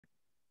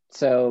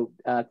So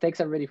thanks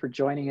everybody for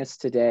joining us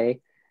today.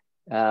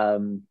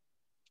 I'm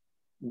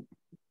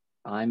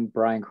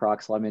Brian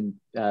Croxall. I'm in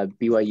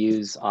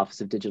BYU's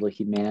Office of Digital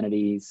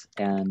Humanities,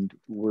 and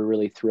we're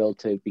really thrilled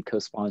to be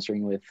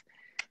co-sponsoring with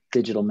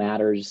Digital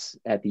Matters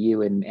at the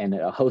U and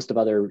a host of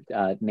other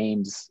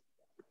names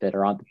that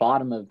are on the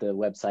bottom of the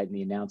website in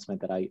the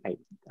announcement that I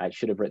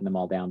should have written them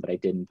all down, but I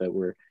didn't. But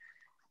we're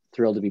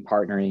thrilled to be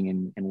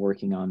partnering and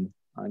working on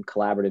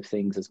collaborative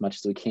things as much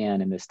as we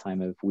can in this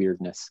time of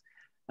weirdness.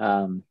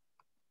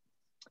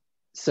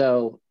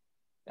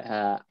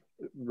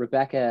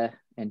 Rebecca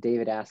and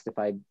David asked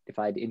if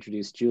I'd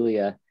introduce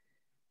Julia,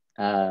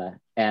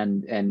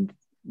 and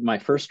my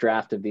first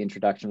draft of the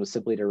introduction was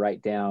simply to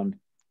write down,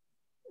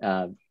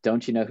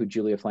 don't you know who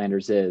Julia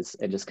Flanders is,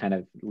 and just kind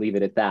of leave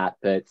it at that.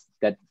 But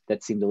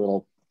that seemed a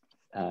little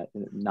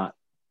not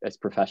as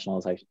professional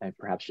as I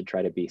perhaps should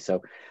try to be.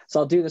 So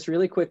I'll do this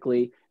really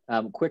quickly,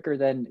 quicker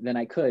than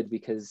I could,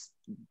 because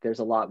there's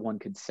a lot one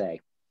could say.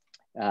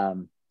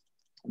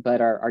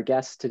 But our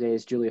guest today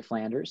is Julia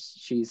Flanders.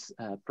 She's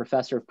a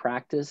professor of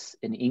practice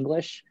in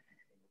English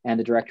and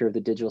the director of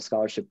the Digital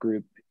Scholarship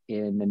Group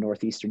in the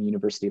Northeastern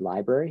University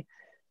Library.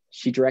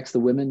 She directs the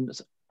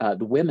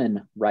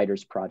Women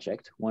Writers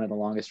Project, one of the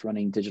longest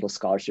running digital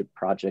scholarship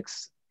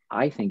projects,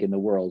 I think, in the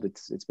world.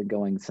 It's been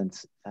going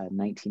since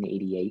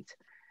 1988.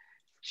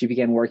 She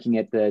began working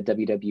at the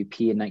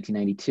WWP in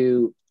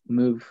 1992,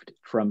 moved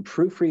from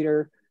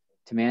proofreader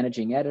to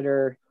managing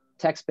editor,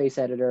 text-based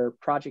editor,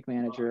 project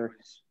manager,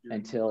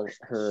 until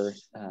her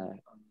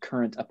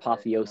current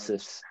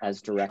apotheosis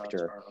as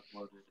director.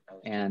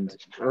 And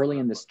early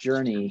in this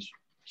journey,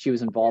 she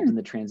was involved in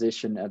the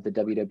transition of the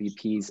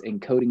WWP's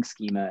encoding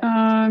schema.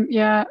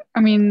 Yeah, I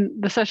mean,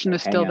 the session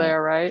is still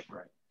there, right?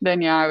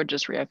 Then yeah, I would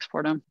just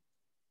re-export them.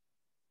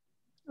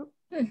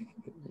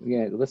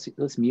 Yeah,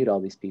 let's mute all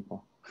these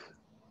people.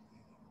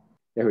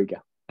 There we go.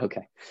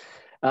 Okay.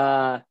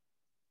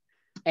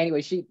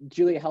 Anyway,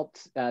 Julia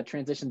helped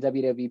transition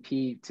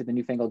WWP to the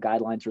newfangled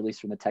guidelines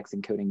released from the Text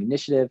Encoding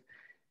Initiative.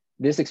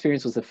 This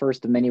experience was the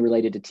first of many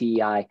related to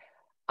TEI.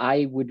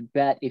 I would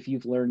bet if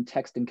you've learned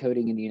text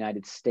encoding in the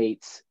United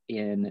States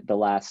in the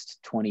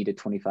last 20 to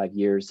 25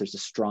 years, there's a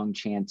strong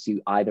chance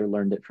you either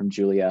learned it from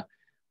Julia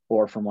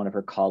or from one of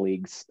her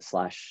colleagues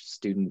 /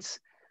 students.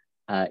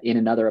 In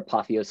another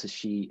apotheosis,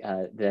 she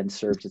then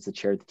served as the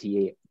chair of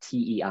the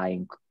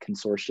TEI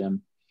consortium.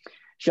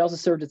 She also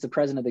served as the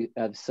president of the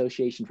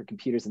Association for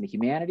Computers and the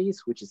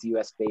Humanities, which is the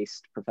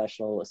US-based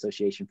professional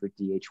association for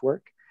DH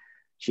work.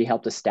 She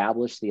helped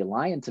establish the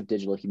Alliance of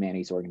Digital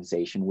Humanities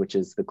Organization, which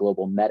is the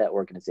global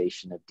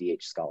meta-organization of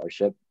DH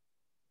scholarship.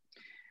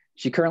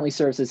 She currently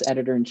serves as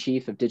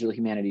editor-in-chief of Digital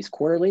Humanities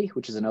Quarterly,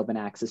 which is an open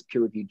access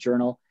peer-reviewed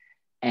journal.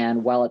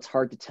 And while it's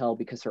hard to tell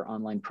because her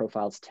online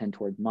profiles tend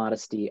toward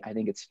modesty, I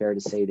think it's fair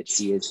to say that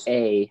she is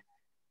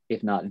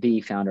if not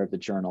the founder of the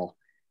journal.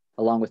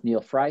 Along with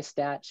Neil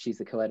Freystadt, she's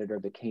the co-editor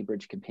of the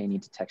Cambridge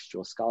Companion to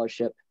Textual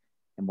Scholarship,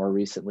 and more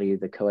recently,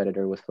 the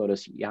co-editor with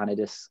Fotis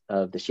Ioannidis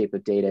of The Shape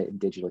of Data in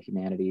Digital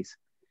Humanities.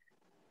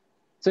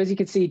 So as you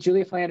can see,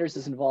 Julia Flanders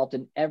is involved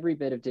in every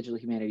bit of digital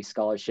humanities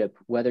scholarship,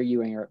 whether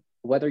you are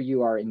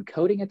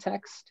encoding a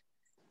text,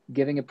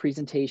 giving a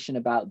presentation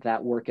about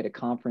that work at a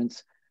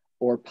conference,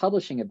 or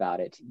publishing about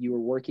it. You are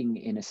working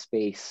in a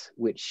space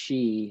which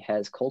she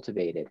has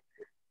cultivated.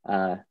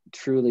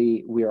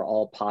 Truly, we are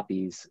all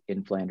poppies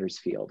in Flanders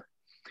Field.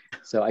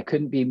 So I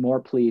couldn't be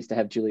more pleased to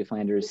have Julia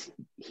Flanders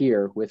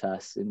here with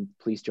us, and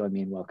please join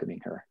me in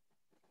welcoming her.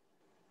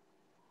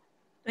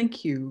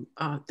 Thank you,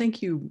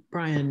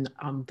 Brian.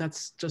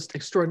 That's just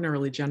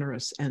extraordinarily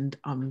generous, and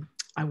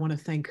I want to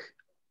thank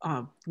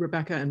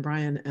Rebecca and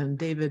Brian and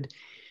David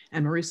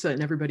and Marisa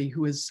and everybody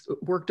who has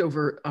worked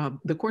over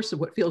the course of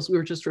what feels, we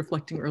were just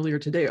reflecting earlier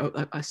today,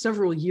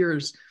 several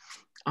years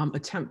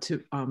attempt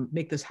to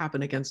make this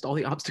happen against all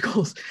the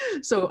obstacles.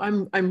 So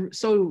I'm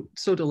so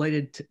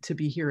delighted to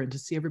be here and to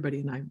see everybody,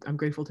 and I'm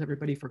grateful to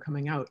everybody for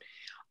coming out.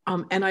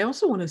 And I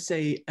also want to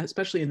say,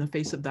 especially in the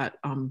face of that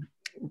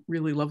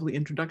really lovely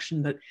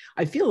introduction, that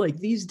I feel like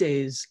these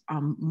days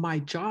my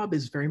job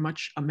is very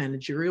much a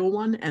managerial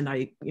one, and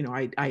I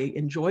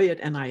enjoy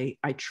it, and I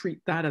treat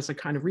that as a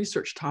kind of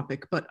research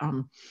topic, but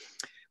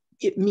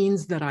it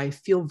means that I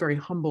feel very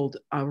humbled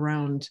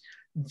around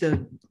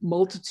the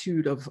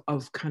multitude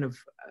of kind of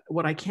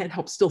what I can't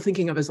help still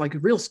thinking of as like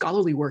real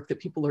scholarly work that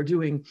people are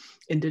doing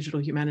in digital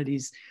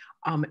humanities,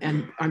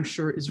 and I'm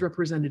sure is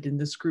represented in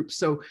this group.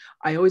 So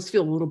I always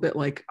feel a little bit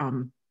like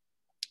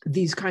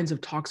these kinds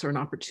of talks are an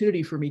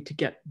opportunity for me to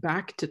get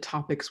back to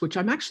topics which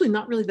I'm actually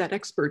not really that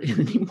expert in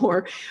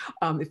anymore,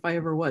 if I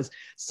ever was.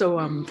 So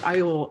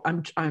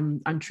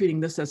I'm treating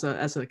this as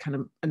a kind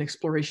of an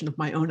exploration of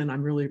my own, and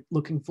I'm really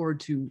looking forward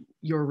to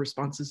your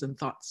responses and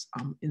thoughts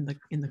in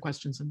the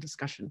questions and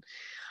discussion.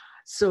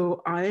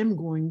 So I am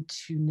going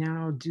to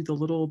now do the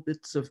little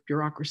bits of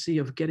bureaucracy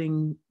of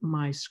getting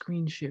my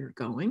screen share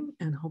going,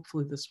 and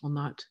hopefully this will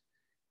not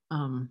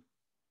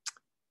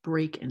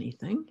break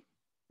anything.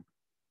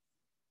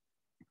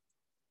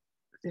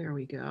 There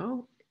we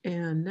go.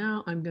 And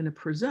now I'm going to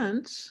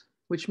present,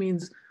 which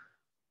means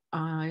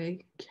I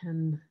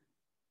can,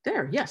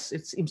 there, yes,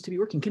 it seems to be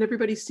working. Can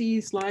everybody see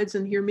slides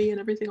and hear me and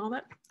everything, all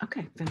that?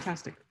 Okay,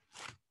 fantastic.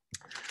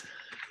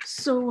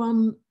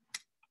 So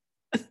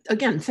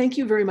again, thank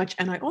you very much.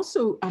 And I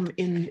also,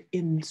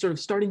 in sort of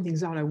starting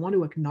things out, I want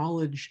to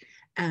acknowledge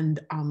and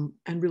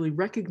really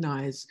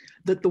recognize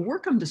that the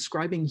work I'm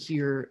describing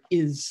here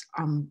is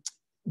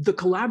the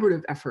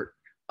collaborative effort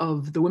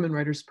of the Women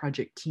Writers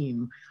Project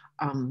team,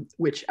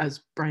 which,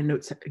 as Brian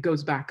notes,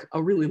 goes back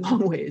a really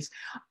long ways.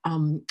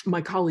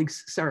 My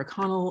colleagues, Sarah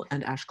Connell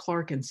and Ash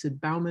Clark and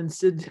Sid Bauman.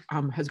 Sid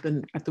has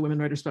been at the Women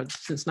Writers Project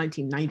since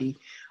 1990,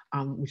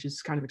 which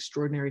is kind of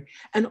extraordinary.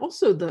 And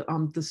also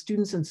the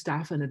students and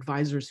staff and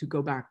advisors who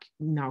go back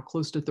now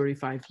close to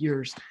 35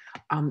 years.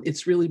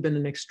 It's really been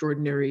an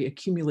extraordinary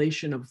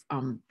accumulation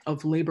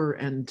of labor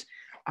and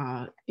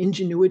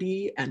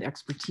ingenuity and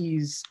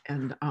expertise.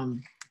 And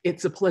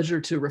it's a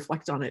pleasure to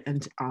reflect on it.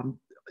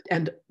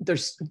 And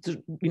there's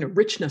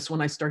richness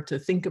when I start to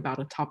think about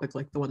a topic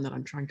like the one that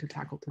I'm trying to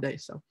tackle today.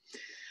 So,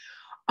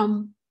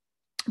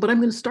 but I'm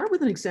going to start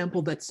with an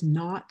example that's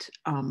not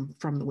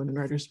from the Women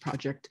Writers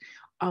Project.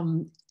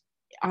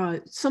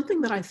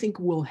 Something that I think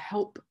will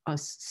help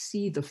us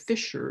see the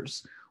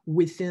fissures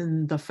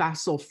within the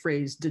facile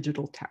phrase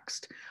digital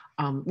text,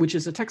 which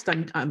is a text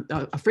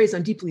a phrase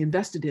I'm deeply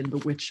invested in,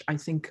 but which I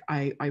think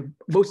I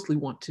mostly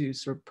want to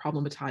sort of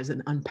problematize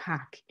and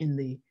unpack in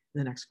the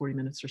next 40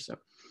 minutes or so.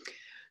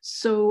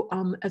 So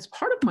as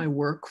part of my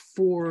work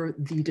for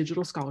the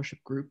Digital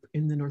Scholarship Group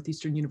in the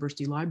Northeastern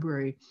University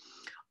Library,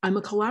 I'm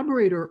a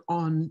collaborator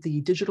on the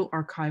Digital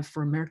Archive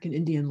for American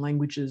Indian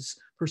Languages,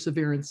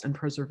 Perseverance and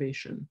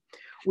Preservation,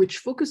 which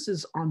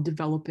focuses on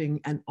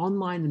developing an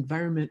online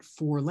environment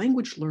for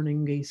language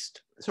learning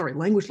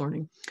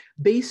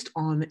based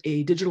on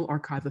a digital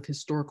archive of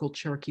historical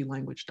Cherokee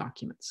language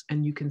documents.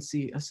 And you can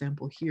see a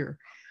sample here.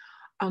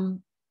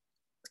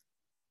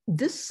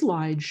 This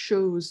slide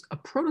shows a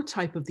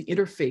prototype of the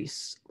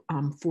interface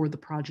for the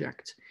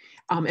project.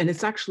 And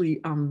it's actually,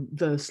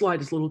 the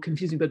slide is a little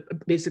confusing, but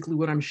basically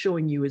what I'm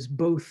showing you is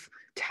both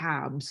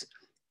tabs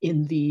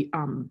in the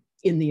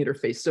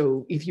interface.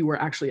 So if you were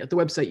actually at the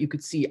website, you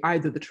could see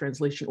either the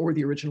translation or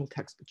the original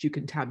text, but you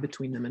can tab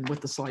between them. And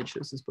what the slide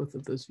shows is both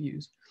of those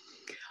views.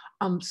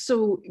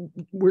 So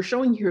we're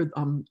showing here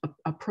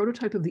a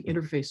prototype of the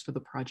interface for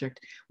the project,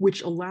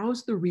 which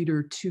allows the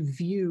reader to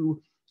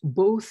view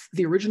both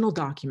the original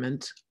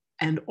document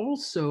and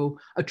also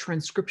a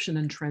transcription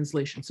and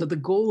translation. So the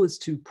goal is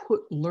to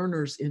put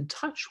learners in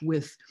touch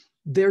with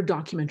their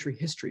documentary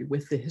history,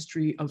 with the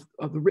history of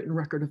the written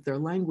record of their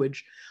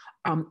language,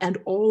 and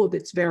all of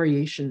its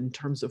variation in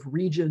terms of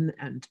region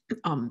and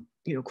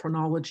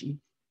chronology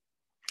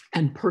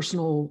and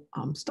personal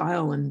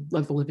style and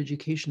level of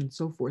education and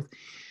so forth,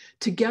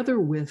 together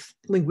with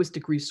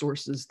linguistic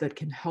resources that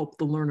can help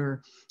the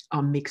learner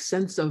make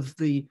sense of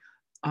the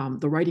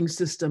writing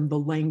system, the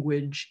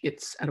language,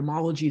 its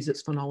etymologies,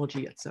 its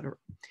phonology, et cetera.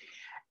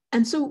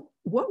 And so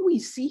what we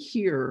see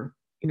here,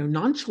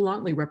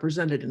 nonchalantly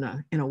represented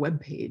in a web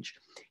page,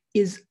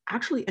 is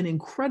actually an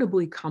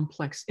incredibly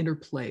complex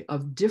interplay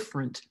of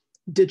different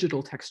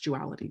digital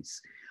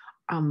textualities.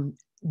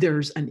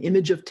 There's an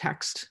image of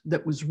text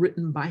that was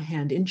written by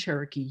hand in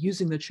Cherokee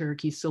using the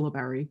Cherokee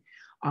syllabary,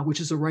 which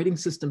is a writing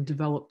system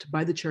developed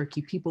by the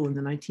Cherokee people in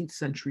the 19th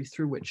century,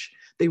 through which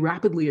they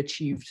rapidly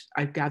achieved,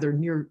 I gather,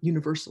 near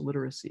universal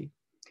literacy.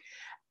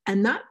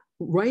 And that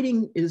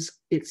writing is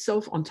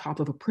itself on top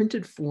of a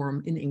printed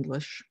form in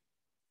English.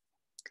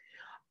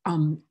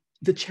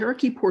 The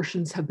Cherokee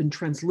portions have been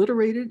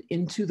transliterated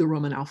into the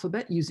Roman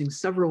alphabet using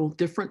several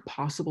different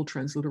possible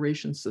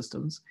transliteration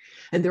systems.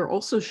 And they're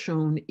also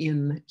shown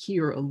in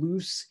here a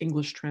loose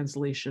English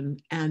translation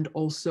and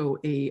also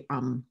a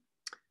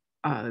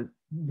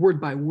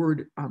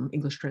word-by-word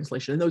English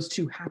translation. And those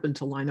two happen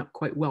to line up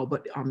quite well.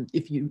 But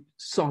if you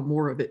saw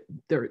more of it,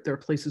 there are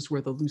places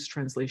where the loose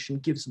translation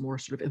gives more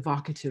sort of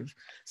evocative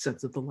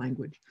sense of the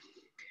language.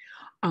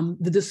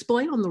 The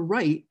display on the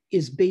right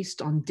is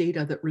based on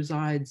data that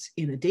resides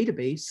in a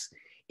database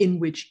in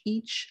which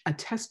each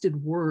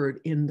attested word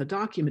in the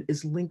document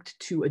is linked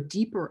to a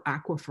deeper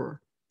aquifer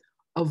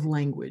of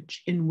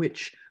language, in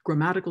which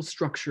grammatical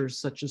structures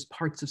such as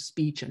parts of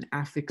speech and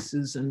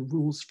affixes and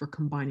rules for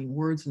combining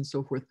words and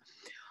so forth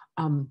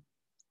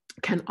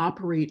can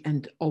operate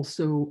and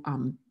also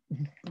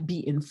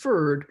be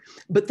inferred,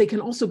 but they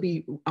can also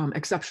be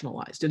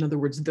exceptionalized. In other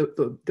words,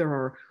 there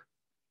are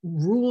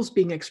rules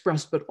being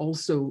expressed, but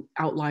also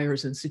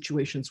outliers and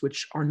situations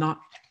which are not,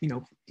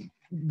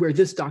 where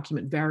this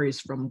document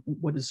varies from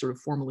what is sort of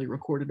formally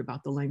recorded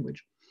about the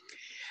language.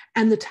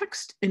 And the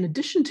text, in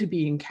addition to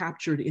being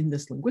captured in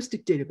this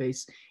linguistic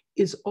database,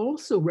 is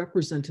also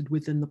represented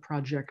within the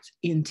project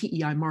in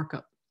TEI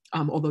markup,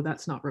 although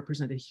that's not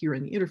represented here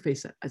in the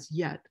interface as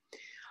yet.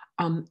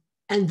 And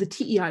the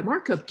TEI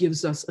markup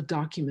gives us a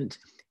document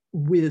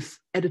with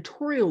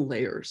editorial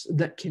layers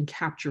that can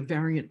capture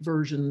variant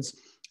versions,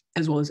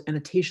 as well as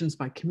annotations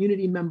by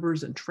community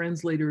members and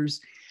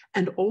translators.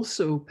 And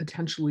also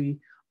potentially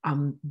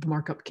the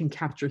markup can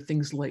capture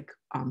things like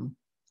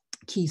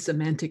key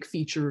semantic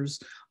features,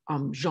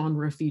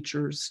 genre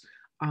features,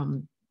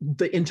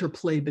 the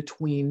interplay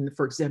between,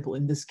 for example,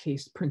 in this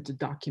case, printed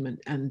document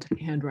and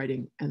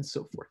handwriting and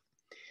so forth.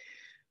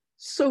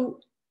 So,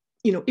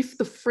 if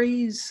the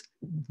phrase,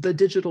 the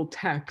digital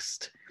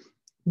text,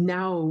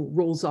 now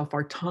rolls off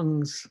our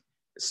tongues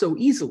so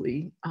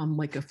easily,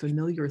 like a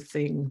familiar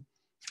thing,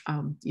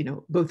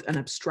 both an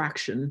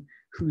abstraction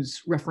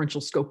whose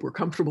referential scope we're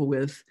comfortable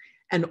with,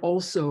 and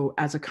also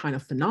as a kind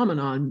of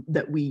phenomenon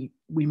that we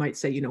might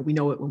say, we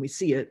know it when we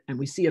see it, and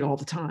we see it all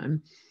the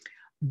time.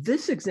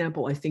 This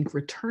example, I think,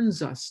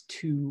 returns us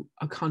to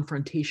a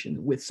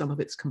confrontation with some of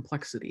its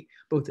complexity,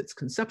 both its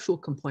conceptual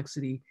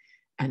complexity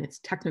and its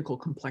technical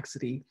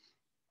complexity,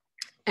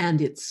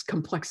 and its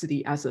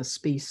complexity as a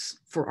space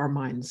for our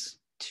minds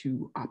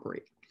to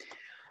operate.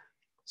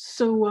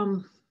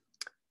 So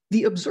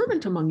the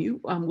observant among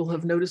you will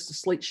have noticed a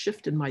slight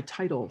shift in my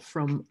title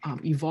from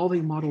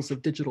evolving models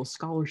of digital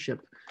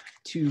scholarship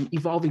to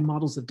evolving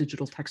models of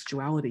digital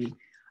textuality.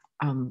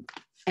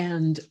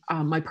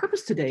 My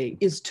purpose today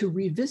is to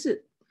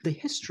revisit the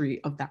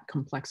history of that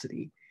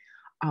complexity,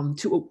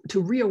 to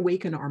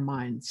reawaken our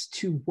minds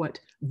to what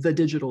the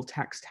digital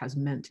text has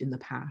meant in the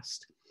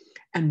past,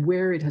 and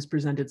where it has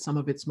presented some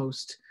of its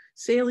most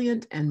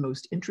salient and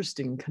most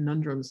interesting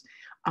conundrums.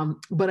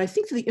 But I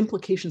think the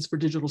implications for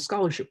digital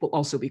scholarship will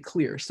also be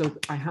clear. So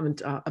I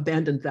haven't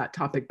abandoned that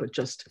topic, but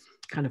just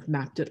kind of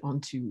mapped it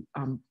onto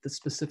the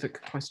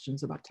specific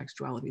questions about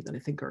textuality that I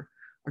think are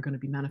going to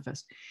be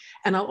manifest.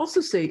 And I'll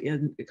also say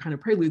in kind of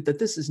prelude that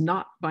this is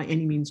not by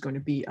any means going to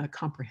be a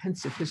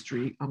comprehensive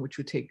history, which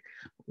would take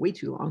way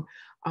too long,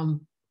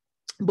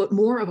 but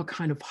more of a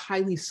kind of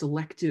highly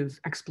selective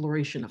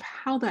exploration of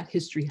how that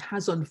history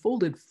has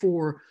unfolded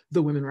for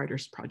the Women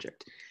Writers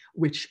Project,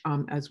 which,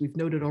 as we've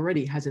noted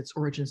already, has its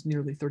origins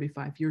nearly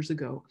 35 years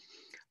ago,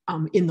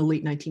 in the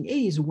late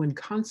 1980s, when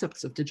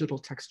concepts of digital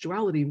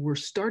textuality were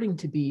starting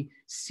to be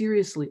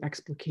seriously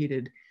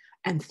explicated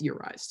and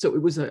theorized. So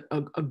it was a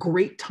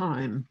great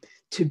time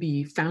to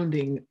be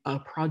founding a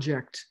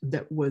project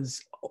that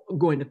was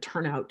going to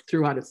turn out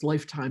throughout its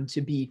lifetime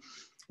to be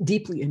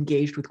deeply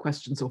engaged with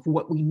questions of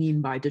what we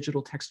mean by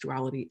digital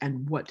textuality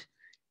and what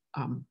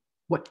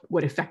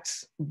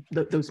effects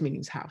those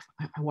meanings have,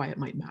 why it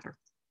might matter.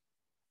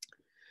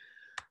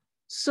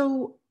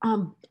 So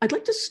I'd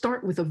like to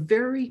start with a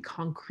very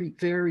concrete,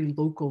 very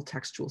local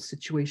textual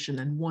situation,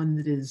 and one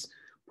that is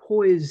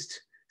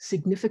poised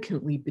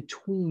significantly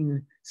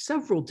between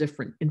several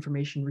different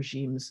information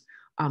regimes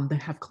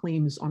that have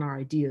claims on our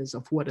ideas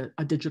of what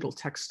a digital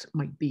text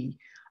might be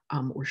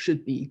or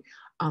should be.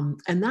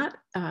 And that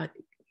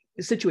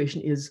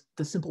situation is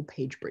the simple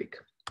page break.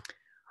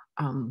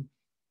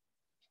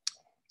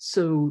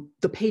 So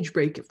the page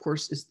break, of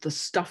course, is the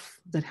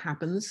stuff that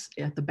happens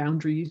at the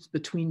boundaries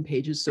between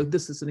pages. So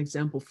this is an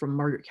example from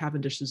Margaret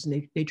Cavendish's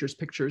Nature's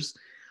Pictures.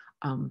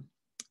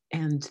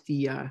 And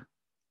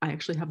I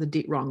actually have the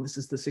date wrong. This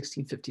is the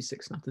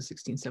 1656, not the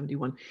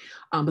 1671.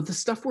 But the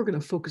stuff we're going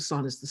to focus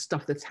on is the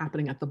stuff that's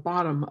happening at the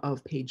bottom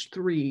of page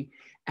 3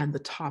 and the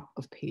top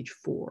of page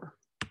 4.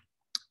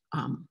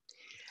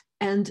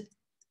 And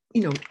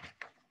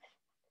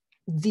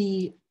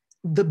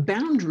the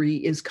boundary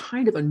is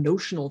kind of a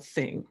notional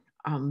thing.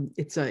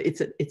 It's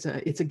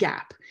a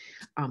gap.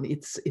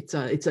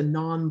 It's a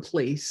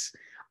non-place.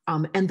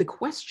 And the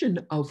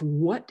question of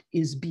what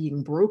is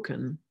being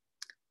broken,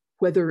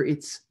 whether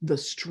it's the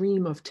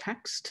stream of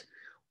text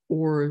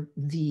or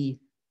the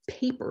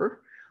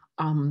paper,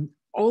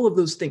 all of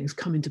those things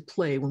come into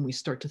play when we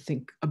start to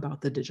think about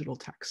the digital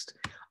text.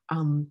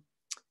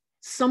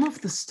 Some of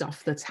the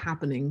stuff that's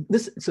happening,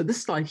 so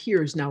this slide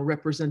here is now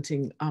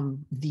representing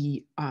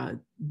the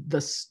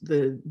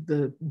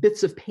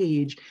bits of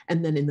page,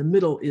 and then in the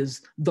middle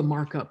is the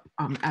markup,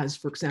 as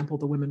for example,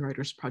 the Women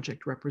Writers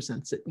Project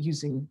represents it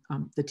using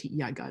the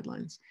TEI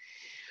guidelines.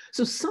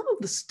 So some of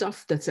the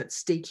stuff that's at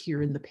stake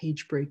here in the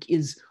page break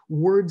is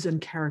words and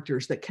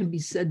characters that can be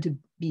said to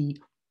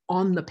be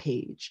on the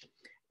page,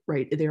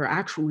 right? There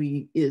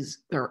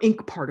are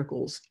ink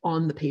particles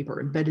on the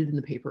paper, embedded in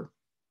the paper.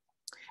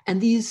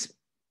 And these,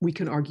 we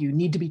can argue,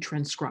 need to be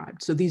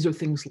transcribed. So these are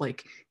things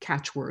like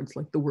catchwords,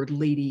 like the word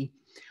lady,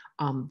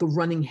 the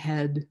running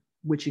head,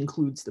 which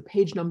includes the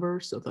page number,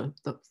 so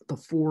the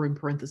 4 in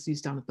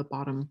parentheses down at the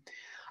bottom,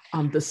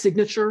 the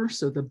signature,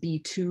 so the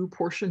B2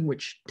 portion,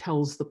 which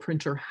tells the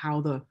printer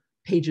how the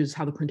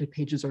printed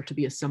pages are to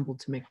be assembled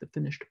to make the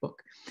finished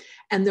book.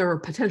 And there are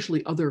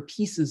potentially other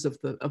pieces of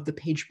the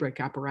page break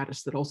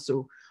apparatus that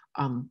also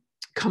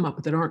come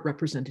up that aren't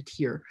represented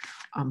here,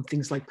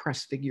 things like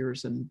press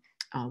figures and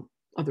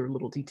other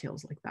little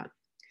details like that.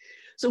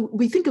 So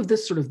we think of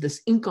this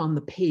this ink on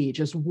the page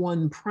as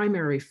one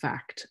primary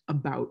fact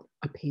about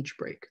a page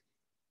break.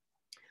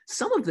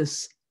 Some of the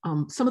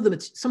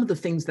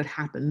things that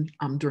happen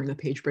during the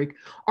page break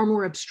are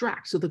more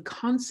abstract. So the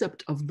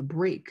concept of the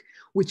break,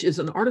 which is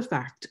an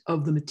artifact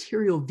of the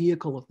material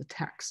vehicle of the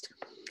text.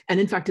 And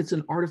in fact, it's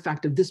an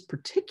artifact of this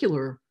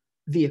particular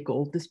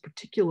vehicle, this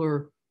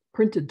particular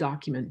printed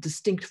document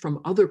distinct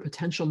from other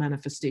potential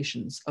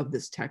manifestations of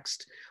this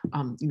text,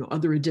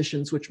 other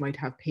editions which might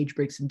have page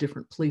breaks in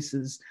different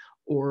places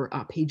or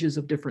pages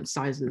of different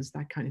sizes,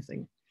 that kind of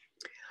thing.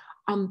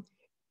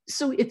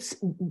 So it's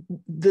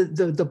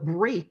the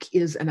break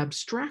is an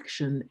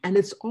abstraction, and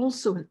it's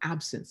also an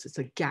absence. It's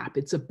a gap.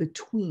 It's a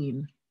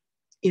between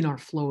in our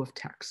flow of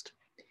text.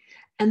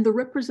 And the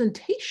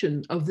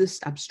representation of this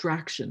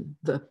abstraction,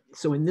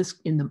 so in the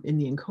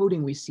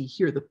encoding we see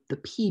here, the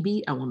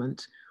PB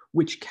element,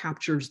 which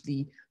captures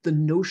the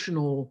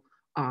notional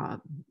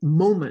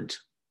moment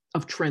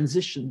of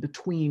transition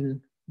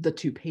between the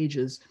two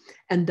pages,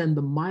 and then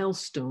the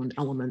milestone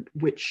element,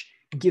 which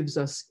gives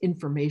us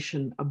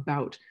information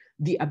about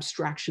the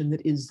abstraction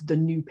that is the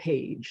new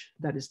page,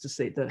 that is to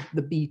say the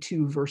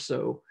B2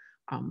 verso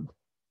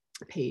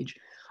page.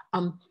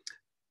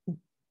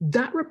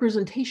 That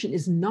representation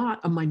is not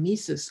a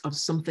mimesis of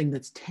something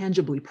that's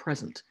tangibly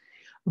present,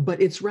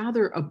 but it's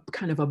rather a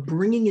kind of a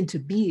bringing into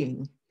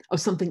being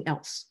of something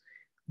else.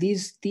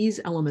 These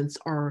elements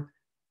are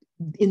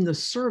in the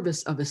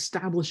service of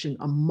establishing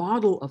a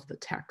model of the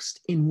text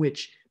in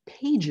which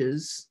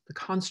pages, the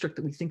construct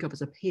that we think of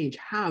as a page,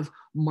 have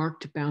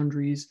marked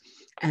boundaries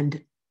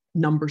and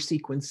number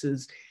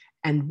sequences,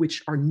 and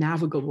which are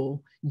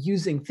navigable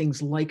using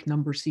things like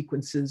number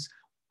sequences,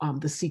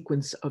 the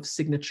sequence of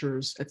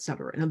signatures,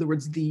 etc. In other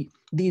words,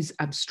 these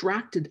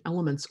abstracted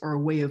elements are a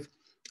way of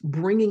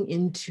bringing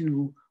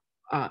into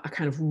a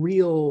kind of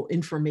real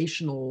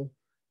informational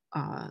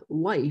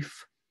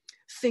life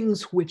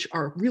things which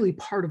are really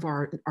part of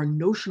our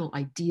notional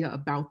idea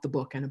about the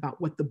book and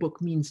about what the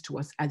book means to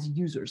us as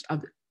users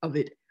of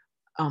it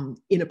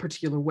in a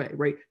particular way,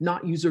 right?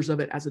 Not users of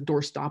it as a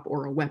doorstop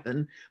or a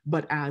weapon,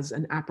 but as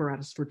an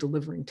apparatus for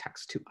delivering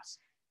text to us.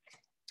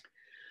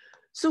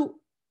 So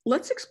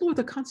let's explore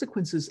the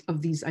consequences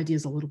of these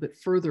ideas a little bit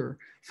further,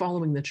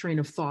 following the train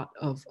of thought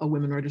of a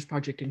Women Writers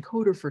Project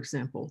encoder, for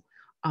example,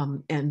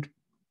 and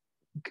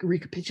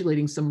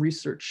recapitulating some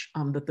research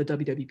that the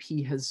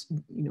WWP has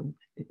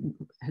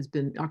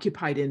been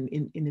occupied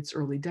in its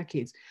early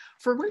decades.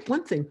 For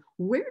one thing,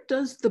 where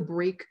does the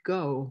break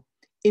go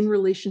in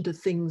relation to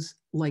things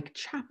like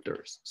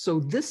chapters?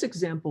 So this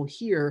example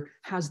here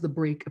has the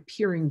break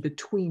appearing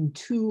between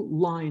two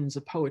lines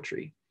of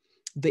poetry,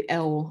 the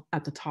L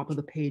at the top of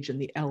the page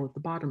and the L at the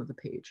bottom of the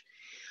page.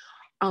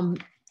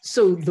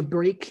 So the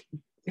break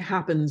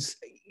happens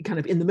kind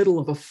of in the middle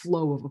of a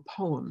flow of a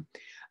poem.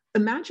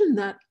 Imagine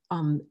that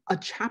a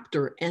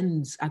chapter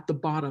ends at the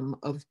bottom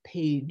of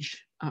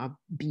page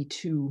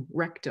B2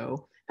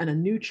 recto, and a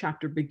new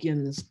chapter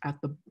begins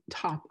at the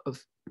top of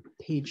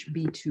page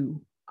B2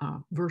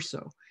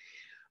 verso.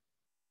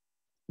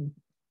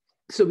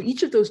 So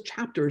each of those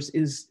chapters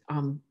is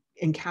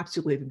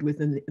encapsulated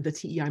within the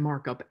TEI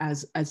markup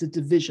as a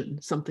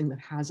division, something that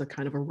has a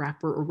kind of a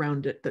wrapper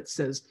around it that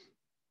says,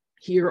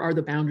 here are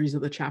the boundaries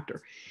of the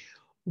chapter.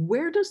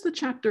 Where does the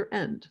chapter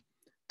end?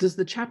 Does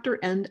the chapter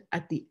end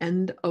at the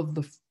end of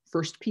the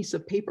first piece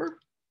of paper?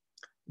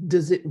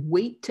 Does it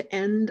wait to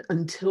end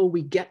until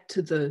we get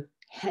to the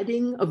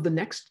heading of the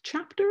next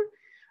chapter?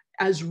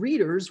 As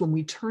readers, when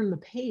we turn the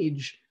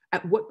page,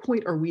 at what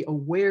point are we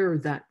aware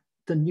that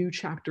the new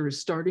chapter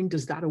is starting?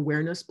 Does that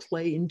awareness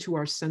play into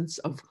our sense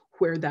of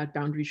where that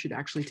boundary should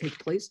actually take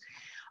place?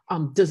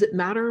 Does it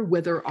matter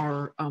whether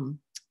our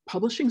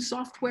publishing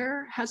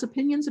software has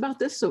opinions about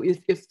this? So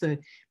if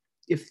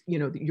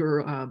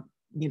your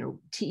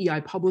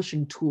TEI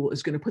publishing tool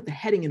is going to put the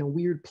heading in a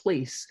weird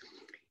place,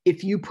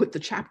 if you put the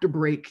chapter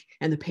break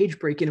and the page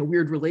break in a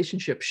weird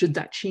relationship, should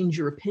that change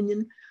your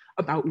opinion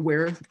about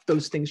where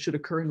those things should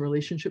occur in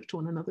relationship to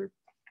one another?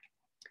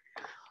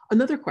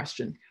 Another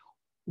question,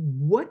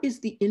 what is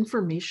the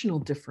informational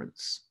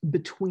difference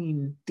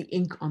between the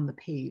ink on the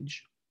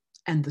page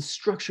and the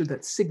structure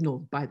that's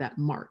signaled by that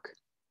mark?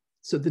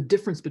 So the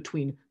difference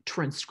between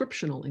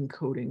transcriptional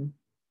encoding,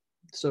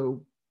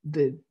 so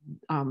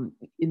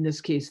in this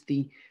case,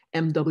 the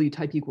MW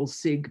type equals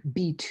sig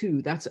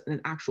B2, that's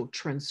an actual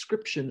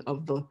transcription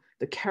of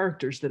the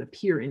characters that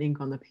appear in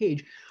ink on the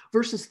page,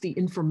 versus the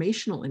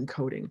informational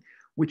encoding,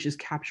 which is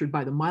captured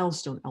by the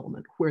milestone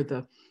element, where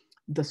the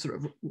sort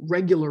of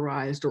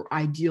regularized or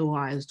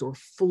idealized or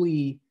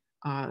fully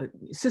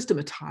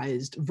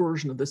systematized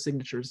version of the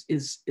signatures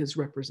is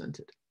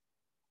represented.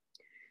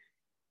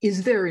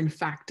 Is there, in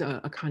fact,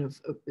 a kind of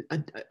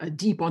a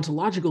deep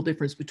ontological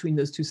difference between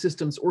those two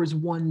systems, or is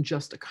one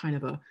just a kind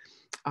of a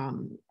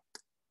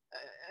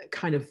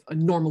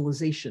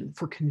normalization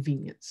for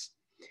convenience?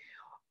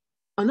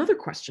 Another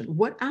question,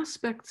 what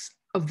aspects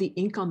of the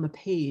ink on the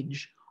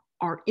page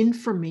are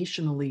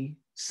informationally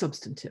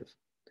substantive?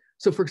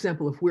 So for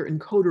example, if we're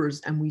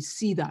encoders and we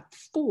see that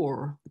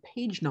 4, the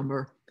page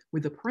number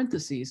with the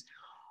parentheses,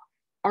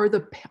 are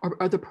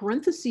the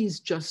parentheses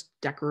just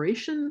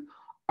decoration?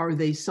 Are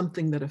they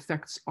something that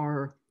affects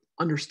our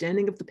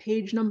understanding of the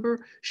page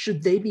number?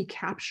 Should they be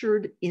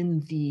captured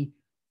in the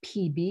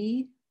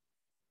PB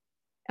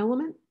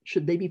element?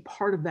 Should they be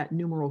part of that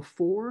numeral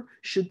 4?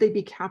 Should they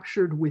be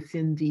captured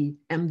within the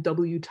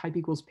MW type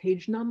equals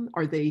page num?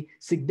 Are they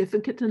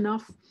significant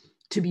enough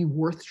to be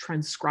worth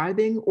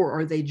transcribing, or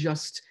are they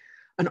just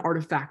an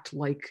artifact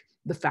like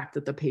the fact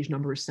that the page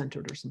number is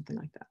centered or something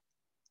like that?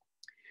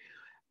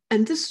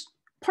 And this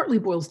partly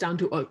boils down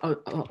to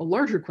a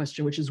larger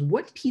question, which is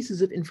what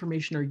pieces of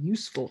information are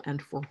useful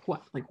and for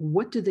what? Like,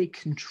 what do they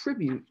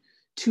contribute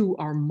to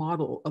our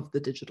model of the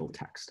digital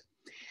text?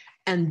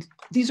 And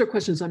these are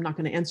questions I'm not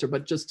going to answer,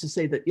 but just to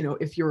say that, you know,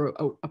 if you're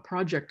a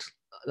project,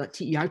 a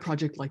TEI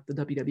project like the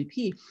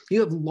WWP, you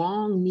have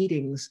long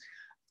meetings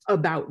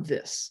about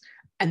this.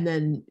 And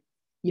then,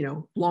 you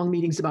know, long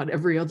meetings about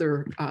every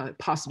other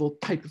possible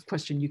type of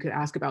question you could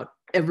ask about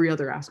every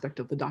other aspect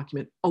of the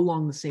document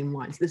along the same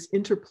lines. This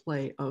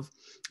interplay of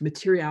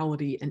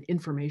materiality and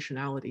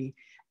informationality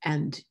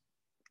and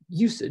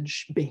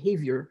usage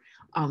behavior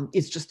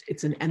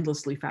it's an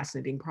endlessly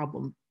fascinating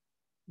problem.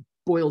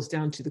 Boils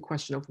down to the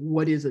question of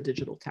what is a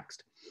digital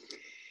text.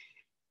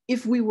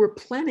 If we were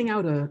planning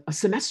out a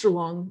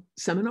semester-long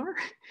seminar,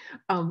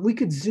 we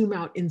could zoom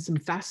out in some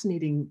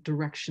fascinating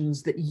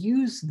directions that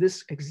use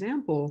this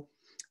example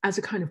as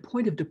a kind of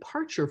point of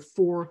departure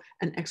for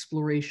an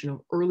exploration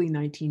of early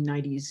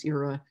 1990s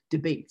era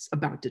debates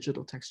about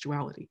digital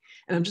textuality.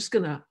 And I'm just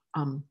gonna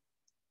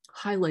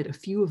highlight a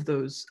few of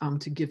those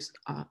to give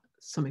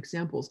some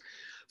examples.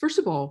 First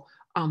of all,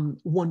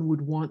 one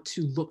would want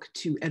to look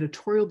to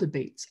editorial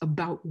debates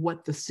about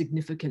what the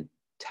significant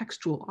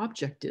textual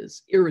object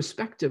is,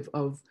 irrespective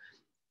of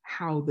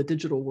how the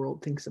digital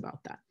world thinks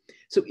about that.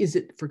 So is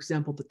it, for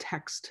example, the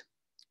text,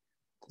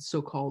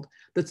 so-called,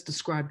 that's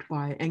described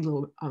by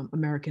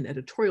Anglo-American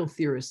editorial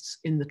theorists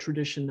in the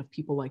tradition of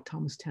people like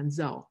Thomas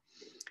Tanzel?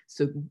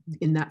 So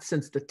in that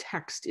sense, the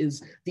text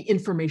is the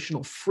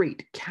informational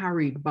freight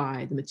carried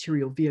by the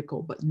material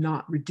vehicle, but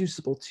not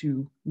reducible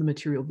to the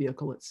material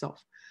vehicle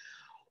itself.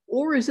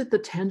 Or is it the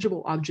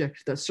tangible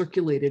object that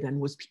circulated and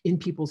was in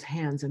people's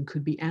hands and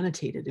could be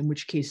annotated, in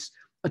which case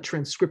a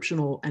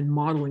transcriptional and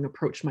modeling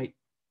approach might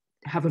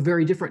have a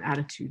very different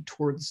attitude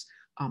towards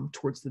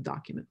the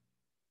document.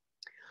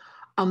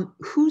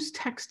 Whose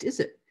text is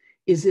it?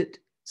 Is it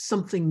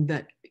something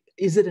that,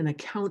 is it an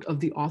account of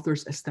the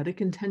author's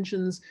aesthetic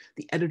intentions,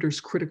 the editor's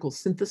critical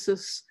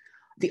synthesis,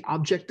 the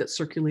object that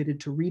circulated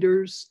to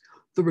readers,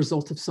 the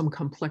result of some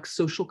complex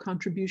social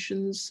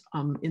contributions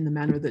in the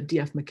manner that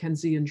D.F.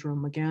 Mackenzie and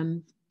Jerome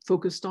McGann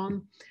focused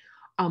on?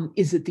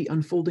 Is it the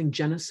unfolding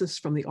genesis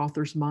from the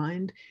author's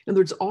mind? In other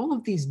words, all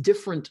of these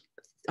different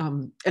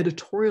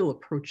editorial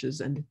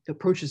approaches and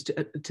approaches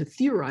to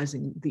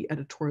theorizing the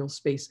editorial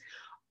space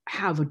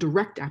have a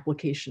direct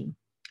application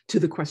to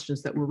the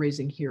questions that we're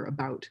raising here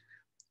about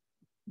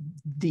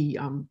the,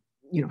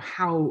 you know,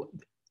 how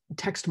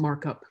text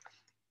markup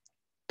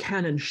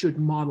can and should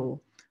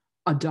model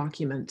a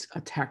document,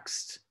 a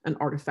text, an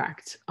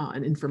artifact,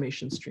 an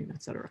information stream,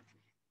 et cetera.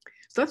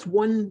 So that's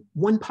one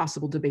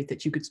possible debate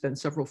that you could spend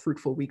several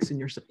fruitful weeks in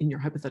your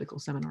hypothetical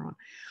seminar on.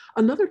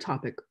 Another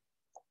topic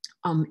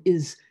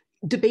is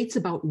debates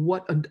about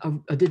what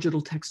a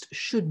digital text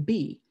should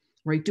be,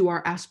 right? Do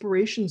our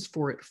aspirations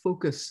for it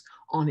focus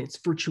on its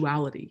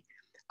virtuality?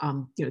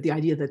 You know, the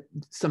idea that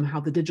somehow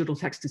the digital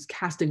text is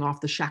casting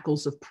off the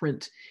shackles of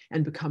print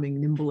and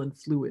becoming nimble and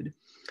fluid.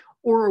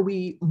 Or are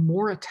we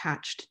more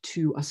attached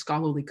to a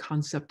scholarly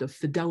concept of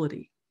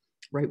fidelity,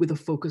 right? With a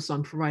focus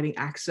on providing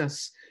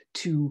access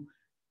to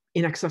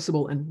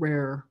inaccessible and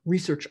rare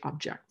research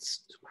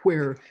objects,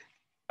 where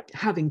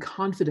having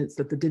confidence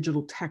that the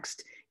digital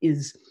text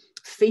is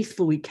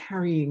faithfully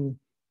carrying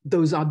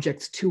those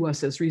objects to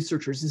us as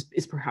researchers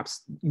is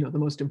perhaps, you know, the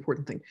most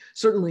important thing.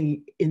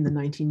 Certainly in the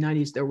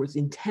 1990s, there was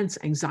intense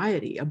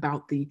anxiety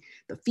about the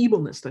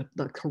feebleness, the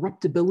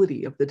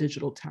corruptibility of the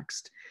digital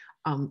text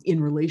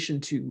in relation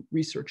to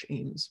research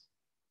aims.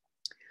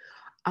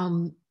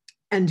 And,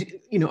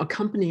 you know,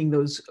 accompanying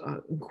those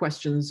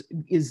questions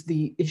is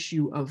the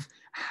issue of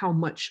how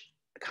much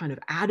kind of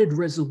added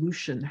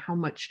resolution, how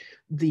much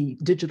the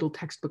digital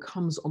text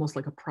becomes almost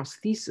like a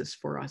prosthesis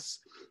for us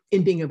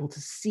in being able to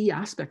see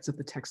aspects of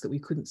the text that we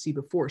couldn't see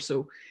before.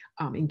 So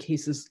in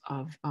cases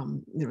of,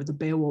 you know, the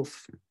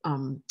Beowulf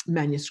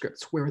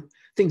manuscripts where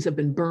things have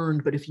been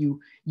burned, but if you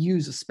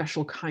use a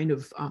special kind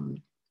of,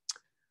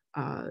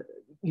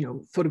 you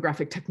know,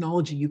 photographic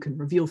technology, you can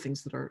reveal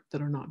things that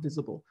are not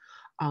visible.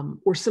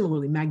 Or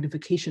similarly,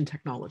 magnification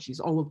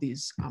technologies, all of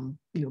these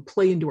you know,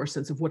 play into our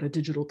sense of what a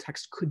digital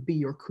text could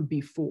be or could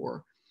be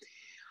for.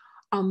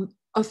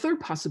 A third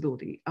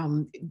possibility,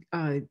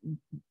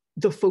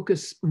 the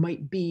focus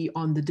might be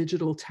on the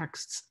digital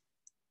text's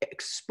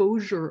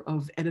exposure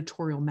of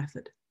editorial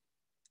method,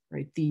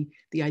 right? The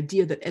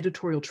idea that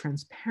editorial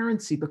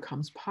transparency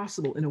becomes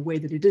possible in a way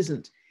that it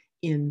isn't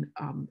in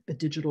a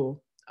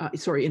digital,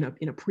 in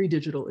a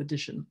pre-digital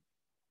edition.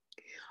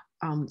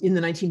 In the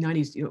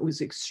 1990s, you know, it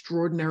was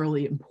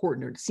extraordinarily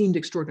important, or it seemed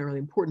extraordinarily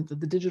important, that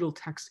the digital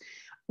text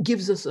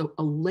gives us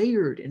a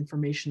layered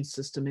information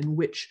system in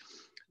which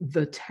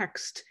the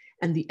text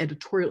and the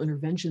editorial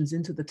interventions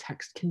into the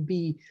text can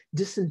be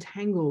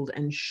disentangled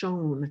and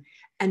shown,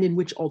 and in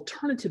which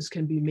alternatives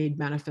can be made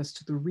manifest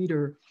to the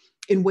reader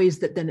in ways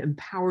that then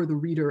empower the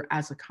reader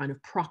as a kind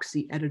of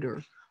proxy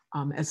editor,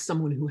 as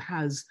someone who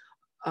has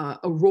a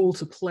role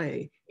to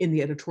play in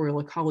the editorial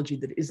ecology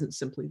that isn't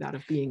simply that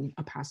of being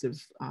a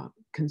passive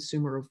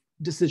consumer of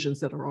decisions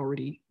that have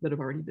already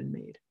been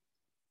made.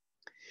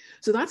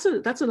 So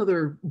that's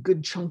another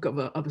good chunk of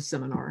a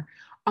seminar.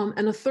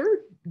 And a third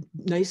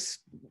nice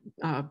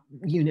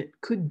unit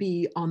could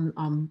be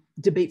on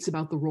debates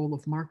about the role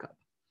of markup.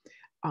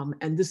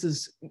 And this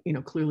is,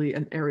 clearly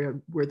an area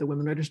where the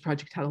Women Writers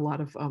Project had a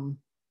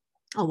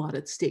lot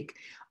at stake.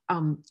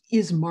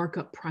 Is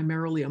markup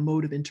primarily a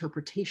mode of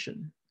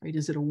interpretation, right?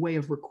 Is it a way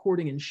of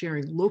recording and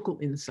sharing local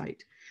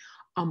insight?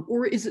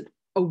 Or is it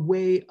a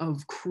way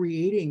of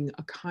creating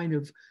a kind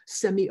of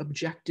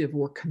semi-objective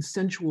or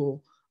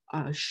consensual,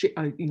 a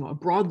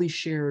broadly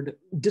shared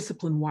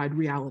discipline-wide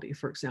reality,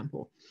 for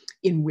example,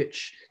 in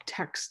which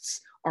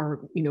texts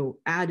are,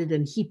 added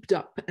and heaped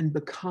up and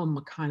become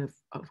a kind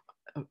of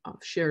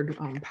shared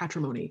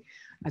patrimony,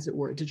 as it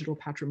were, a digital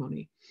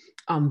patrimony,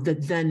 that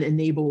then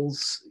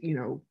enables,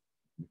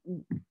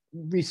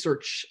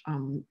 research,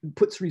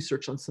 puts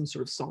research on some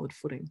sort of solid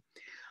footing.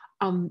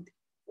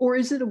 Or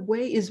is it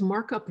is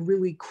markup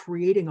really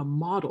creating a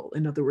model?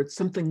 In other words,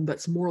 something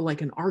that's more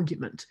like an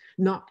argument,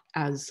 not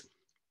as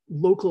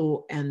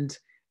local and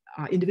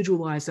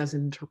individualized as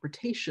an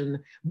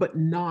interpretation, but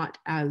not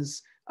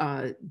as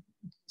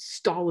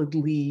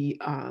stolidly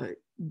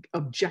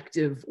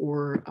objective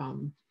or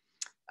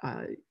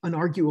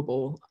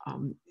unarguable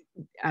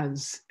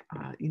as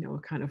a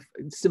kind of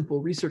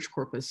simple research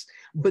corpus,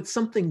 but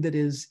something that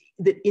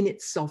in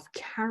itself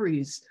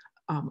carries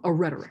a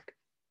rhetoric.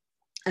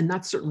 And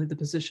that's certainly the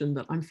position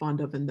that I'm fond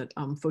of and that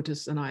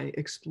Fotis and I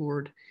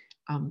explored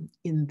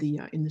in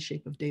the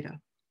shape of data.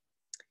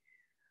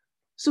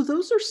 So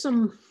those are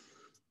some.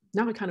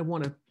 Now I kind of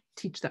want to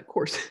teach that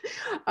course.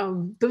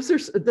 Those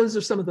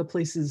are some of the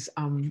places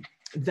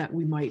that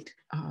we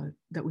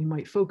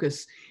might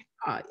focus.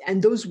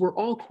 And those were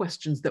all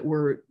questions that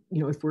were,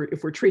 if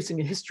we're tracing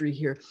a history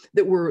here,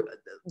 that were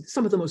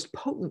some of the most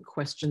potent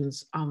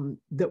questions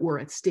that were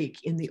at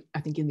stake in the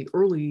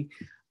early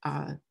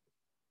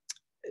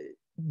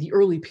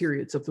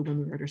periods of the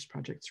Women Writers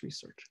Project's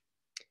research.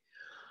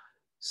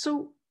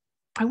 So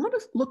I want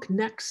to look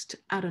next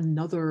at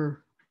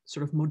another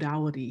sort of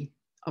modality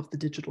of the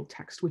digital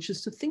text, which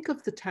is to think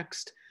of the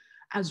text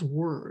as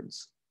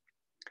words.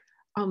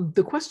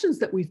 The questions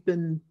that we've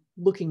been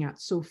looking at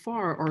so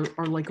far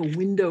are like a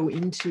window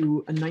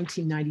into a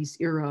 1990s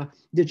era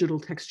digital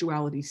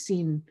textuality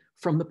seen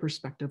from the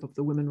perspective of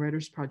the Women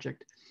Writers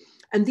Project.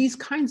 And these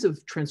kinds of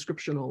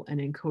transcriptional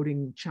and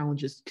encoding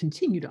challenges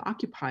continue to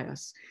occupy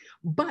us.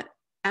 But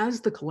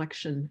as the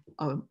collection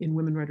in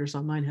Women Writers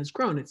Online has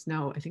grown, it's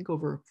now, I think,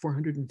 over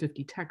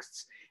 450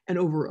 texts and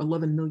over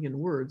 11 million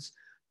words,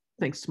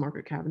 thanks to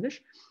Margaret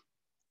Cavendish.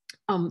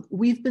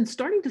 We've been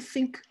starting to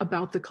think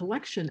about the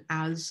collection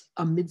as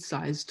a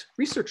mid-sized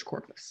research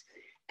corpus.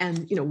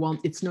 And while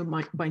it's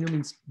by no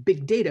means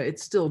big data,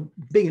 it's still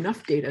big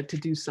enough data to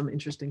do some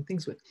interesting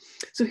things with.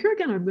 So here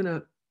again, I'm going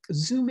to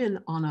zoom in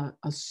on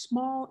a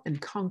small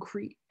and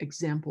concrete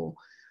example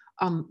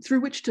through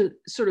which to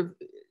sort of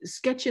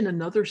sketch in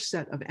another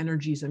set of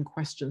energies and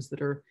questions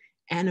that are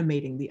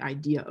animating the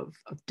idea of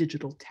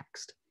digital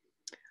text.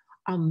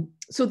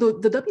 So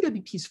the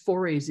WWP's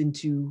forays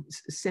into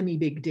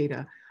semi-big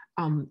data,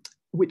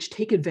 which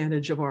take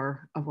advantage of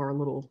our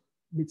little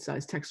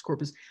mid-sized text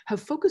corpus, have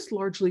focused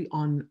largely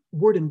on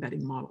word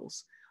embedding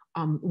models,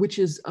 which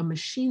is a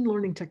machine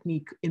learning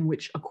technique in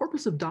which a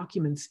corpus of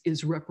documents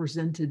is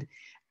represented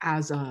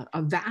as a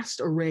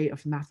vast array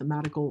of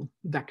mathematical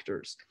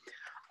vectors.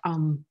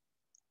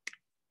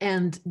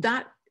 And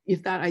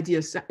if that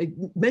idea,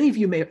 many of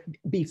you may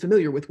be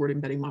familiar with word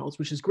embedding models,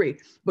 which is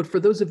great, but for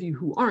those of you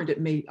who aren't,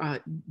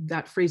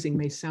 that phrasing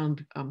may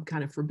sound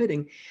kind of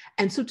forbidding.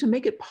 And so to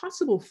make it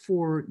possible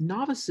for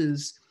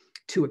novices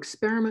to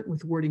experiment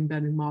with word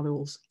embedding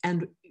models,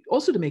 and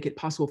also to make it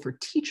possible for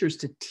teachers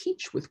to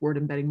teach with word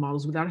embedding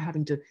models without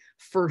having to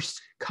first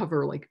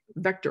cover like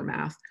vector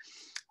math,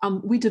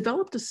 we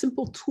developed a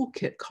simple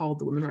toolkit called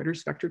the Women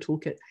Writers Vector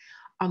Toolkit,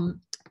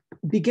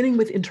 beginning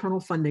with internal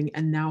funding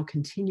and now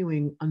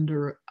continuing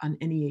under an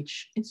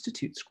NEH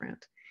Institutes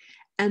grant.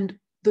 And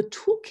the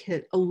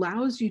toolkit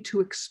allows you to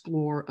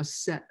explore a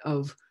set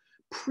of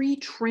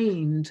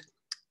pre-trained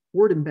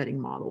word embedding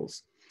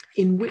models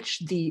in which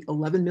the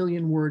 11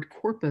 million word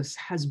corpus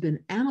has been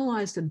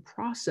analyzed and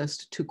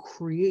processed to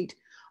create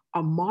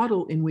a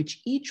model in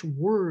which each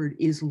word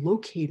is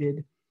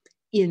located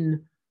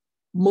in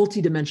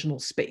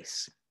multidimensional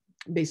space.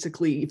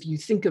 Basically, if you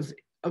think of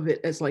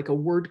it as like a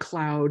word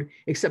cloud,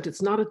 except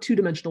it's not a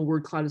two-dimensional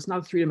word cloud, it's not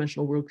a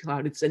three-dimensional word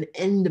cloud, it's an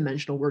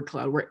n-dimensional word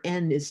cloud where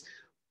n is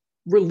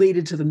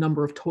related to the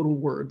number of total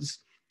words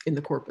in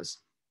the corpus.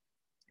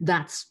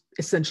 That's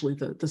essentially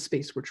the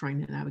space we're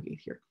trying to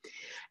navigate here.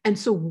 And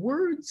so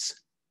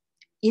words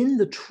in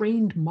the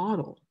trained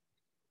model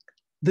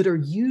that are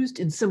used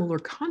in similar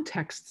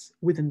contexts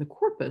within the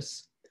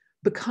corpus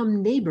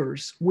become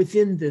neighbors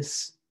within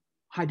this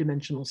high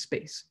dimensional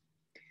space.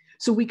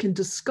 So we can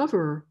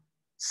discover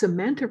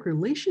semantic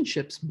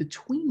relationships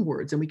between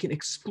words, and we can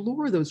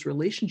explore those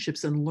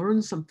relationships and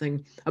learn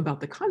something about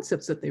the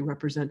concepts that they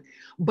represent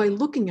by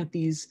looking at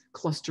these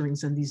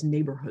clusterings and these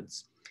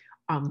neighborhoods.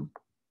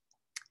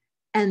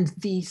 And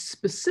the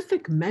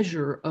specific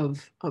measure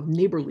of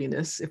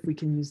neighborliness, if we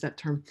can use that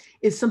term,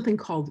 is something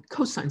called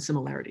cosine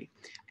similarity.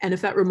 And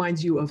if that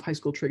reminds you of high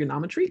school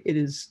trigonometry, it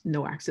is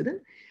no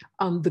accident.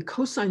 The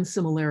cosine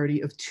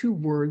similarity of two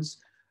words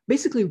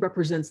basically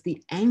represents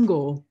the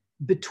angle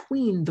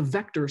between the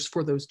vectors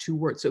for those two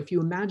words. So if you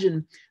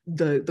imagine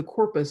the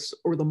corpus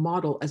or the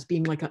model as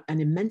being like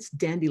an immense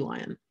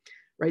dandelion,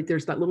 right?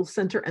 There's that little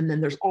center, and then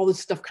there's all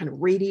this stuff kind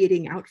of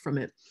radiating out from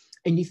it.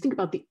 And you think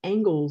about the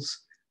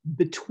angles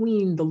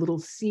between the little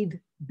seed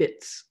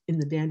bits in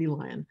the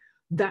dandelion.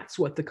 That's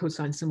what the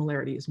cosine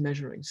similarity is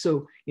measuring.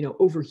 So,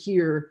 over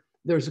here,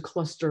 there's a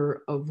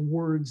cluster of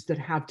words that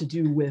have to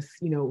do with,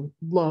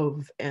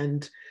 love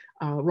and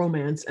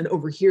romance. And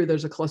over here,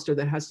 there's a cluster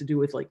that has to do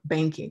with like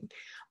banking.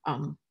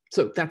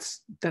 So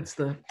that's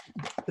the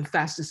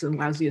fastest and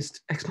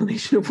lousiest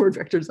explanation of word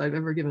vectors I've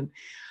ever given.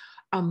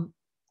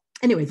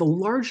 Anyway, the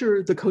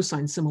larger the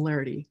cosine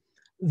similarity,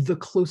 the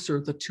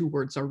closer the two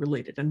words are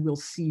related. And we'll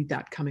see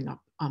that coming up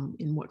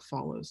in what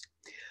follows.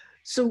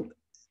 So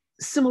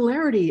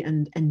similarity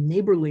and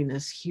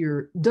neighborliness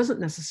here doesn't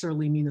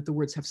necessarily mean that the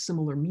words have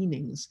similar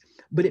meanings,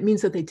 but it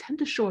means that they tend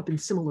to show up in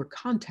similar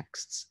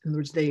contexts. In other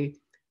words,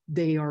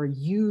 they are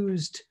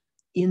used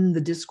in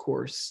the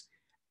discourse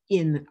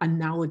in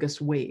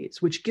analogous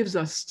ways, which gives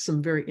us some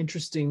very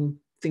interesting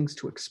things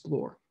to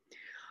explore.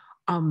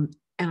 And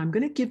I'm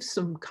going to give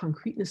some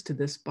concreteness to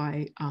this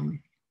by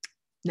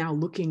now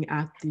looking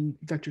at the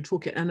vector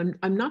toolkit. And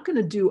I'm not going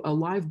to do a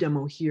live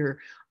demo here,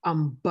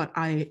 but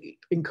I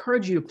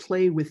encourage you to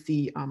play with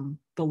the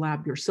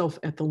lab yourself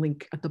at the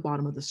link at the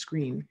bottom of the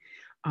screen,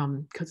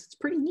 because it's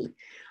pretty neat.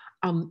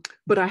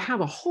 But I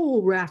have a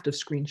whole raft of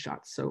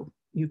screenshots, so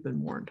you've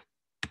been warned.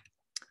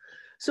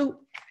 So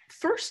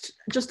first,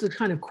 just a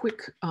kind of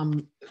quick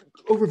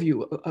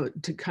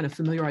overview to kind of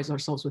familiarize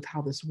ourselves with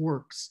how this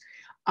works.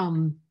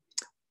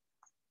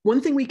 One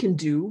thing we can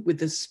do with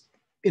this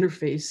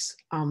interface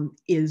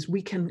is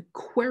we can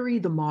query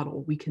the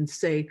model. We can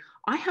say,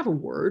 I have a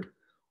word,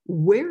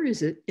 where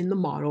is it in the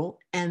model,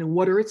 and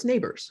what are its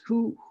neighbors?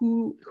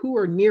 Who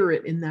are near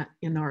it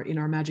in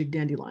our magic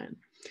dandelion?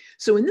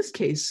 So in this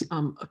case,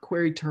 a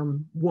query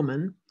term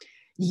woman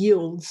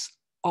yields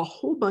a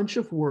whole bunch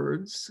of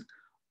words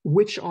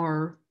which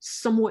are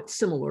somewhat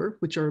similar,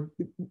 which are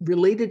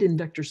related in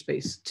vector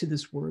space to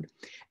this word.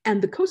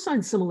 And the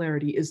cosine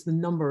similarity is the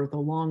number, the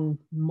long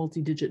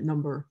multi-digit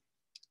number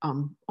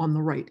on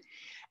the right.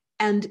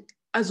 And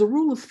as a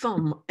rule of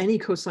thumb, any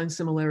cosine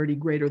similarity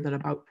greater than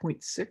about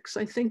 0.6,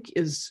 I think,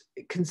 is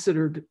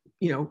considered,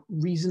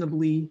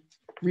 reasonably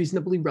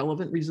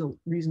relevant,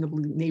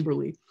 reasonably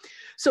neighborly.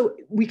 So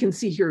we can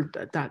see here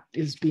that that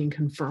is being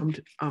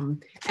confirmed.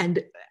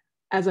 And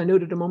as I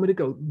noted a moment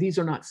ago, these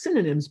are not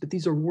synonyms, but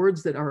these are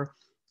words that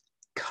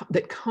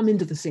come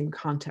into the same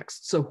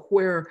context. So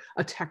where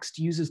a text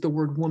uses the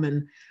word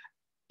woman,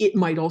 it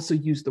might also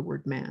use the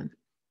word man.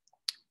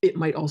 It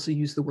might also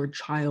use the word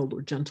child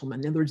or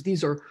gentleman. In other words,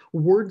 these are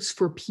words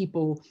for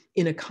people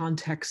in a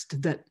context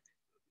that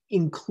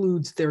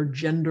includes their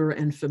gender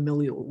and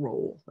familial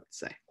role, let's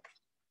say.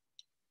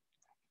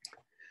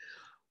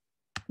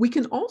 We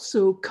can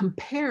also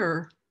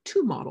compare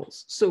two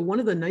models. So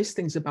one of the nice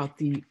things about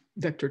the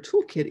vector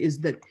toolkit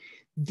is that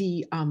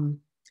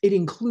it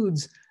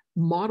includes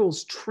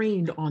models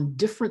trained on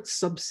different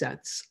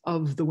subsets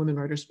of the Women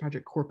Writers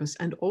Project corpus,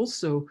 and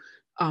also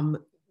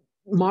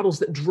models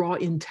that draw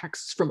in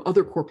texts from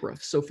other corpora.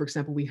 So for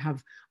example, we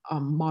have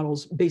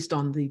models based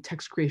on the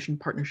Text Creation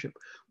Partnership.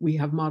 We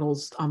have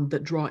models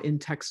that draw in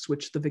texts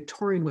which the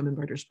Victorian Women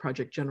Writers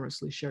Project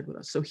generously shared with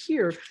us. So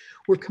here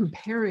we're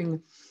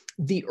comparing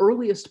the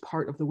earliest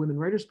part of the Women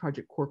Writers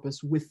Project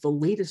corpus with the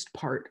latest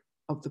part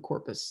of the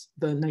corpus,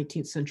 the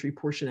 19th century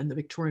portion and the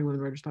Victorian Women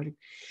Writers Project.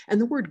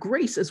 And the word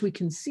grace, as we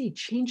can see,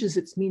 changes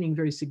its meaning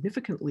very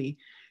significantly.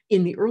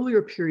 In the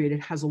earlier period,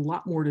 it has a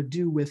lot more to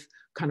do with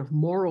kind of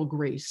moral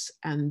grace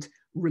and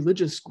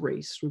religious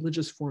grace,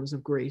 religious forms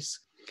of grace,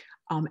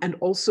 and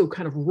also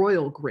kind of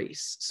royal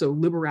grace. So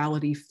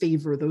liberality,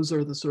 favor, those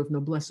are the sort of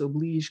noblesse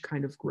oblige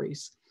kind of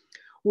grace.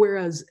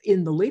 Whereas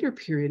in the later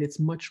period, it's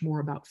much more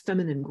about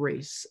feminine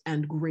grace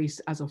and grace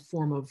as a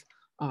form of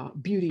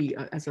beauty,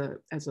 as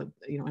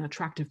an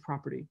attractive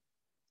property.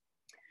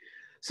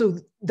 So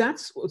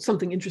that's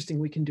something interesting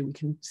we can do. We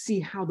can see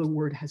how the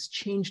word has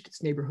changed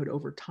its neighborhood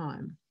over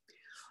time.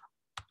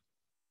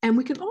 And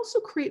we can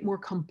also create more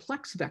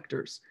complex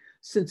vectors.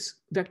 Since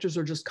vectors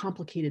are just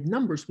complicated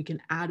numbers, we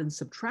can add and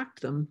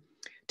subtract them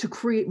to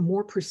create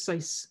more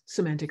precise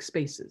semantic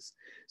spaces.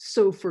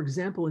 So for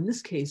example, in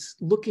this case,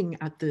 looking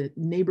at the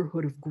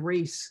neighborhood of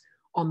grace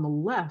on the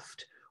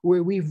left,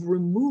 where we've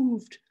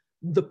removed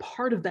the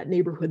part of that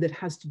neighborhood that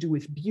has to do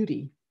with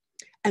beauty.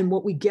 And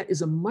what we get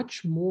is a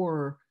much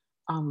more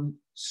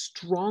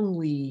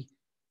strongly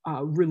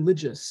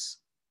religious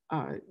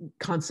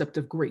concept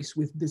of grace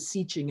with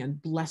beseeching and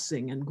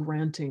blessing and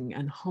granting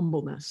and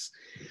humbleness.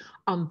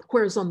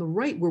 Whereas on the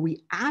right, where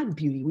we add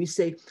beauty, we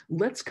say,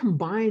 let's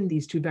combine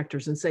these two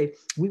vectors and say,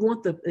 we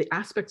want the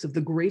aspects of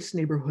the grace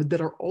neighborhood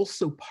that are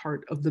also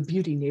part of the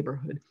beauty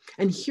neighborhood.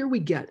 And here we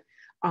get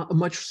a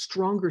much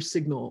stronger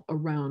signal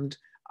around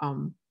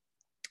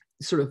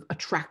sort of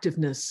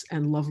attractiveness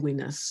and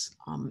loveliness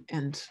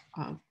and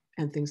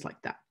things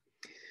like that.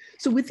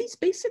 So with these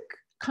basic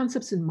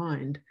concepts in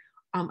mind,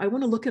 I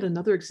want to look at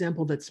another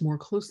example that's more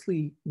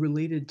closely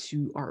related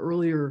to our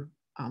earlier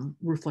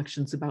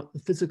reflections about the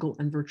physical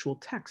and virtual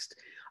text,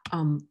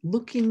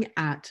 looking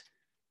at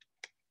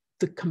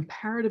the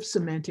comparative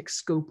semantic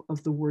scope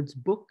of the words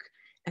book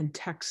and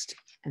text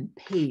and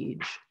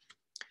page.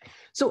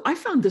 So I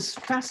found this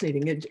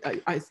fascinating.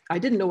 I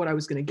didn't know what I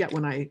was going to get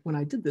when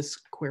I did this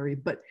query,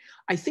 but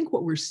I think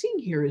what we're seeing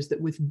here is that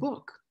with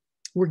book,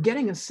 we're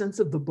getting a sense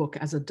of the book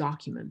as a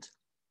document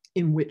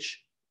in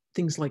which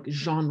things like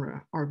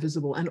genre are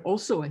visible, and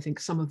also I think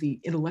some of the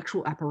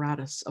intellectual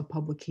apparatus of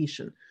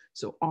publication,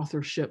 so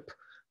authorship,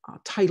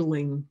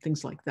 titling,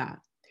 things like that.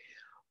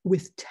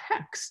 With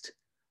text,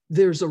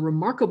 there's a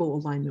remarkable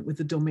alignment with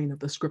the domain of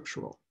the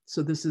scriptural.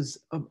 So this is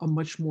a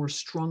much more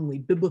strongly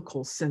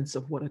biblical sense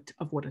of what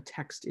a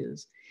text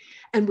is.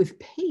 And with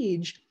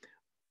page,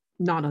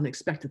 not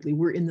unexpectedly,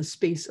 we're in the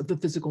space of the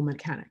physical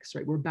mechanics,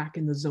 right? We're back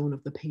in the zone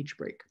of the page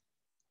break.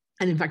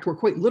 And in fact, we're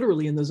quite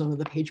literally in the zone of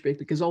the page break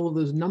because all of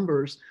those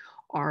numbers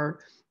are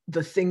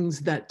the things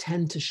that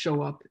tend to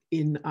show up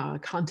in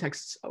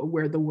contexts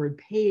where the word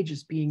page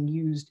is being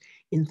used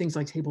in things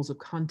like tables of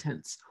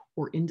contents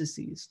or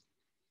indices,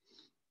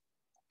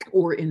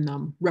 or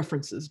in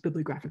references,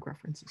 bibliographic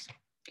references.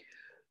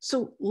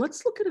 So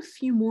let's look at a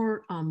few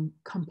more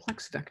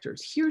complex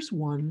vectors. Here's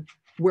one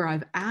where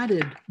I've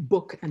added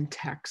book and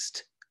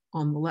text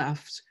on the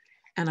left,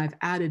 and I've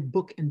added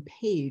book and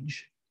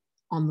page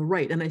on the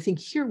right. And I think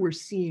here we're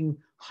seeing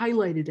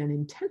highlighted and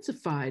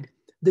intensified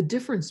the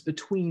difference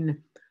between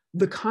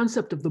the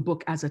concept of the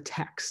book as a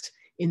text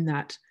in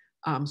that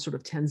sort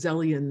of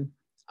Tanzelian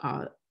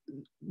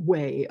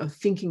way of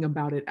thinking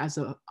about it as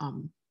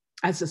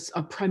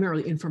a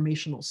primarily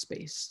informational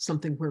space,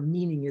 something where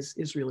meaning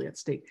is really at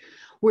stake.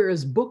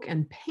 Whereas book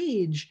and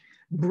page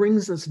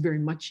brings us very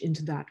much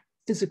into that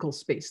physical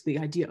space, the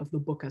idea of the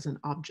book as an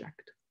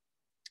object.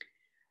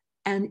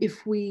 And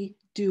if we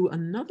do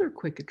another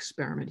quick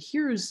experiment,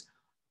 here's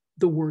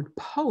the word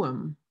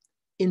poem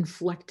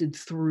inflected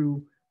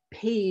through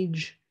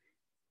page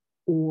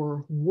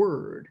or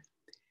word.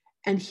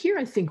 And here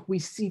I think we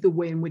see the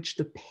way in which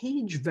the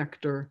page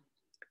vector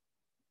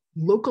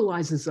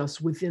localizes us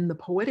within the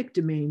poetic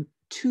domain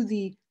to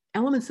the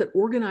elements that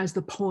organize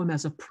the poem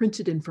as a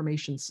printed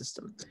information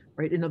system,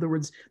 right? In other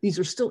words, these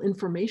are still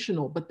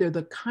informational, but they're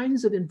the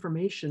kinds of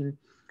information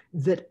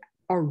that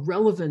are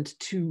relevant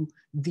to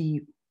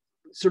the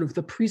sort of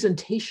the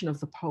presentation of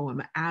the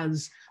poem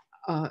as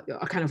a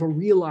kind of a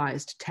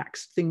realized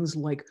text, things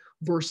like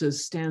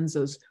verses,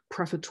 stanzas,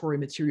 prefatory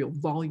material,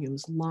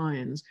 volumes,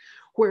 lines.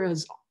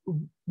 Whereas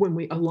when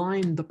we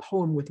align the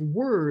poem with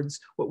words,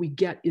 what we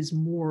get is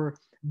more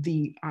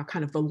the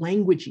kind of the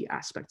languagey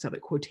aspects of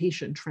it,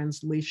 quotation,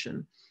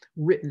 translation,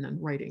 written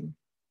and writing.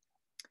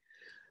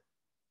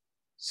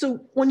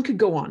 So one could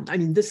go on. I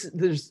mean, this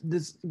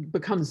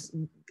becomes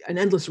an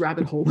endless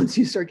rabbit hole once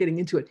you start getting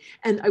into it.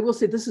 And I will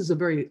say this is a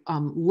very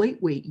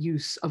lightweight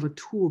use of a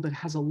tool that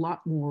has a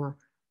lot more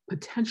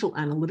potential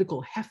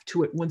analytical heft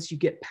to it once you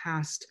get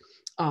past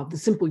the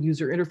simple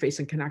user interface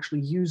and can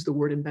actually use the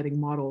word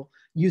embedding model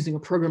using a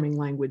programming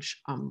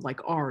language like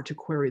R to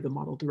query the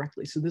model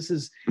directly. So this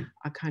is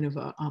a kind of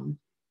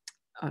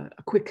a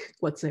quick,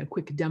 let's say a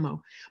quick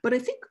demo. But I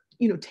think,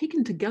 you know,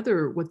 taken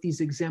together, what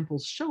these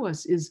examples show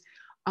us is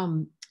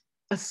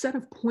a set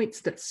of points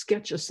that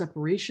sketch a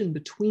separation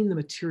between the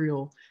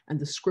material and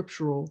the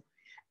scriptural,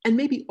 and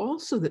maybe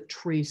also that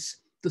trace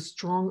the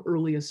strong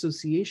early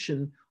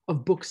association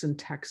of books and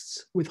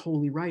texts with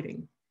holy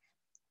writing.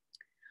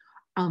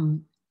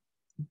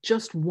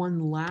 Just one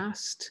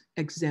last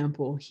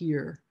example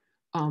here,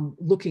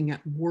 looking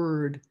at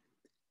word,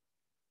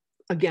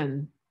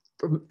 again,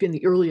 in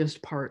the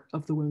earliest part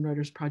of the Women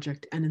Writers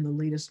Project and in the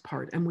latest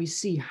part, and we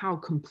see how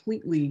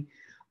completely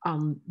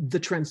the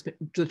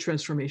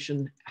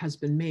transformation has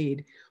been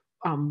made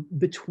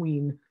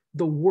between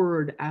the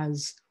word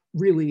as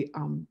really,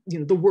 you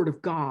know, the word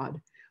of God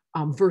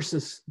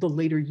versus the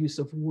later use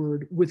of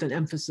word with an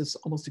emphasis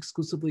almost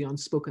exclusively on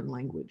spoken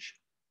language.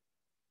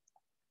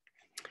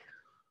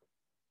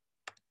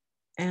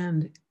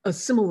 And a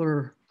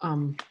similar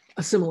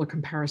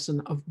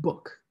comparison of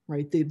book,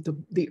 right?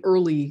 The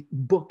early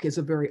book is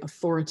a very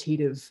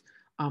authoritative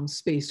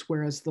space,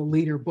 whereas the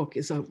later book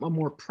is a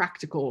more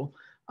practical,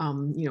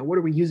 you know, what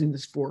are we using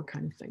this for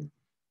kind of thing.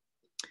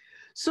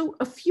 So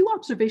a few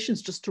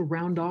observations just to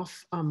round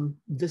off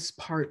this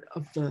part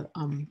of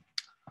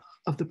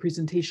the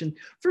presentation.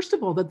 First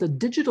of all, that the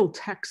digital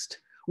text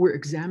we're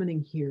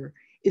examining here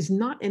is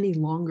not any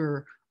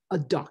longer a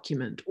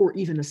document or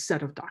even a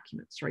set of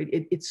documents, right?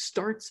 It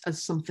starts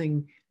as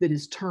something that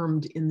is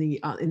termed in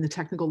the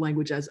technical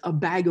language as a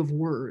bag of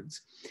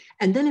words.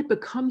 And then it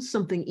becomes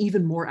something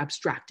even more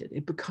abstracted.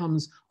 It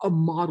becomes a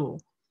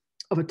model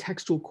of a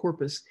textual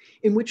corpus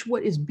in which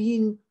what is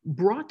being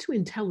brought to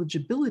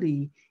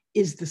intelligibility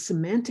is the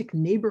semantic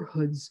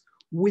neighborhoods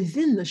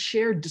within the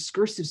shared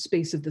discursive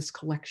space of this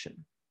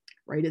collection,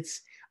 right?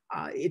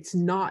 It's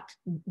not,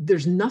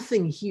 there's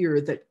nothing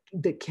here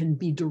that can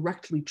be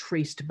directly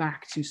traced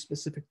back to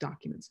specific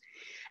documents.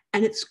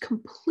 And it's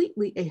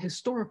completely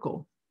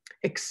ahistorical,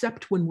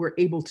 except when we're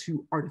able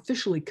to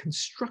artificially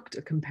construct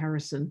a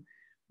comparison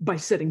by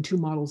setting two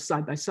models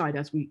side by side,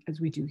 as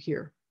we do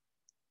here.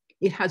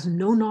 It has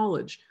no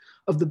knowledge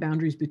of the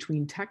boundaries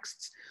between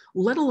texts,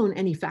 let alone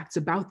any facts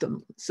about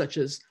them, such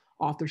as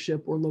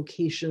authorship or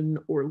location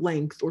or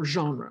length or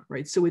genre,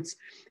 right? So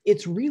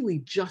it's really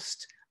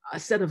just a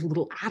set of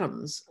little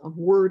atoms, of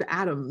word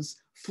atoms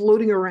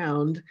floating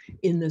around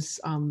in this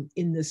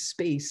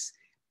space,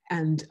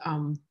 and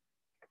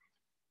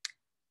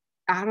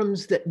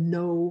atoms that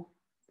know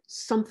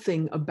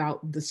something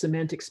about the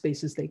semantic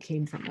spaces they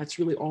came from. That's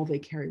really all they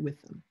carry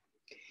with them.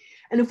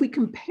 And if we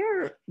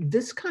compare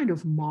this kind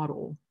of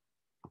model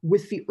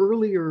with the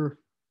earlier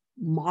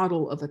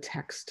model of a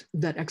text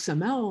that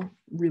XML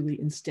really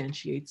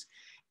instantiates,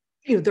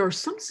 there are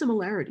some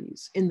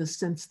similarities in the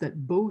sense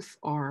that both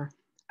are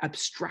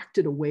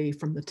abstracted away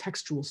from the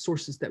textual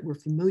sources that we're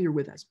familiar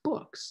with as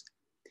books.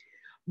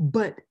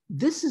 But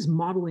this is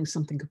modeling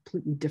something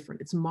completely different.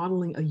 It's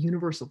modeling a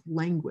universe of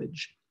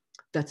language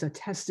that's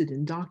attested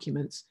in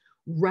documents,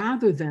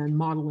 rather than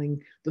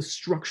modeling the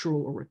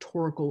structural or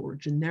rhetorical or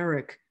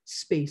generic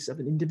space of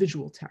an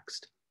individual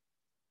text.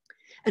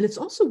 And it's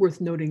also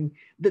worth noting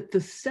that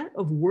the set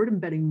of word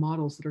embedding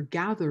models that are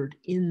gathered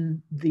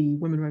in the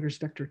Women Writers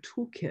Vector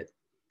Toolkit,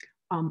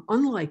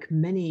 unlike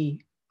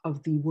many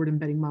of the word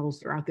embedding models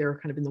that are out there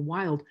kind of in the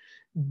wild,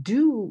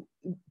 do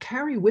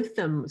carry with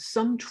them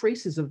some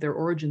traces of their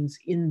origins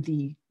in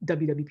the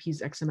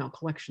WWP's XML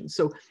collection.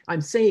 So I'm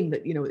saying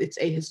that, it's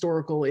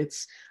ahistorical,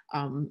 it's,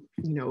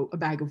 a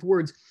bag of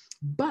words,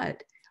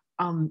 but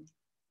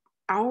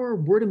our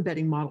word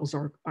embedding models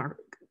are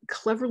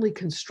cleverly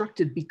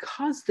constructed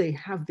because they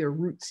have their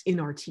roots in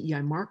our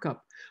TEI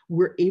markup.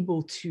 We're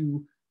able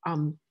to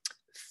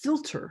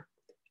filter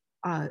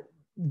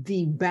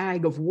the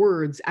bag of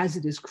words as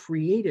it is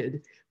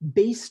created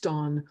based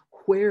on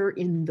where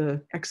in the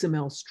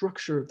XML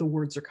structure the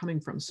words are coming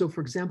from. So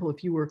for example,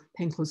 if you were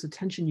paying close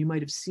attention, you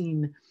might have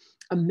seen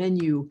a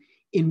menu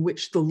in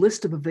which the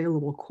list of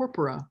available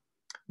corpora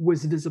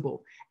was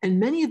visible. And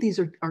many of these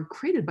are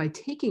created by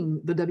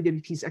taking the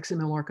WWP's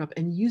XML markup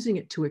and using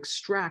it to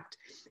extract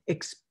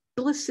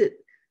explicit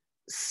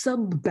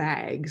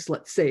sub-bags,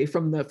 let's say,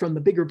 from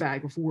the bigger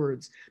bag of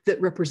words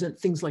that represent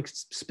things like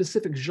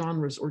specific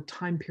genres or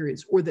time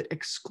periods, or that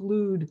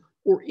exclude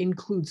or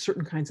include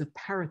certain kinds of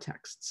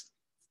paratexts.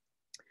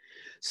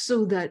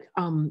 So that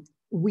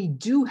we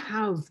do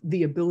have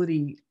the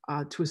ability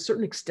to a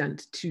certain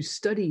extent to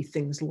study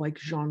things like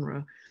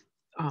genre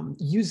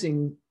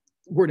using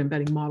word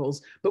embedding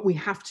models, but we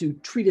have to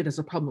treat it as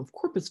a problem of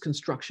corpus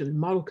construction and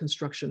model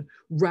construction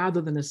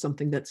rather than as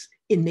something that's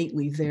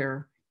innately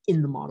there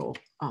in the model,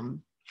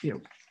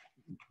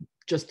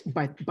 just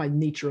by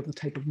nature of the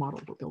type of model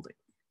we're building.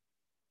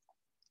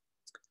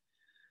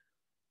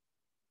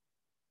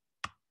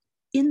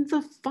 In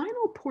the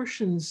final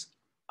portions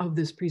of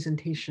this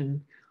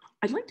presentation,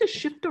 I'd like to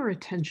shift our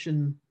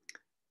attention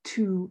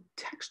to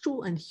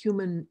textual and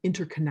human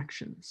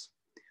interconnections.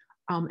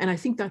 And I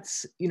think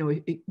that's,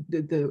 the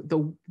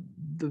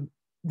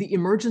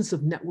emergence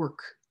of network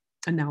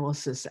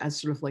analysis as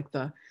sort of like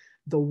the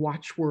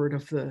watchword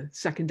of the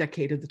second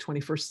decade of the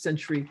 21st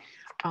century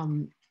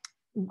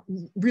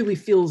really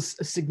feels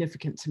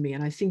significant to me.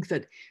 And I think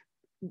that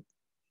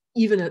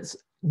even as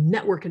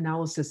network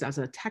analysis as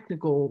a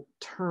technical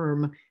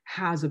term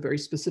has a very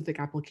specific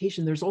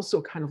application, there's also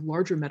a kind of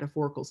larger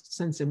metaphorical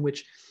sense in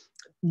which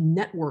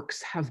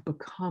networks have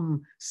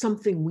become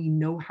something we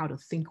know how to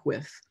think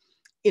with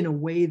in a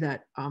way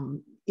that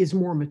is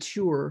more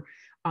mature,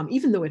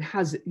 even though it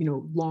has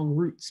long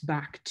roots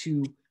back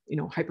to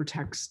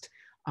hypertext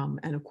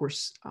and of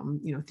course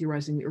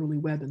theorizing the early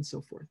web and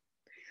so forth.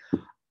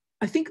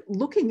 I think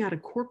looking at a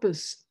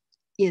corpus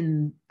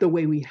in the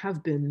way we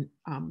have been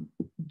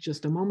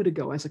just a moment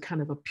ago as a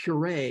kind of a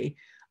puree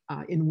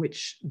in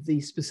which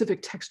the specific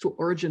textual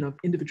origin of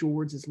individual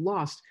words is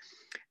lost,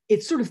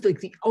 it's sort of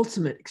like the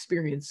ultimate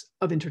experience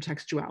of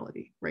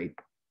intertextuality, right?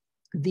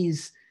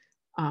 These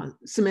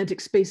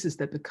semantic spaces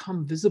that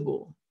become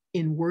visible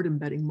in word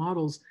embedding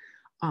models,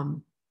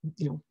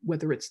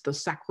 whether it's the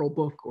sacral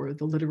book or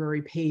the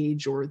literary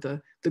page or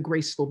the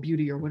graceful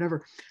beauty or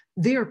whatever,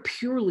 they are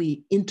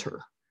purely inter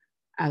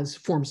as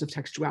forms of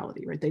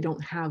textuality, right? They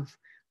don't have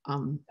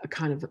a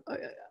kind of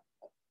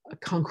a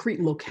concrete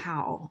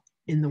locale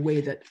in the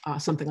way that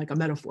something like a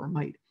metaphor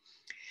might.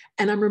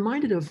 And I'm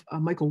reminded of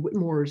Michael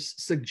Whitmore's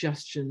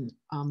suggestion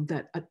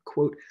that,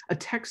 quote, a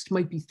text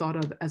might be thought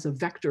of as a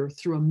vector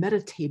through a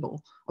meta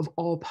table of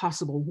all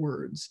possible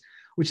words,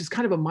 which is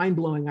kind of a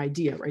mind-blowing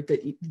idea, right?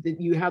 That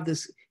you have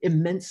this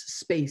immense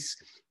space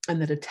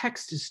and that a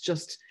text is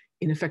just,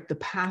 in effect, the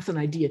path an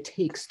idea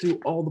takes through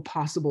all the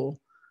possible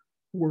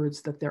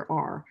words that there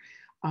are.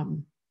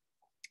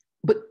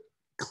 But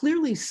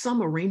clearly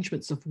some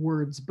arrangements of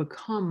words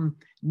become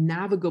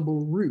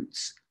navigable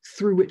routes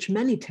through which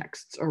many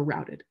texts are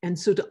routed. And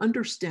so to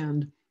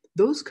understand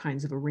those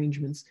kinds of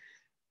arrangements,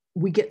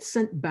 we get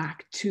sent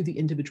back to the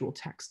individual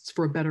texts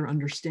for a better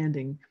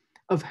understanding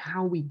of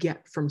how we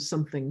get from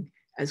something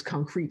as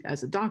concrete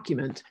as a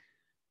document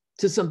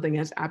to something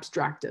as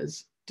abstract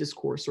as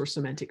discourse or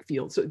semantic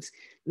field. So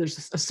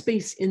there's a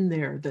space in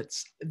there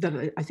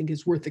that I think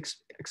is worth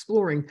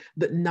exploring,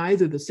 that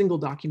neither the single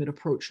document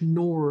approach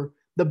nor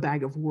the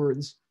bag of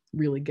words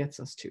really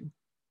gets us to.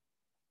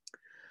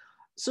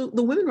 So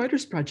the Women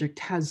Writers Project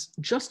has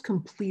just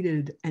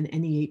completed an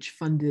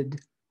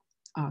NEH-funded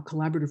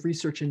collaborative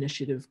research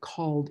initiative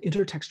called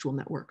Intertextual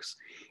Networks,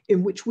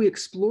 in which we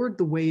explored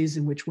the ways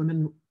in which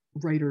women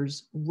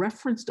writers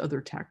referenced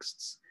other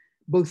texts,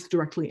 both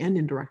directly and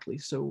indirectly.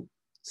 So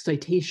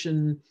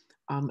citation,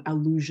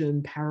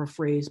 allusion,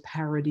 paraphrase,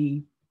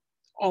 parody,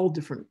 all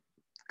different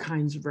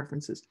kinds of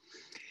references.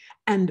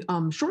 And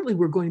shortly,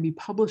 we're going to be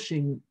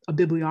publishing a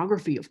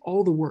bibliography of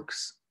all the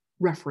works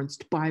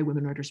referenced by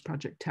Women Writers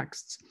Project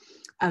texts,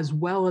 as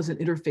well as an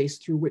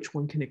interface through which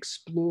one can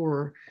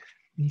explore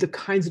the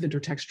kinds of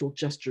intertextual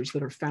gestures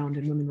that are found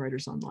in Women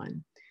Writers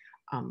Online.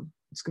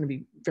 It's going to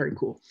be very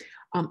cool.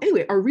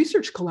 Anyway, our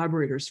research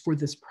collaborators for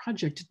this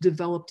project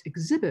developed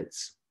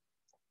exhibits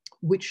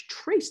which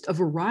traced a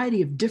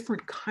variety of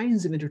different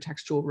kinds of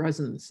intertextual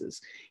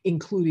resonances,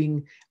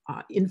 including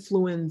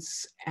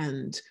influence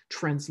and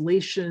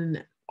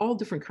translation, all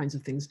different kinds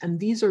of things. And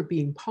these are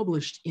being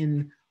published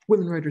in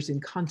Women Writers in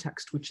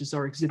Context, which is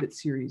our exhibit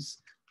series,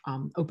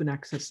 open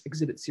access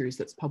exhibit series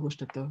that's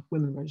published at the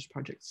Women Writers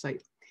Project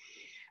site.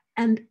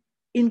 And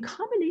in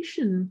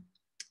combination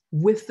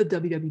with the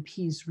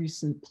WWP's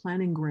recent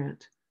planning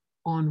grant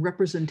on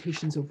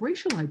representations of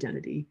racial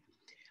identity,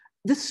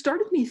 this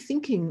started me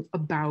thinking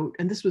about,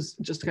 and this was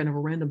just kind of a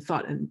random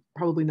thought and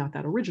probably not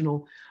that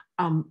original,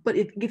 but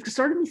it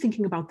started me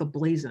thinking about the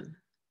blazon,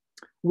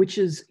 which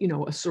is, you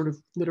know, a sort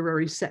of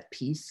literary set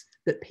piece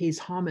that pays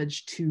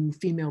homage to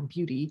female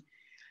beauty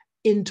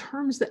in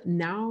terms that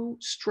now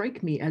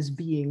strike me as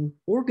being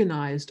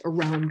organized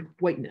around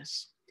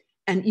whiteness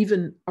and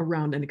even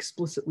around an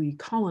explicitly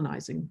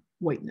colonizing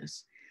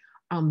whiteness.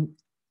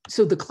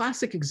 So the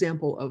classic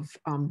example of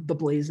the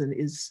blazon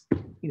is,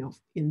 you know,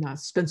 in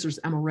Spencer's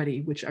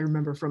Amoretti, which I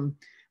remember from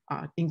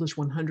English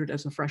 100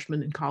 as a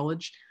freshman in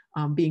college,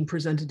 being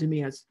presented to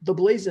me as the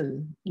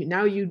blazon.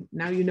 Now you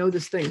know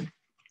this thing.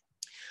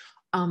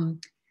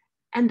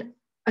 And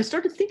I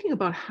started thinking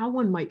about how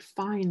one might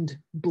find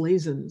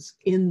blazons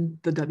in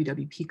the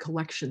WWP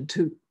collection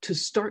to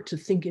start to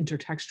think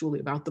intertextually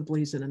about the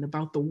blazon and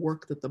about the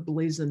work that the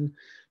blazon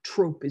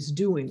trope is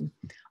doing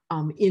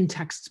in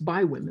texts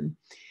by women.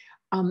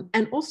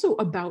 And also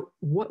about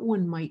what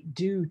one might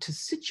do to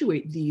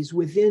situate these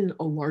within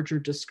a larger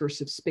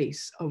discursive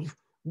space of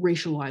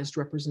racialized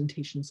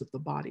representations of the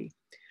body,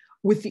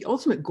 with the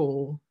ultimate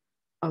goal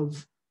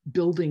of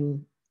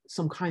building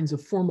some kinds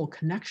of formal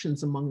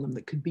connections among them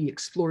that could be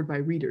explored by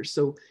readers.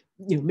 So,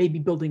 you know, maybe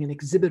building an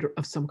exhibit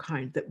of some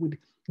kind that would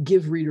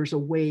give readers a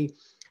way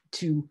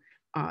to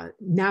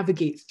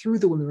navigate through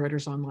the Women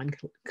Writers Online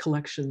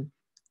collection,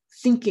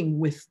 thinking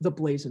with the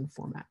blazon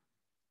format.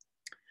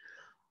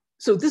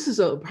 So this is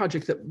a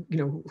project that, you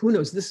know, who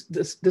knows,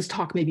 this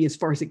talk may be as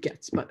far as it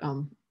gets, but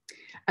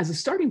as a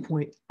starting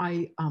point,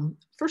 I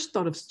first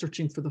thought of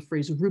searching for the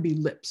phrase ruby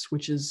lips,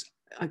 which is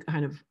a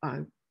kind of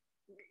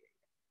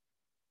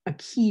a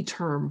key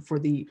term for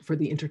the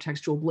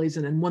intertextual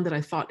blazon, and one that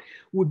I thought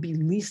would be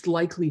least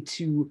likely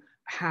to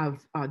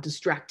have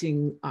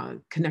distracting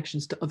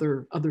connections to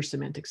other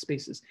semantic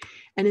spaces.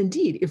 And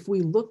indeed, if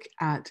we look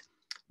at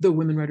the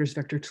Women Writers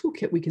Vector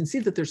Toolkit, we can see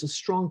that there's a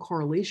strong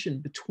correlation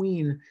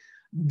between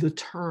the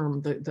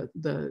term,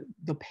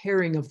 the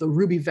pairing of the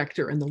ruby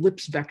vector and the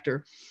lips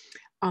vector,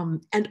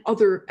 and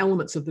other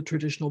elements of the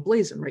traditional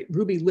blazon, right?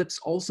 Ruby lips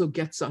also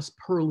gets us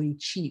pearly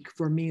cheek,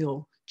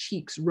 vermeil,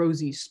 cheeks,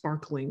 rosy,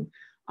 sparkling,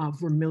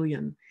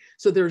 vermilion.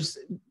 So there's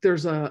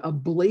a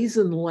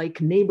blazon-like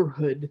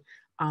neighborhood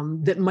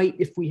that might,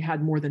 if we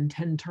had more than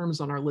 10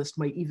 terms on our list,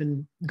 might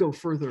even go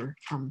further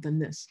than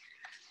this.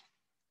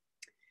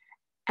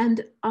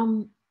 And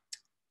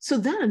so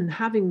then,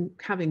 having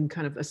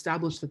kind of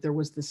established that there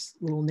was this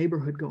little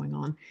neighborhood going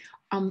on,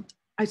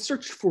 I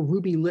searched for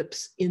ruby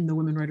lips in the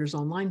Women Writers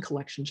Online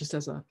collection just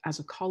as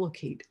a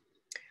collocate.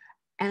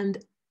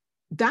 And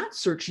that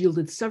search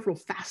yielded several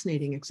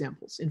fascinating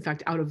examples. In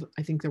fact, out of,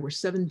 I think there were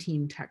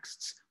 17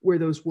 texts where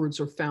those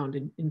words are found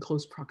in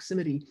close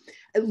proximity,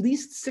 at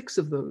least 6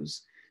 of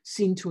those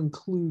seem to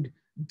include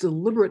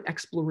deliberate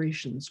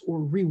explorations or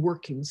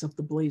reworkings of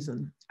the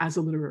blazon as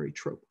a literary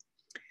trope.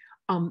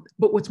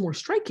 But what's more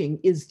striking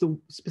is the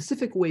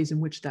specific ways in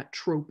which that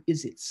trope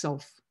is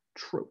itself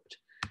troped.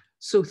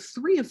 So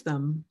 3 of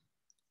them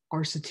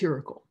are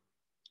satirical.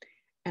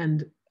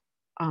 And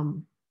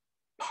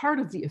part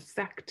of the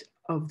effect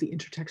of the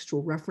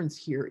intertextual reference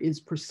here is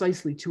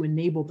precisely to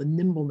enable the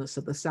nimbleness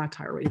of the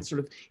satire. Right?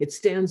 It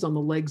stands on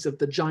the legs of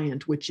the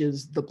giant, which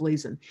is the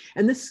blazon.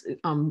 And this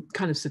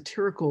kind of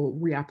satirical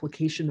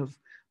reapplication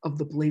of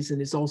the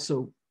blazon is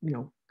also,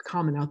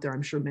 common out there.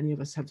 I'm sure many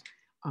of us have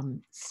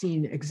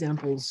seen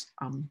examples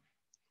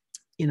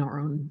in our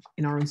own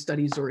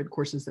studies or in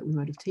courses that we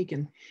might have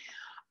taken.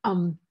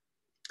 The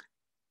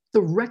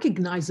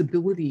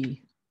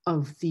recognizability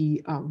of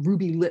the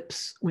ruby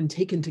lips when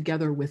taken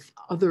together with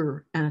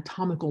other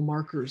anatomical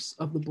markers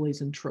of the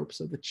blazon tropes,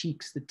 of the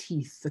cheeks, the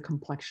teeth, the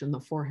complexion, the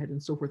forehead,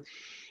 and so forth,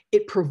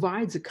 it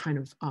provides a kind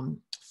of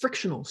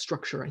frictional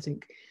structure, I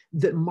think,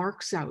 that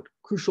marks out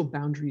crucial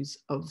boundaries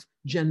of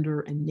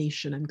gender and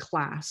nation and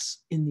class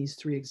in these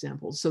 3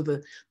 examples. So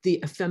the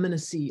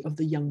effeminacy of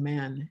the young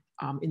man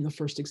in the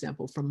first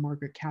example from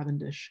Margaret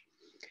Cavendish,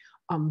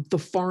 the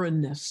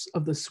foreignness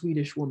of the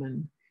Swedish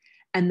woman,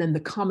 and then the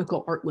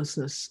comical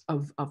artlessness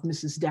of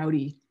Mrs.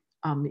 Dowdy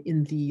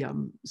in the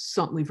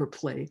Saint-Livre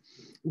play,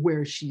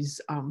 where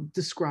she's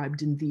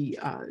described in the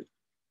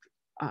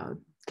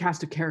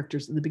cast of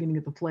characters at the beginning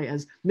of the play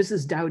as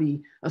Mrs.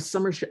 Dowdy, a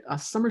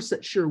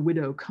Somersetshire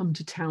widow come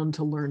to town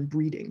to learn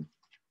breeding.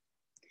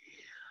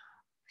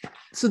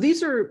 So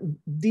these are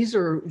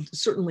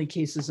certainly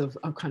cases of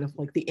kind of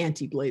like the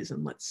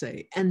anti-blazon, let's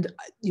say, and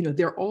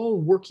they're all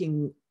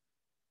working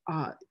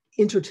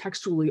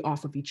intertextually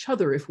off of each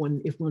other if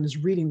one is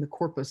reading the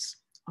corpus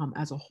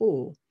as a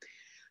whole.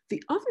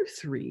 The other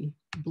 3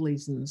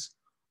 blazons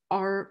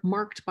are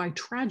marked by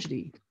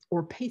tragedy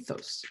or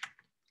pathos.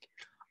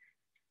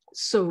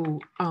 So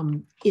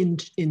in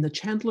the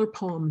Chandler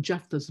poem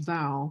Jephthah's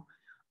Vow,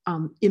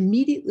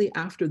 immediately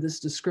after this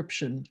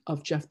description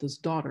of Jephthah's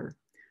daughter,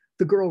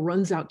 the girl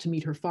runs out to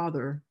meet her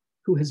father,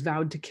 who has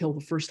vowed to kill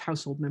the first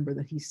household member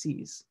that he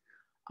sees.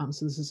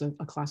 So this is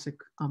a classic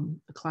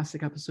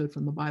episode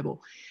from the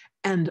Bible.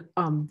 And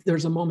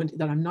there's a moment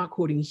that I'm not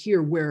quoting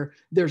here where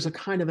there's a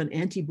kind of an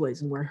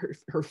anti-blazon where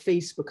her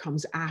face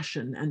becomes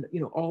ashen, and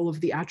all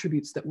of the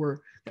attributes that were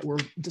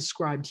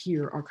described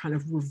here are kind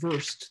of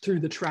reversed through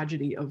the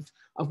tragedy of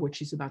what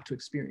she's about to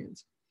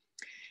experience.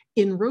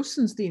 In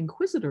Rossen's The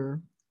Inquisitor,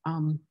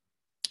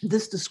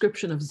 this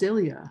description of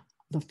Zelia,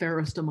 the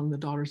fairest among the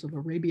daughters of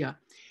Arabia,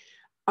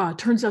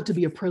 turns out to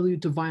be a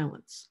prelude to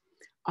violence.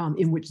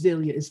 In which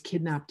Zelia is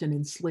kidnapped and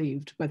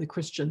enslaved by the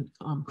Christian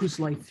whose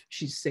life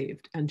she's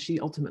saved, and she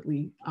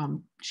ultimately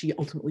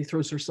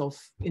throws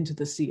herself into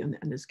the sea and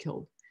is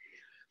killed.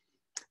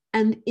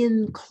 And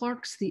in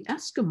Clark's The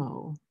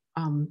Eskimo,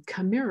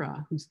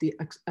 Chimera, who's the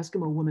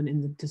Eskimo woman in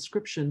the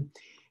description,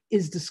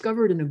 is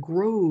discovered in a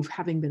grove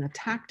having been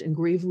attacked and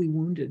gravely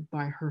wounded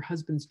by her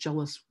husband's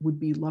jealous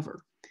would-be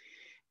lover.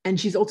 And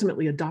she's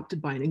ultimately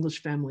adopted by an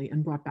English family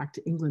and brought back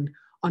to England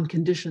on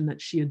condition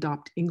that she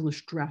adopt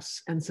English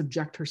dress and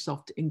subject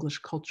herself to English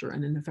culture,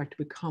 and in effect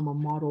become a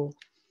model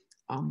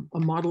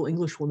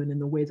English woman in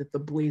the way that the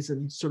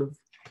blazon sort of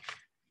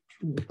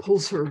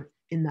pulls her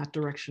in that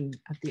direction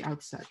at the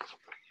outset.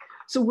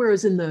 So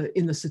whereas in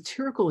the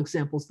satirical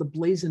examples, the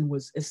blazon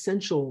was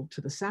essential to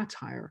the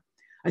satire,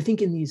 I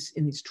think in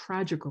these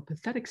tragic or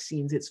pathetic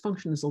scenes, its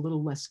function is a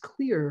little less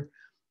clear.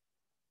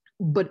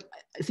 But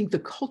I think the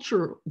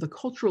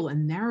cultural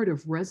and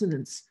narrative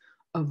resonance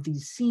of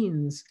these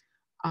scenes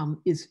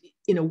is,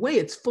 in a way,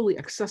 it's fully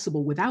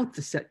accessible without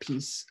the set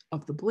piece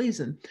of the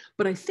blazon.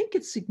 But I think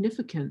it's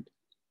significant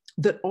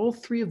that all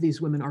 3 of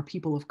these women are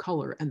people of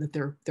color and that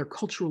they're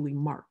culturally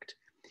marked.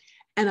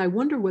 And I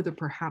wonder whether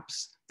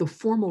perhaps the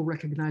formal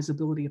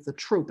recognizability of the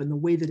trope and the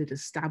way that it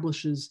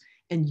establishes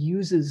and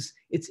uses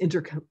its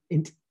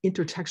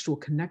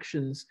intertextual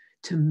connections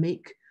to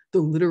make the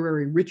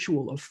literary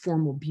ritual of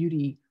formal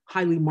beauty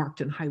highly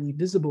marked and highly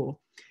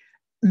visible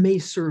may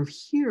serve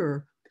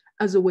here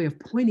as a way of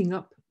pointing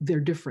up their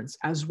difference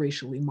as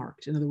racially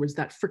marked. In other words,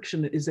 that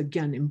friction is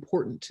again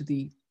important to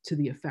the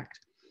effect.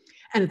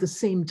 And at the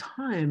same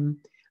time,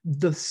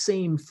 the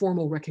same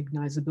formal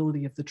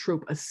recognizability of the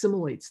trope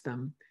assimilates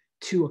them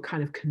to a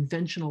kind of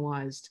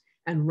conventionalized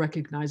and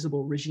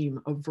recognizable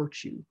regime of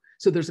virtue.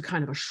 So there's a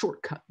kind of a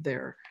shortcut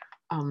there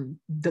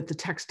that the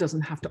text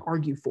doesn't have to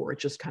argue for. It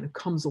just kind of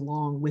comes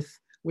along with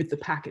the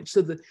package.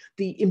 So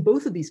in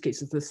both of these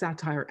cases, the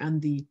satire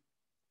and the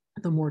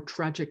more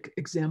tragic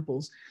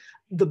examples,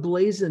 the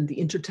blazon, the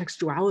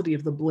intertextuality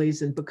of the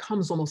blazon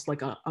becomes almost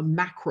like a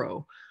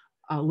macro,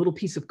 a little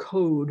piece of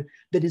code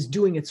that is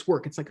doing its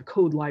work. It's like a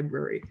code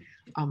library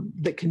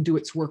that can do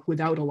its work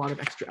without a lot of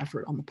extra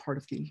effort on the part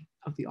of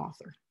the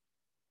author.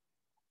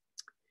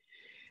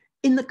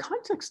 In the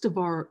context of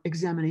our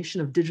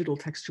examination of digital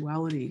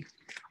textuality,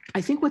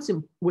 I think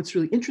what's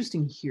really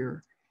interesting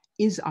here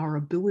is our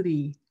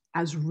ability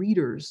as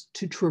readers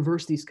to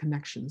traverse these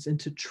connections and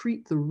to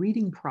treat the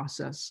reading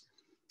process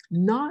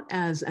not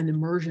as an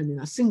immersion in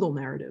a single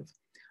narrative,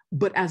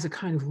 but as a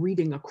kind of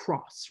reading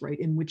across, right,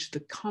 in which the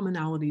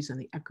commonalities and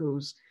the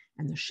echoes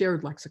and the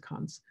shared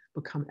lexicons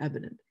become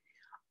evident.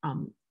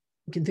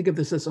 You can think of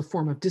this as a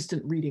form of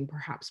distant reading,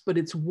 perhaps, but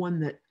it's one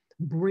that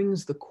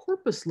brings the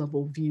corpus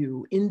level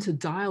view into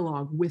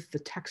dialogue with the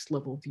text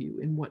level view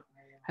in what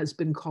has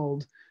been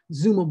called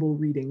zoomable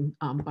reading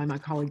by my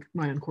colleague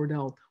Ryan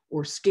Cordell,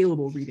 or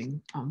scalable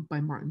reading by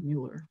Martin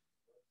Mueller.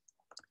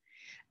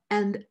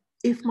 And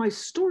if my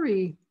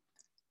story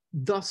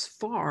thus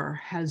far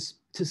has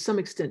to some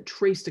extent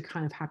traced a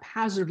kind of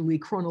haphazardly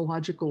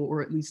chronological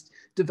or at least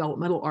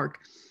developmental arc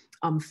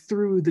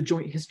through the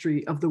joint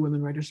history of the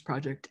Women Writers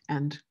Project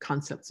and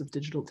concepts of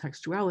digital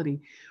textuality,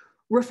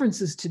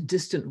 references to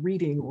distant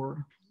reading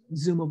or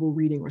zoomable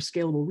reading or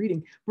scalable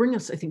reading bring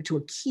us, I think, to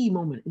a key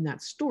moment in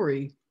that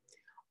story,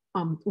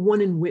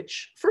 one in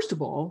which, first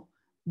of all,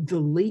 the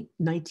late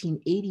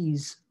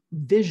 1980s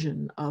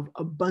vision of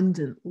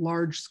abundant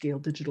large-scale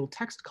digital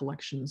text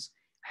collections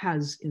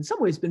has in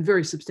some ways been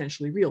very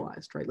substantially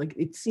realized, right? Like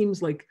it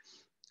seems like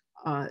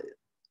a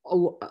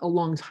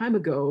long time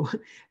ago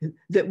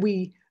that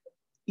we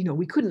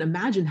couldn't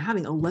imagine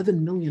having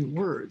 11 million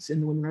words in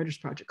the Women Writers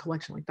Project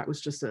collection. Like that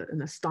was just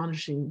an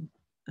astonishing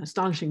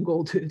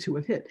goal to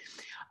have hit.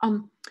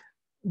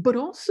 But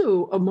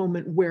also a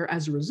moment where,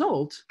 as a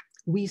result,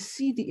 we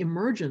see the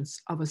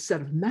emergence of a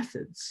set of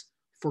methods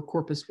for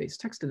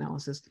corpus-based text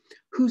analysis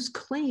whose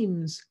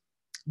claims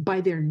by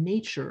their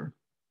nature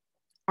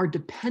are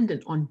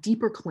dependent on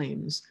deeper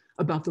claims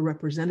about the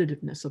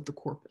representativeness of the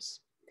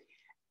corpus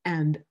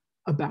and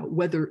about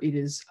whether it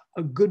is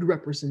a good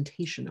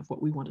representation of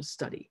what we want to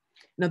study.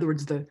 In other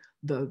words,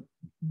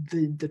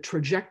 the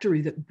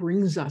trajectory that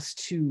brings us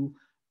to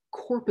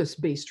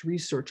corpus-based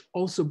research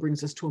also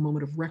brings us to a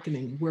moment of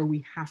reckoning where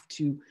we have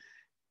to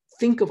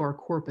think of our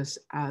corpus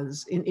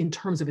as in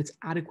terms of its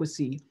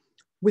adequacy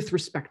with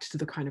respect to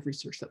the kind of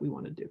research that we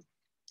want to do.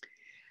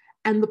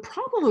 And the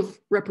problem of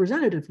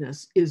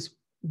representativeness is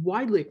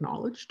widely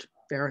acknowledged,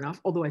 fair enough,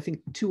 although I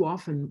think too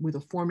often with a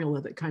formula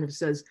that kind of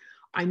says,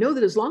 I know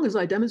that as long as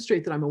I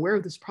demonstrate that I'm aware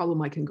of this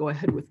problem, I can go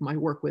ahead with my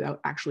work without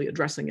actually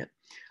addressing it.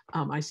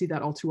 I see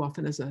that all too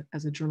often as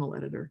a journal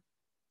editor.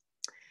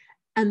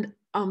 And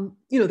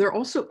there are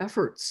also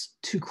efforts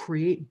to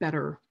create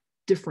better,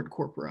 different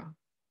corpora,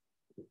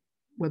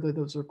 whether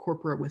those are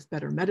corpora with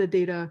better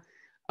metadata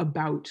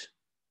about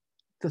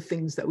the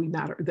things that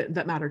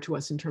that matter to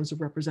us in terms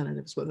of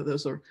representatives, whether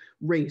those are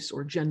race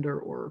or gender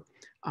or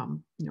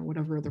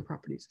whatever other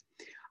properties.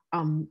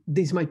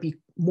 These might be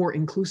more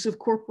inclusive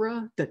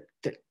corpora that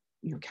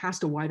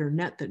cast a wider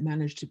net, that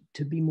manage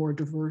to be more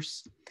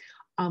diverse.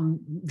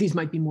 These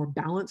might be more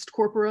balanced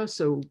corpora,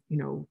 so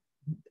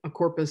a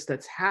corpus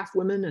that's half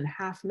women and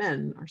half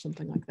men or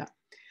something like that.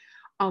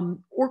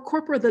 Or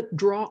corpora that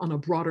draw on a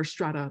broader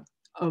strata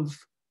of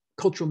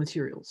cultural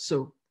materials,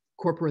 so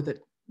corpora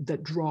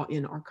that draw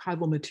in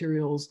archival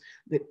materials,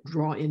 that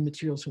draw in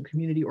materials from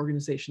community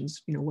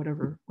organizations,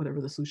 whatever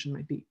the solution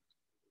might be.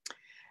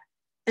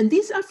 And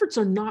these efforts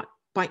are not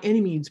by any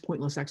means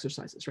pointless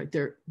exercises, right?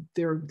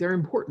 They're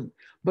important,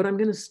 but I'm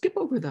going to skip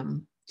over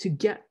them to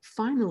get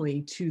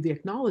finally to the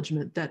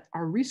acknowledgement that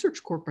our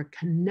research corpora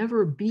can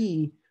never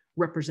be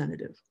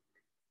representative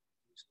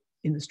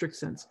in the strict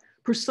sense,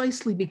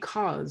 precisely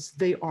because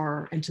they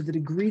are, and to the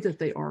degree that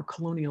they are,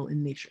 colonial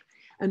in nature.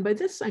 And by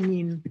this, I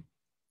mean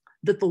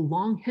that the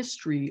long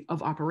history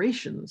of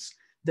operations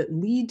that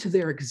lead to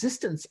their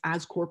existence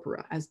as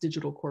corpora, as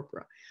digital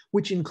corpora,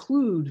 which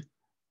include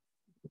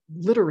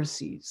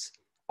literacies,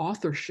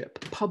 authorship,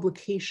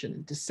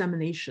 publication,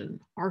 dissemination,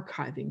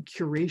 archiving,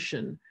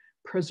 curation,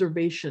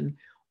 preservation,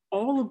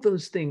 all of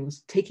those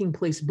things taking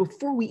place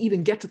before we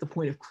even get to the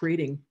point of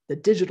creating the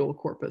digital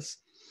corpus.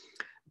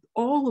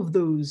 All of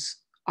those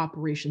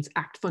operations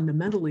act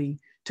fundamentally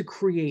to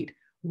create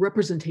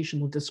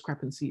representational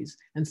discrepancies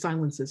and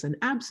silences and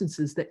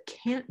absences that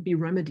can't be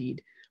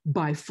remedied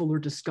by fuller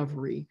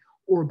discovery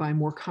or by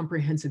more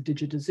comprehensive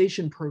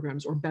digitization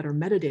programs or better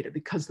metadata,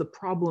 because the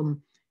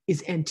problem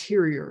is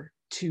anterior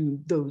to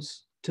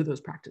those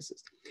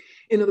practices.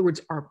 In other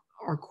words,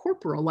 our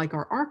corpora, like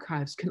our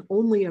archives, can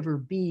only ever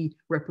be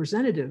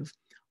representative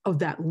of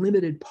that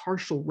limited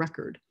partial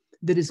record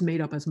that is made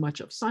up as much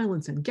of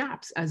silence and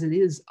gaps as it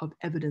is of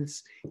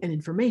evidence and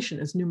information,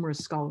 as numerous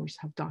scholars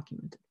have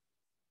documented.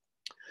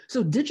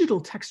 So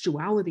digital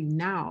textuality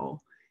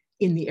now,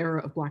 in the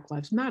era of Black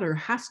Lives Matter,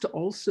 has to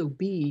also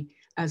be,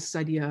 as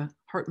Saidiya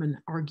Hartman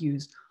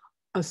argues,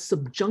 a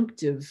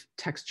subjunctive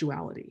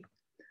textuality,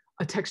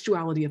 a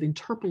textuality of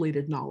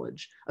interpolated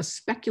knowledge, a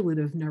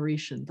speculative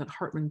narration that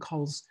Hartman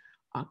calls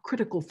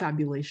critical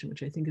fabulation,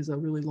 which I think is a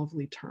really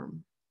lovely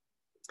term.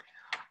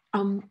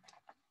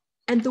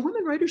 And the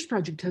Women Writers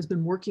Project has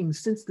been working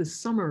since this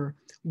summer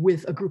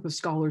with a group of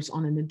scholars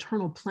on an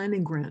internal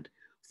planning grant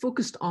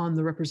focused on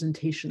the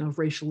representation of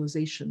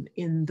racialization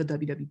in the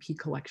WWP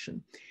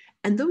collection.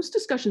 And those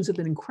discussions have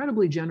been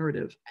incredibly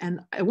generative. And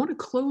I want to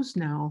close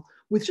now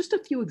with just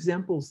a few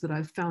examples that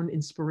I've found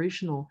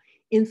inspirational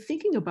in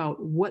thinking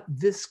about what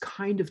this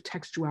kind of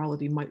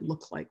textuality might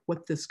look like,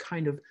 what this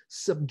kind of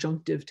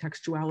subjunctive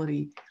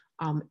textuality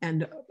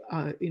and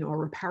a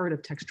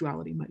reparative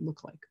textuality might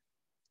look like.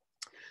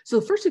 So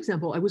the first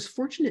example, I was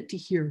fortunate to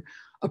hear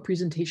a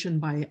presentation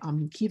by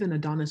Kevin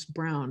Adonis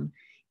Brown,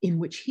 in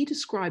which he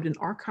described an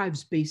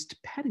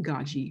archives-based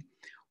pedagogy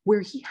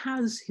where he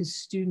has his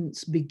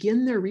students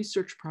begin their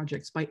research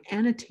projects by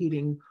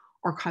annotating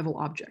archival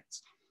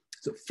objects.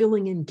 So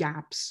filling in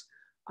gaps,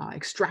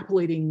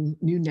 extrapolating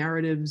new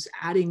narratives,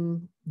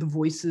 adding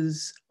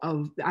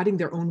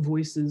their own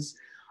voices.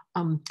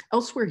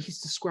 Elsewhere, he's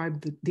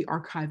described the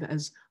archive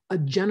as a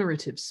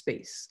generative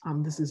space.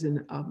 This is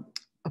in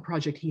a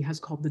project he has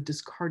called the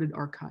Discarded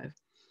Archive.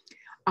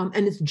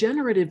 And it's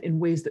generative in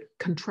ways that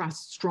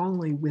contrast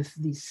strongly with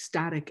the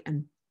static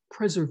and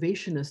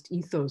preservationist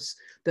ethos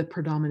that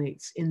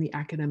predominates in the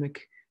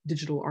academic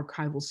digital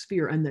archival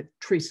sphere, and that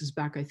traces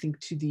back, I think,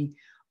 to the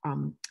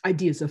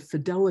ideas of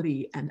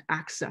fidelity and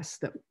access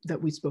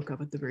that we spoke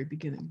of at the very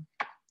beginning.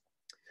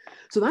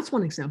 So that's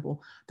one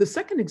example. The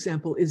second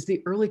example is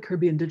the Early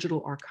Caribbean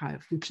Digital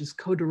Archive, which is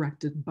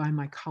co-directed by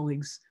my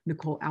colleagues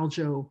Nicole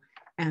Aljo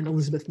and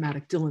Elizabeth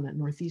Maddock Dillon at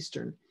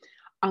Northeastern.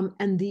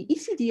 And the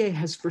ECDA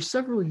has for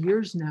several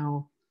years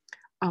now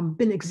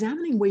been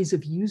examining ways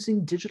of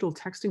using digital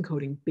text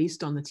encoding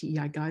based on the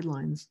TEI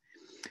guidelines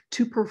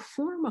to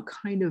perform a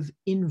kind of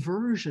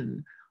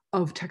inversion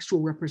of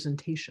textual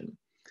representation.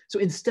 So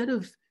instead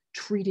of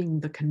treating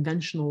the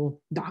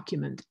conventional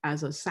document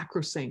as a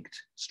sacrosanct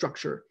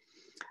structure,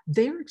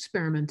 they're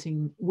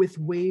experimenting with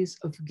ways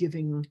of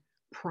giving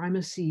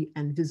primacy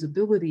and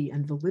visibility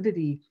and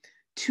validity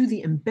to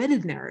the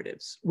embedded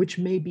narratives, which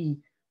may be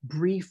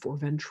brief or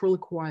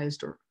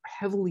ventriloquized or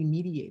heavily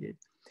mediated,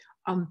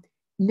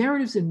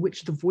 narratives in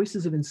which the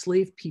voices of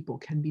enslaved people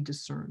can be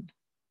discerned.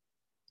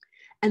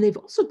 And they've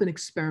also been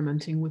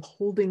experimenting with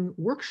holding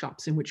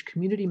workshops in which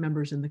community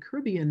members in the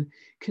Caribbean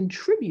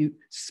contribute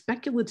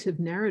speculative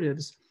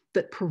narratives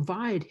that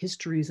provide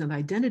histories and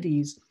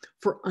identities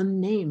for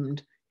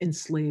unnamed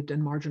enslaved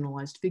and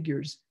marginalized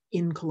figures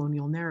in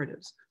colonial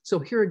narratives. So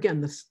here again,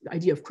 this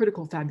idea of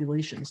critical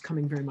fabulation is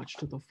coming very much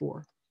to the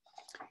fore.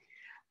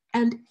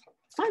 And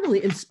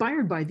finally,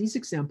 inspired by these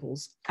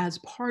examples, as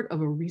part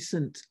of a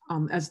recent,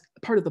 as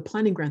part of the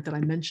planning grant that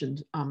I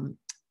mentioned,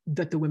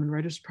 that the Women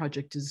Writers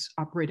Project is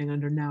operating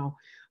under now,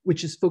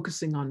 which is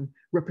focusing on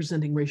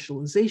representing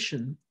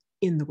racialization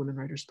in the Women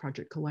Writers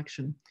Project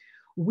collection,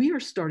 we are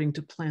starting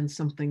to plan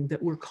something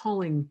that we're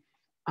calling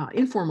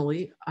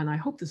informally, and I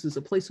hope this is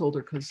a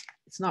placeholder because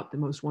it's not the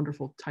most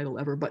wonderful title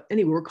ever, but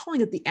anyway, we're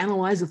calling it the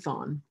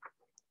Analyze-a-thon,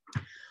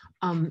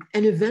 an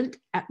event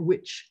at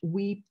which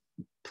we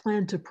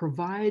plan to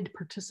provide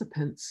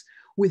participants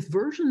with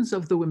versions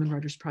of the Women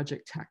Writers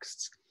Project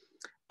texts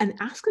and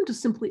ask them to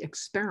simply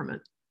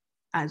experiment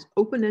as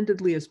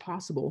open-endedly as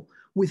possible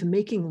with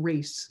making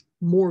race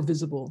more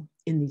visible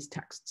in these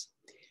texts.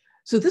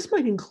 So this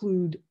might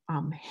include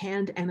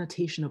hand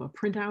annotation of a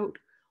printout,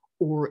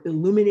 or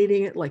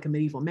illuminating it like a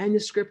medieval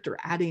manuscript, or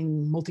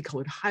adding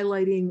multicolored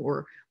highlighting,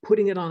 or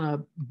putting it on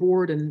a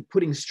board and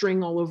putting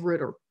string all over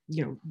it, or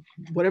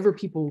whatever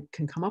people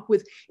can come up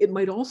with. It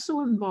might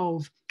also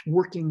involve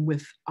working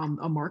with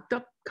a marked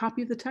up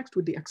copy of the text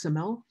with the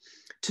XML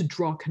to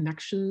draw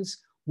connections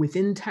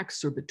within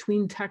texts or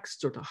between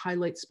texts, or to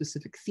highlight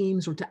specific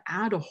themes, or to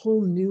add a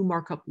whole new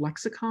markup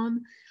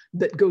lexicon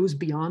that goes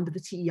beyond the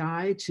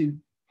TEI to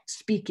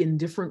speak in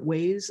different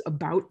ways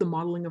about the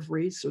modeling of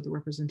race or the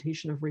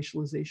representation of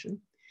racialization.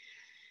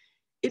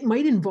 It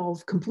might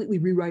involve completely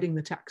rewriting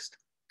the text.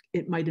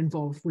 It might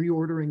involve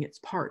reordering its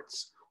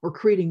parts, or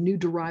creating new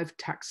derived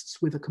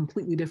texts with a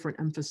completely different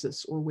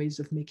emphasis or ways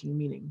of making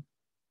meaning.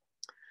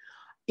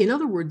 In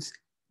other words,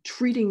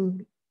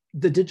 treating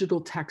the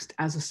digital text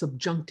as a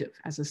subjunctive,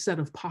 as a set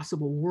of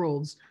possible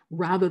worlds,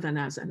 rather than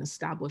as an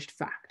established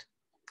fact.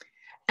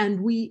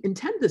 And we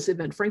intend this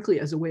event, frankly,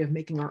 as a way of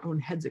making our own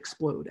heads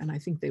explode, and I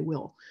think they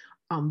will.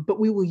 But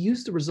we will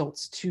use the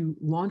results to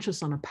launch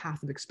us on a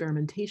path of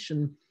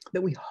experimentation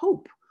that we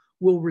hope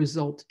will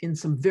result in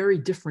some very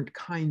different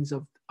kinds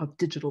of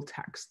digital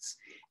texts.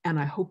 And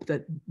I hope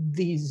that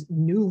these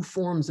new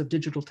forms of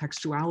digital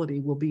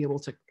textuality will be able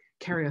to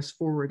carry us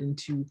forward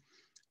into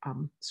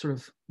sort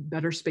of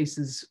better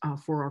spaces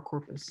for our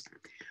corpus.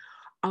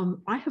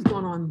 I have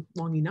gone on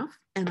long enough,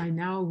 and I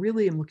now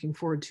really am looking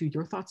forward to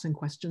your thoughts and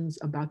questions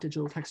about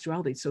digital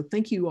textuality. So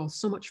thank you all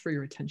so much for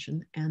your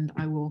attention, and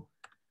I will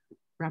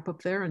wrap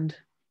up there and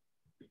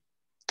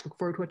look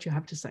forward to what you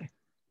have to say.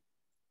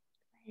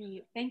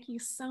 Great. Thank you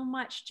so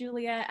much,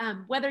 Julia.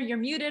 Whether you're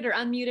muted or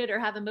unmuted or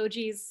have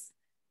emojis,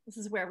 this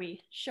is where we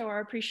show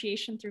our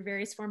appreciation through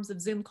various forms of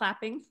Zoom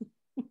clapping.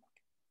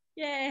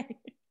 Yay.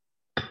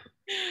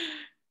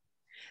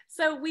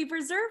 So we've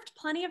reserved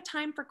plenty of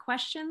time for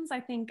questions. I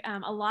think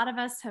a lot of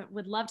us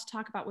would love to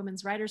talk about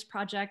Women's Writers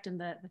Project and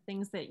the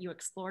things that you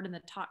explored in the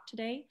talk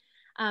today.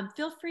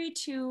 Feel free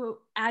to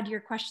add your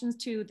questions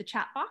to the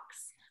chat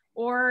box,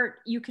 or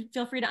you could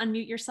feel free to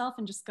unmute yourself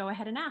and just go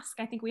ahead and ask.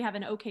 I think we have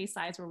an okay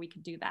size where we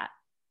could do that.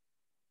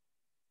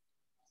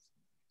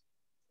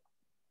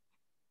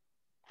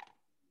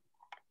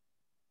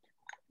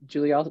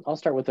 Julia, I'll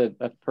start with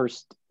a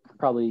first,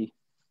 probably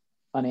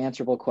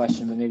unanswerable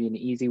question, but maybe an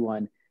easy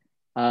one.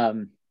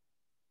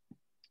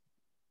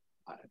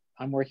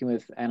 I'm working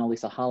with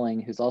Annalisa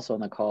Holling, who's also on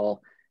the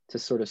call, to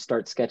sort of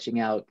start sketching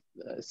out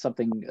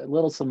something a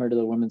little similar to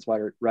the Women's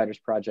Writers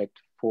Project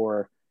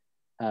for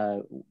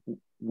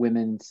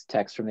women's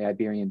texts from the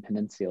Iberian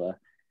Peninsula.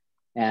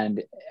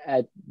 And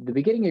at the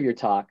beginning of your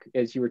talk,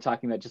 as you were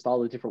talking about just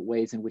all the different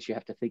ways in which you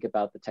have to think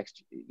about the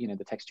text, you know,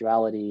 the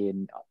textuality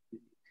and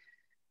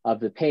of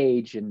the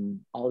page and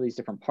all of these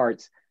different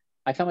parts,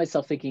 I found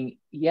myself thinking,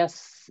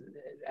 yes,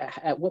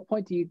 at what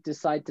point do you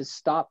decide to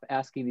stop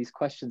asking these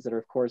questions that are,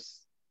 of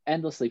course,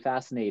 endlessly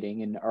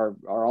fascinating and are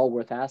all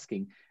worth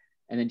asking,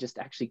 and then just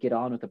actually get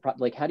on with the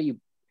like, how do you,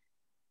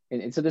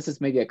 and so this is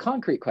maybe a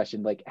concrete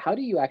question, like, how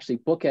do you actually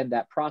bookend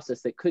that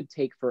process that could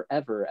take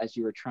forever as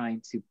you were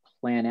trying to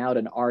plan out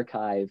an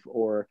archive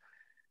or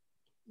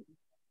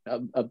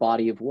a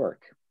body of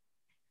work?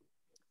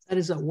 That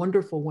is a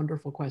wonderful,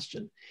 wonderful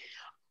question.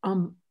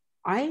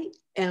 I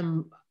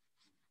am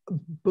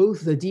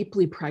both a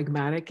deeply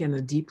pragmatic and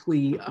a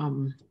deeply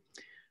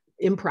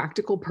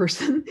impractical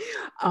person.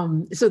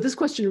 So this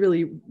question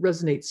really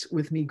resonates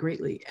with me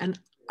greatly. And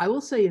I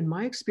will say, in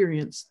my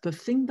experience, the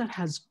thing that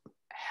has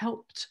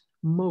helped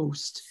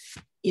most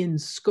in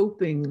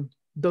scoping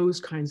those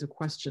kinds of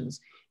questions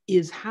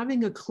is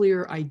having a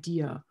clear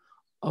idea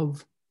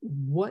of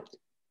what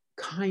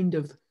kind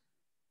of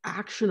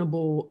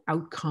actionable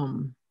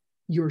outcome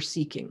you're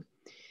seeking,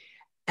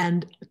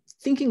 and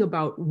thinking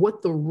about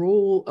what the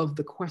role of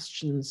the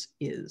questions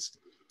is.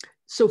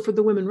 So for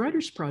the Women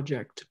Writers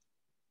Project,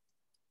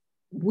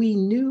 we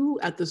knew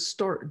at the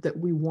start that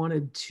we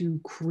wanted to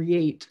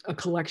create a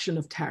collection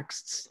of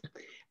texts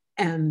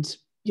and,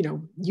 you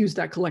know, use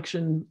that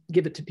collection,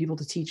 give it to people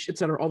to teach, et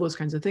cetera, all those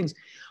kinds of things.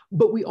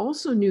 But we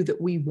also knew that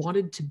we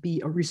wanted to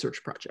be a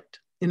research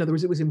project. In other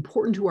words, it was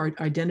important to our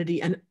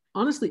identity and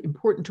honestly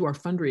important to our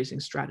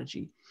fundraising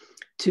strategy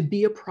to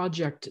be a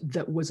project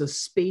that was a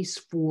space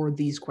for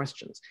these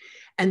questions.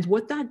 And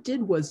what that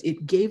did was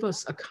it gave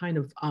us a kind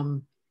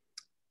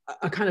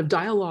of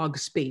dialogue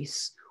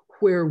space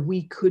where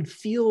we could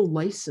feel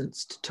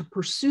licensed to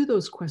pursue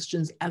those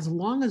questions as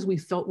long as we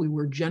felt we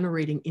were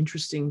generating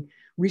interesting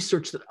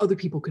research that other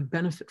people could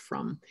benefit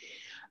from.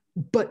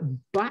 But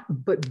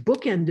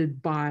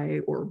bookended by,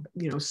 or,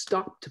 you know,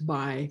 stopped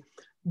by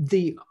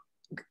the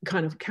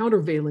kind of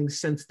countervailing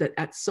sense that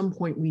at some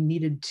point we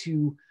needed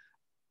to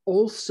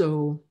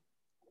also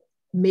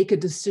make a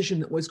decision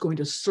that was going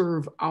to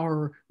serve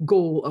our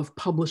goal of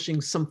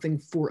publishing something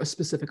for a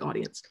specific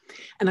audience.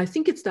 And I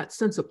think it's that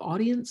sense of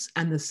audience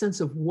and the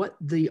sense of what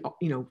the,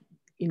 you know,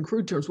 in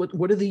crude terms,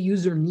 what are the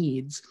user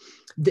needs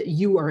that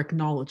you are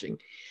acknowledging.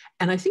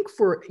 And I think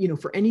for, you know,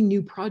 for any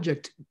new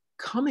project,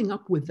 coming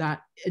up with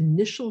that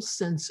initial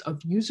sense of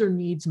user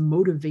needs,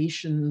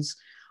 motivations,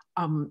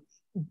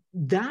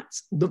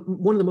 that's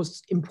one of the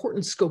most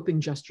important scoping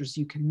gestures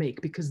you can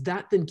make, because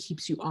that then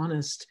keeps you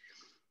honest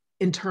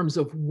in terms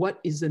of what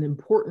is an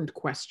important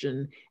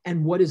question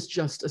and what is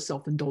just a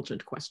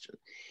self-indulgent question.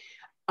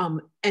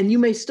 And you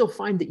may still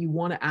find that you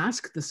want to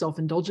ask the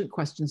self-indulgent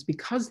questions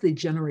because they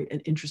generate an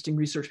interesting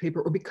research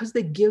paper, or because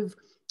they give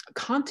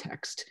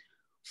context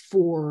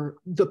for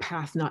the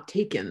path not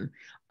taken,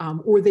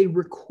 or they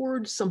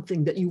record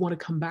something that you want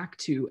to come back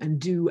to and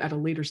do at a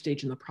later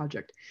stage in the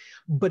project.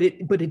 But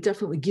it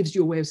definitely gives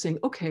you a way of saying,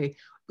 okay,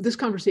 this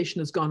conversation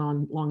has gone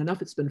on long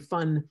enough, it's been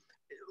fun,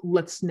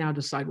 let's now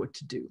decide what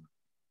to do.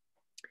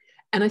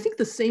 And I think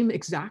the same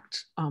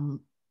exact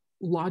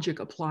logic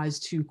applies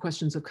to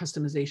questions of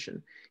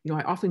customization. You know,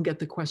 I often get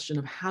the question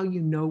of how you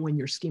know when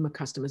your schema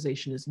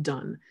customization is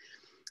done.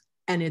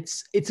 And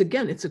it's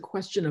again, it's a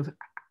question of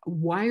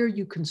why are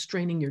you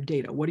constraining your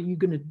data? What are you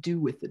going to do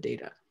with the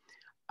data?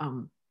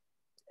 And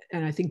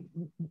I think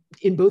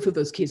in both of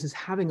those cases,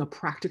 having a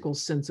practical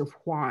sense of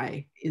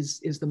why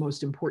is the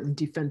most important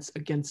defense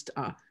against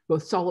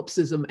both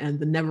solipsism and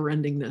the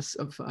never-endingness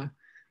of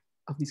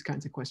these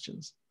kinds of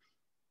questions.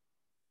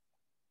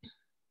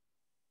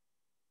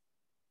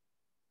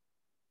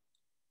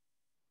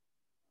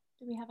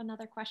 Do we have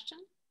another question?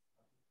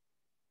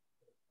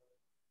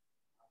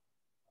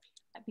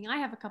 I mean, I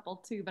have a couple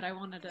too, but I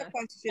wanted to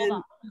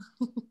hold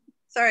on.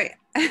 Sorry,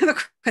 I have a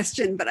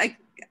question, but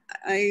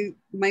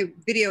my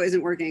video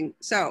isn't working.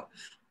 So,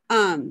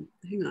 hang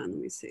on, let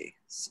me see.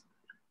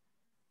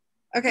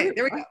 Okay,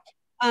 there we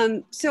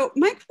go. So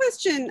my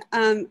question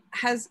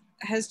has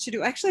to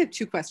do. Actually, I have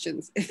two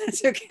questions, if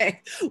that's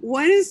okay.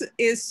 One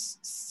is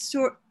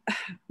sort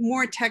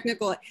more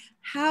technical.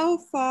 How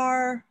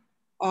far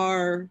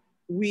are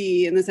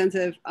we, in the sense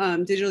of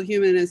digital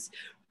humanists,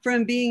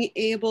 from being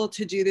able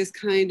to do this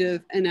kind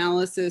of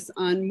analysis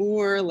on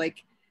more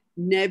like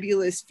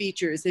nebulous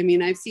features? I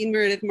mean, I've seen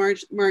Meredith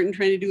Martin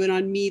trying to do it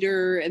on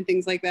meter and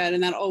things like that,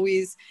 and that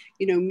always,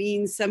 you know,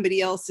 means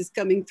somebody else is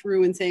coming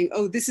through and saying,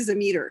 oh, this is a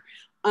meter.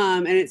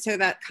 And it's so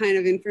that kind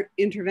of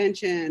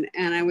intervention.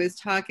 And I was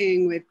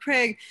talking with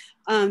Craig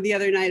the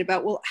other night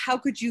about, well, how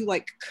could you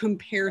like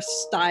compare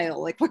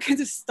style? Like what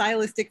kinds of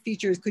stylistic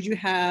features could you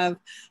have,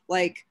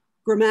 like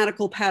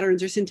grammatical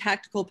patterns or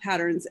syntactical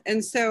patterns?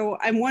 And so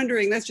I'm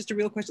wondering, that's just a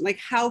real question, like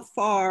how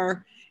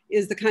far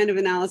is the kind of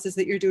analysis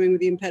that you're doing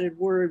with the embedded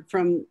word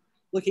from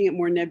looking at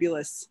more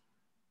nebulous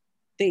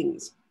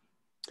things?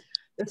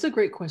 That's a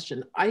great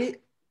question.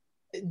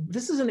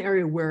 This is an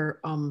area where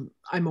I'm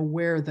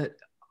aware that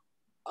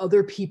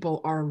other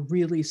people are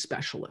really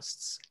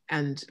specialists,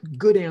 and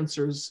good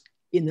answers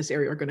in this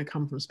area are going to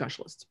come from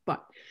specialists.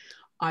 But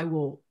I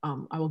will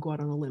go out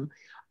on a limb.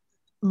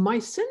 My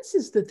sense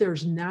is that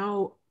there's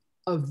now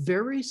a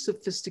very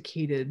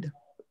sophisticated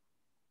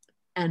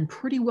and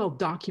pretty well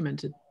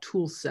documented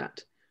tool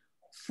set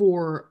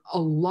for a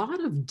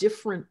lot of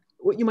different,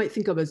 what you might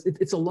think of as,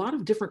 it's a lot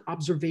of different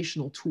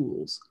observational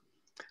tools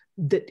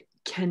that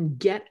can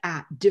get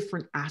at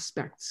different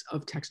aspects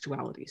of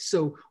textuality.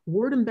 So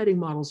word embedding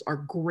models are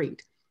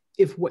great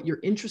if what you're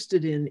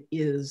interested in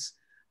is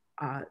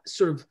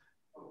sort of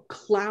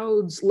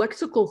clouds,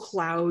 lexical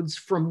clouds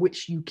from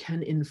which you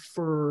can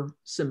infer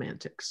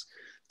semantics.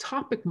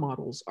 Topic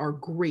models are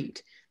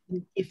great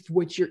if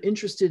what you're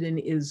interested in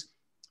is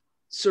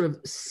sort of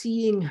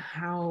seeing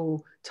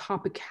how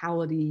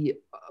topicality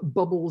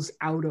bubbles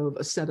out of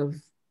a set of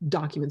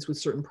documents with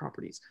certain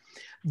properties.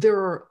 There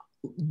are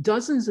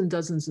dozens and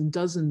dozens and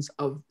dozens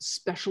of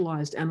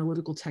specialized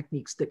analytical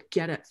techniques that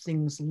get at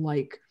things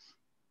like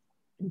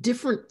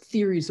different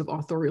theories of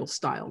authorial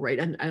style, right?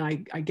 And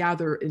I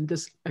gather in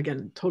this,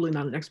 again, totally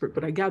not an expert,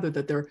 but I gather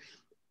that there are,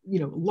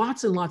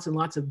 lots and lots and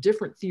lots of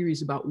different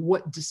theories about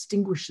what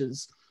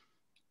distinguishes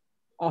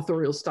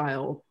authorial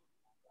style,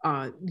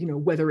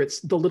 whether it's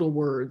the little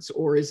words,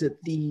 or is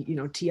it the,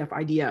 TF,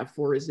 IDF,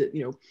 or is it,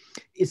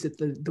 is it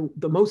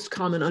the most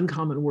common,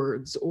 uncommon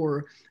words,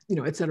 or,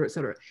 et cetera, et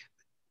cetera.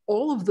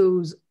 All of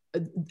those,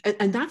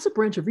 and that's a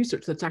branch of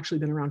research that's actually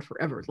been around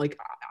forever. Like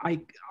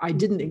I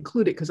didn't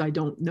include it because I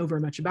don't know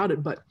very much about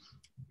it, but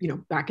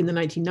back in the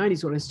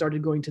 1990s when I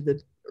started going to the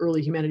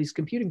early humanities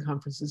computing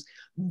conferences,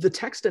 the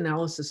text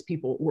analysis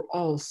people were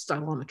all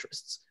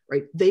stylometrists,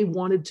 right? They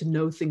wanted to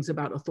know things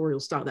about authorial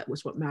style. That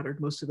was what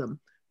mattered most to them,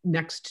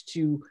 next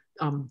to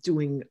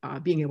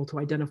being able to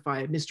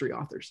identify mystery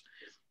authors.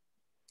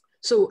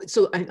 So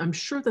I'm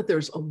sure that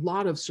there's a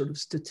lot of sort of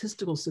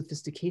statistical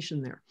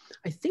sophistication there.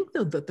 I think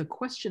though that the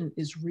question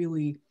is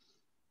really,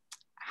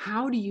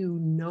 how do you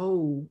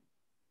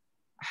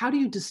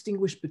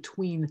distinguish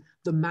between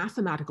the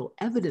mathematical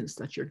evidence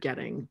that you're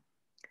getting,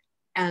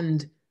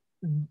 and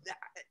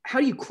how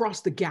do you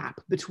cross the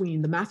gap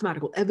between the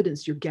mathematical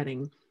evidence you're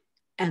getting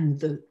and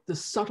the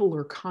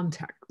subtler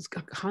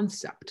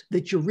concept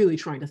that you're really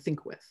trying to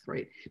think with,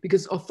 right?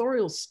 Because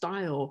authorial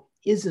style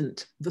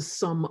isn't the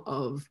sum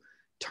of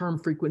term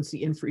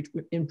frequency,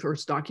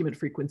 inverse document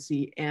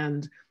frequency,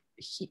 and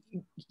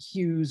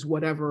hues,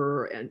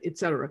 whatever, and et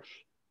cetera.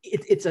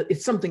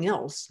 It's something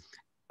else,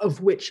 of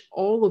which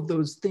all of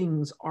those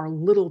things are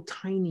little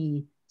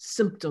tiny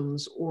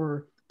symptoms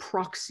or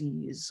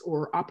proxies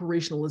or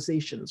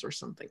operationalizations or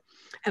something.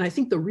 And I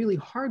think the really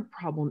hard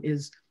problem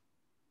is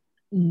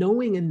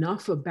knowing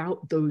enough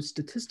about those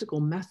statistical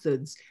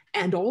methods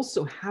and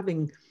also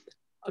having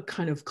a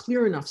kind of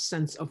clear enough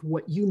sense of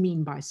what you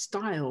mean by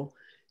style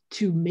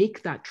to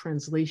make that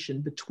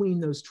translation between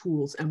those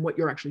tools and what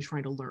you're actually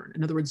trying to learn.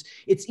 In other words,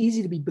 it's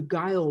easy to be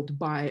beguiled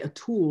by a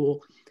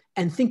tool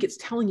and think it's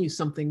telling you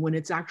something when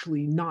it's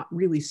actually not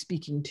really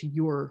speaking to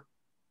your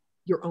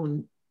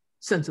own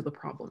sense of the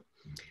problem.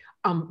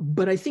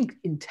 But I think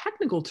in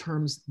technical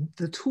terms,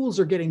 the tools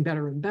are getting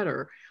better and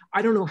better.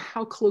 I don't know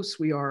how close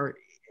we are.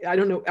 I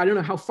don't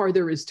know how far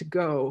there is to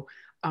go.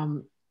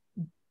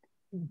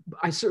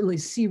 I certainly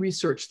see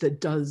research that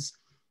does,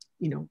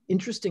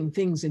 interesting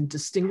things in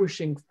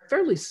distinguishing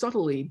fairly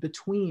subtly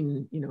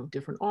between,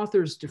 different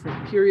authors,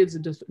 different periods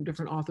of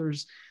different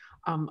authors.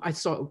 I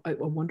saw a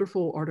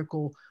wonderful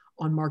article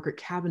on Margaret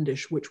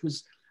Cavendish, which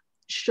was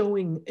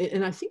showing,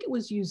 and I think it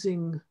was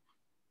using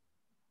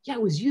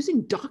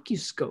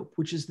DocuScope,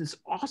 which is this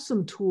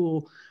awesome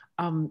tool,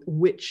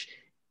 which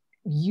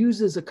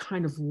uses a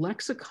kind of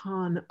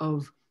lexicon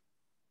of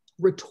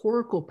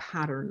rhetorical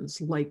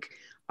patterns, like,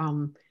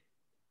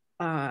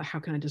 how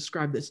can I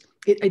describe this?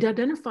 It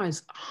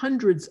identifies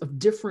hundreds of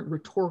different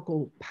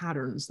rhetorical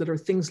patterns that are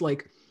things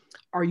like,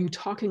 are you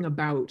talking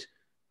about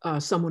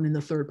someone in the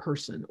third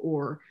person?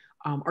 Or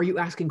are you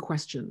asking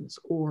questions?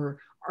 Or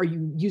are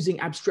you using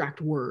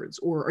abstract words?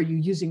 Or are you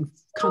using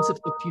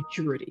concepts of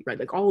futurity, right?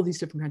 Like all of these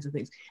different kinds of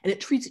things. And it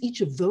treats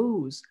each of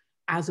those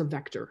as a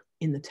vector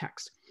in the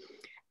text.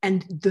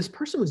 And this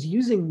person was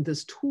using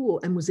this tool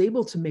and was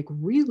able to make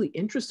really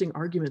interesting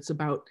arguments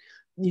about,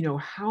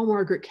 how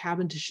Margaret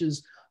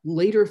Cavendish's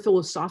later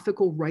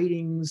philosophical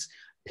writings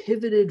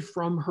pivoted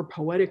from her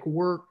poetic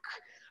work.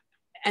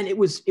 And it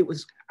was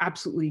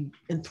absolutely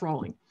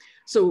enthralling.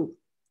 So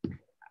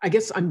I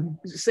guess I'm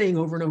saying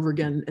over and over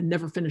again and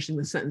never finishing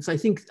the sentence. I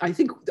think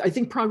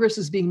progress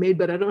is being made,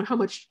 but I don't know how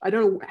much, I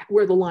don't know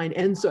where the line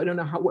ends. So I don't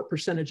know what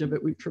percentage of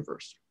it we've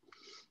traversed.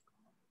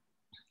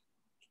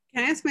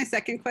 Can I ask my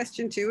second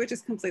question too, which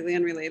is completely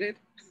unrelated?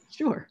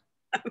 Sure.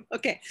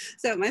 Okay,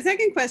 so my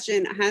second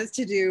question has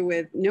to do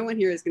with, no one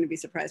here is going to be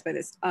surprised by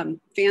this,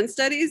 fan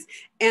studies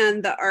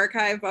and the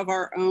Archive of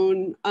Our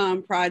Own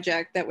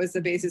project that was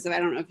the basis of, I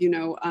don't know if you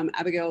know,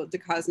 Abigail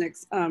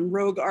DeKosnik's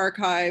Rogue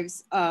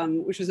Archives,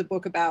 which was a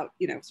book about,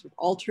 you know, sort of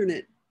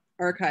alternate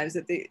archives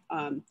that they,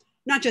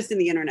 not just in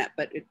the internet,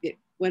 but it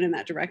went in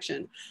that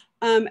direction.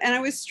 And I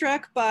was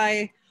struck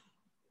by,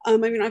 I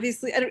mean,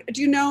 obviously,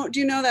 do you know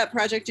that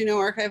project? Do you know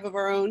Archive of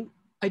Our Own?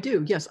 I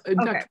do, yes. In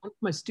fact, one of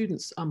my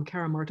students,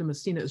 Cara Marta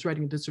Messina, is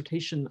writing a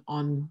dissertation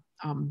on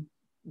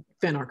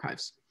fan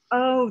archives.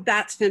 Oh,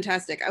 that's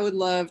fantastic. I would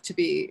love to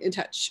be in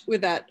touch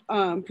with that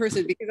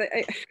person, because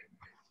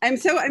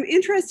I'm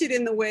interested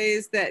in the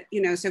ways that,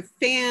 you know, so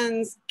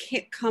fans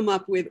come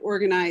up with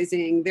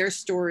organizing their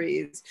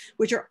stories,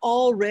 which are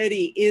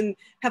already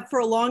have for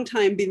a long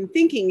time been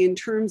thinking in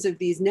terms of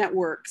these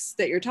networks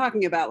that you're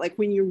talking about. Like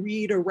when you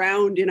read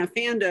around in a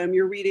fandom,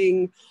 you're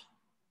reading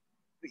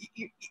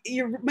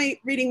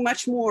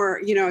much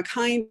more, you know, a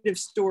kind of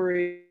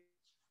story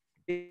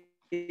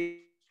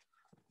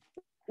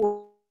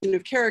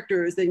of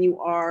characters than you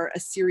are a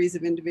series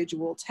of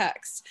individual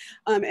texts.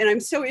 And I'm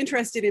so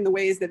interested in the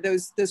ways that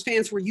those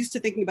fans who were used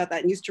to thinking about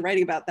that and used to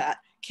writing about that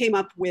came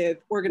up with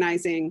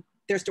organizing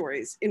their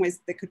stories in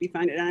ways that could be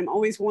funded. And I'm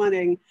always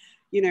wanting,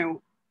 you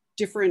know,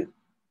 different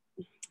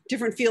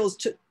fields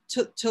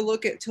to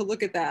look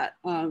at that,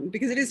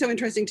 because it is so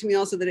interesting to me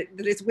also that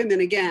it's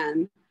women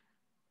again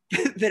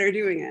that are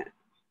doing it.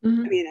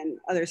 Mm-hmm. I mean, and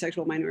other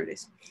sexual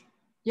minorities.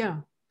 Yeah.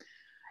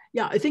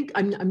 Yeah, I think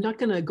I'm not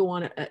going to go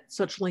on at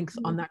such length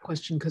on that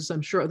question, because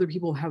I'm sure other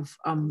people have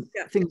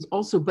things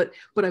also. But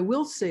I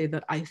will say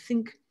that I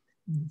think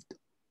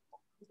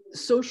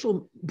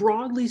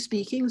broadly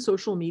speaking,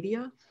 social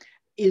media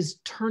is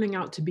turning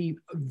out to be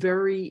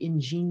very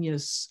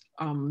ingenious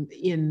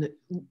in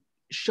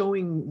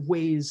showing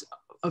ways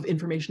of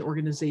information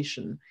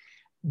organization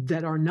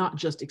that are not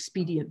just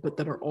expedient, but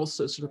that are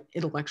also sort of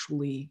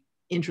intellectually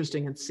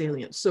interesting and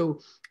salient. So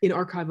in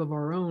Archive of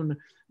Our Own,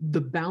 the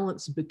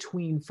balance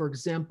between, for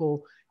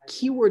example,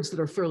 keywords that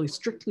are fairly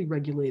strictly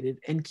regulated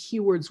and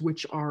keywords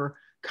which are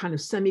kind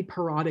of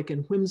semi-parodic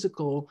and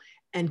whimsical,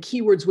 and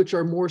keywords which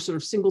are more sort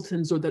of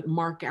singletons or that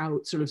mark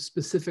out sort of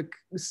specific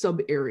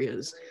sub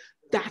areas,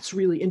 that's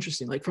really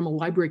interesting. Like from a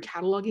library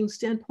cataloging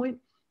standpoint,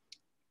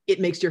 it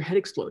makes your head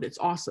explode. It's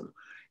awesome.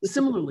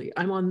 Similarly,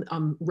 I'm on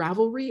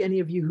Ravelry. Any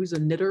of you who's a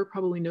knitter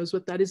probably knows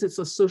what that is. It's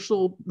a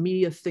social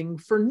media thing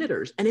for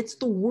knitters, and it's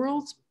the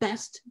world's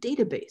best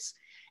database.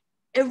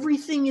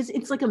 Everything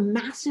it's like a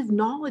massive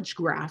knowledge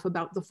graph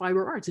about the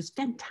fiber arts. It's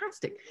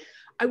fantastic.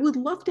 I would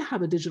love to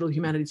have a digital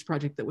humanities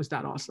project that was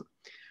that awesome.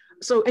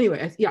 So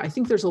anyway, I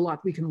think there's a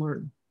lot we can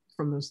learn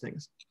from those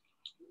things.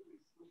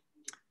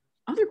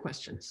 Other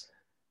questions?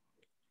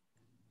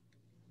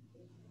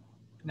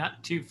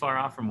 Not too far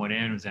off from what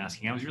Anne was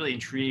asking. I was really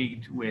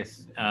intrigued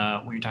with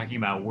when you're talking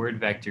about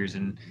word vectors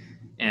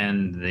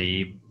and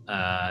the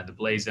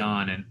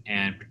blazon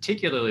and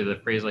particularly the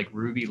phrase like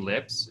ruby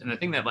lips. And the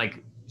thing that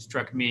like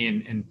struck me,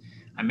 and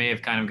I may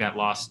have kind of got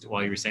lost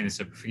while you were saying this,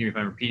 so forgive me if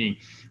I'm repeating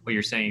what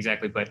you're saying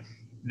exactly, but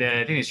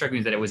the thing that struck me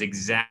is that it was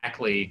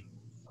exactly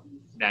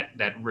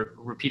that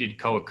repeated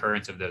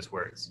co-occurrence of those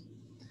words.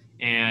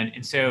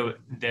 And so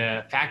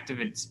the fact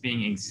of it's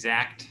being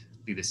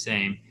exactly the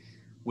same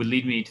would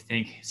lead me to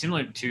think,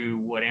 similar to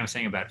what Anne was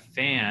saying about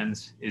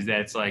fans, is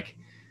that it's like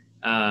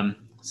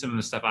some of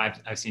the stuff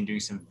I've seen doing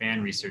some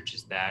fan research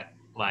is that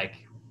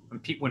like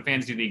when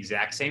fans do the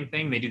exact same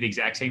thing, they do the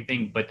exact same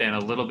thing, but then a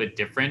little bit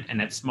different, and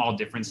that small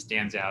difference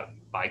stands out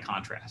by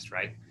contrast,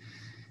 right?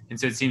 And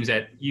so it seems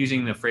that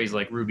using the phrase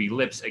like ruby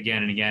lips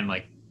again and again,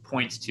 like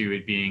points to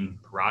it being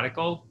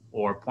parodical,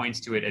 or points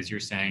to it, as you're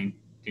saying,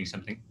 doing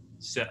something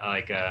so,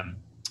 like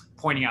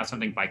pointing out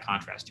something by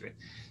contrast to it.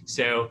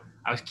 So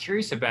I was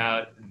curious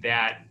about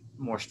that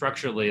more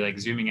structurally, like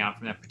zooming out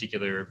from that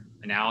particular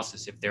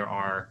analysis, if there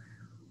are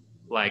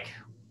like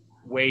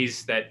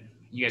ways that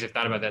you guys have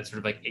thought about that sort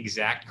of like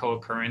exact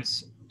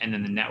co-occurrence, and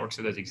then the networks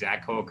of those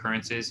exact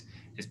co-occurrences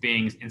as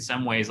being in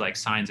some ways like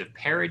signs of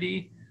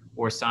parity,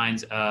 or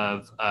signs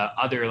of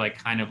other like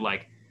kind of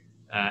like,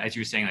 as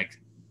you were saying, like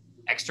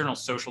external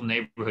social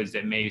neighborhoods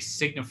that may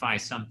signify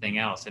something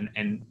else,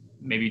 and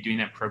maybe doing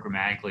that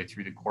programmatically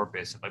through the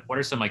corpus. Like what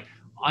are some like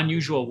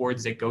unusual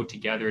words that go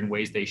together in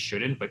ways they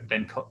shouldn't, but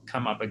then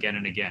come up again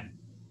and again?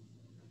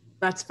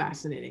 That's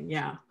fascinating,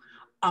 yeah.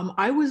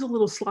 I was a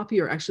little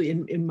sloppier actually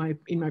in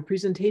my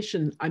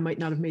presentation. I might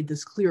not have made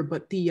this clear,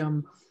 but the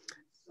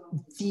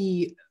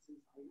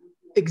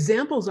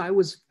examples I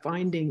was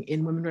finding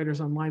in Women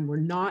Writers Online were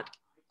not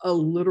a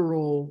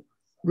literal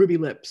ruby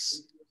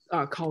lips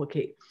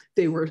collocate.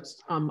 They were,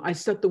 I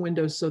set the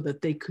windows so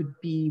that they could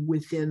be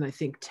within, I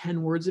think,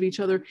 10 words of each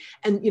other.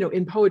 And, you know,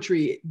 in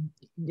poetry,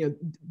 you know,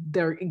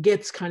 there it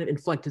gets kind of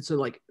inflected. So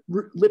like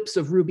lips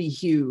of ruby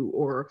hue,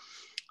 or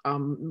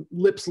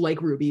lips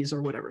like rubies,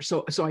 or whatever.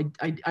 So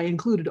I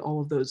included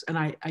all of those, and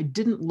I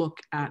didn't look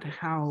at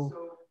how,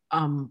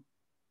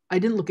 I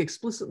didn't look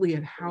explicitly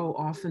at how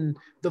often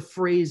the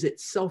phrase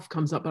itself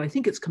comes up, but I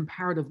think it's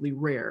comparatively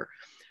rare.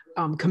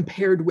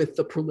 compared with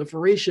the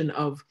proliferation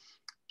of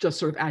just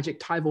sort of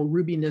adjectival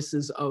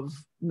rubinesses of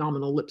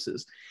nominal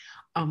ellipses.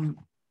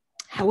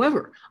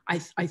 However, I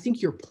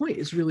think your point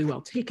is really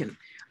well taken.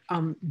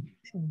 And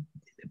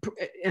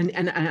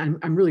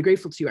I'm really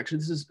grateful to you, actually.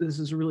 This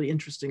is a really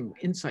interesting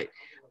insight.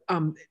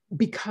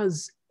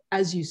 Because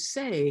as you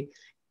say,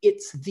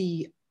 it's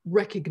the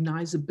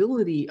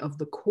recognizability of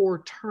the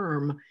core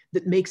term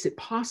that makes it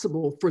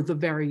possible for the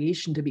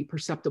variation to be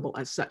perceptible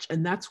as such.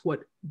 And that's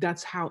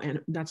how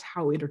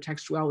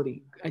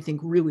intertextuality, I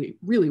think,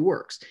 really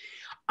works.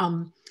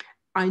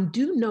 I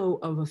do know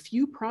of a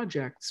few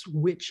projects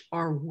which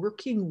are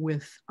working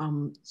with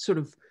sort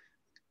of,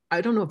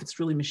 I don't know if it's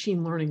really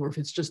machine learning or if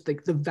it's just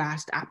like the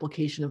vast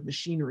application of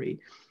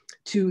machinery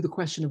to the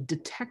question of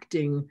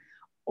detecting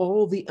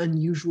all the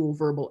unusual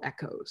verbal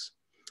echoes.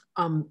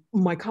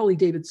 My colleague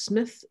David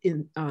Smith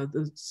in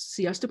the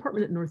CS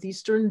department at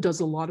Northeastern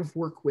does a lot of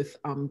work with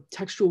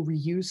textual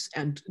reuse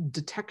and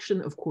detection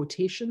of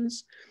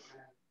quotations.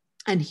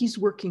 And he's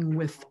working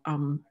with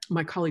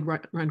my colleague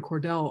Rand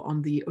Cordell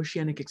on the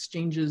Oceanic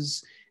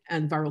Exchanges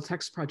and Viral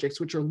Text projects,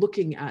 which are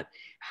looking at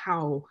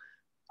how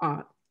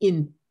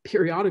in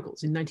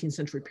periodicals, in 19th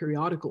century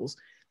periodicals,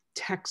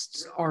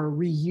 texts are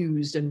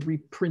reused and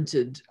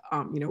reprinted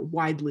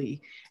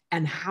widely,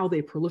 and how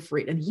they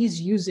proliferate. And he's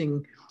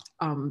using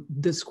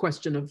this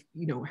question of,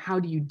 how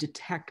do you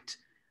detect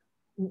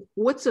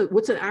what's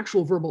an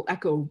actual verbal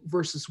echo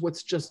versus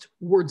what's just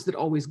words that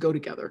always go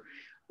together.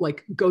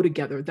 Like go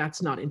together,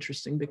 that's not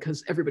interesting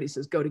because everybody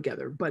says go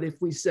together. But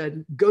if we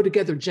said go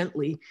together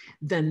gently,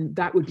 then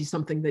that would be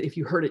something that if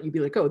you heard it, you'd be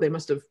like, oh, they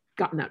must have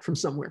gotten that from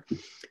somewhere.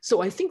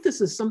 So I think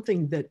this is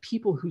something that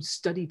people who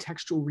study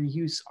textual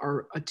reuse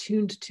are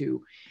attuned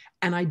to.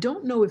 And I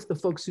don't know if the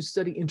folks who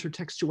study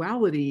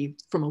intertextuality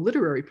from a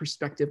literary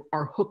perspective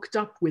are hooked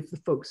up with the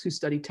folks who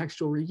study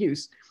textual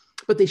reuse,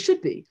 but they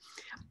should be.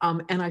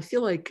 And I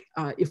feel like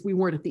if we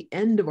weren't at the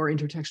end of our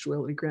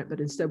intertextuality grant, but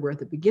instead we're at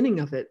the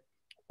beginning of it,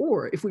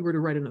 or if we were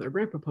to write another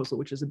grant proposal,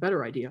 which is a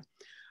better idea,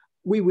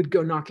 we would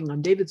go knocking on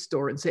David's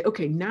door and say,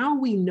 okay, now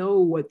we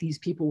know what these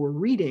people were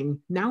reading.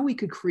 Now we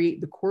could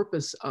create the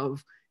corpus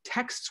of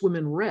texts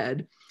women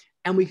read,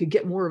 and we could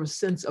get more of a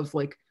sense of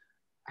like,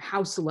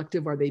 how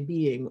selective are they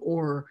being?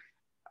 Or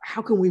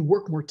how can we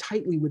work more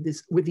tightly with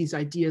these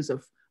ideas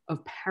of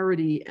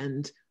parody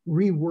and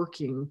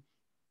reworking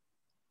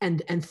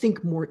and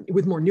think more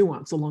with more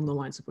nuance along the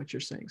lines of what you're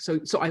saying.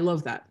 So I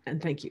love that.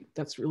 And thank you.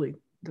 That's really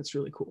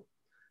cool.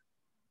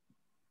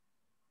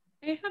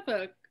 I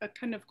have a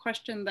kind of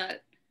question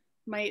that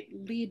might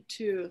lead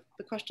to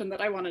the question that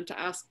I wanted to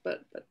ask,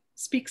 but that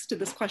speaks to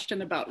this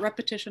question about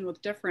repetition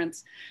with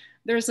difference.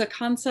 There's a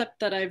concept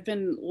that I've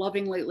been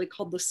loving lately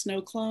called the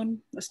snow clone,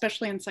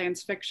 especially in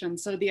science fiction.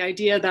 So the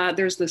idea that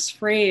there's this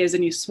phrase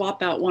and you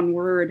swap out one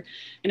word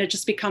and it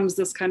just becomes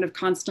this kind of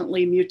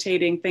constantly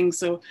mutating thing.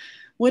 So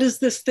what is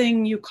this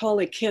thing you call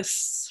a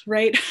kiss,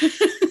 right?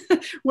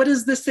 What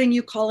is this thing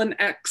you call an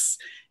X?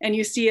 And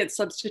you see it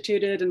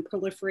substituted and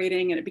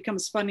proliferating, and it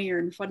becomes funnier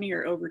and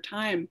funnier over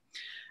time.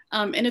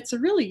 And it's a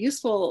really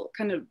useful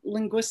kind of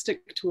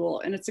linguistic tool,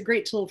 and it's a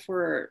great tool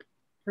for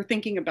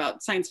thinking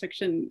about science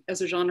fiction as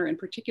a genre in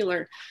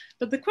particular.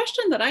 But the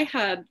question that I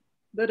had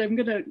that I'm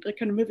gonna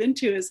kind of move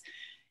into is,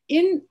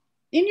 in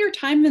your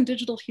time in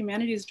digital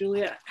humanities,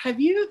 Julia, have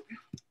you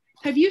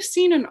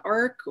seen an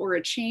arc or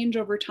a change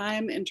over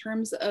time in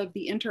terms of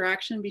the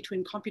interaction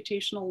between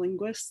computational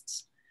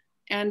linguists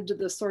and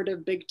the sort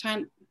of big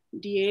tent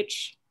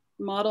DH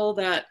model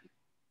that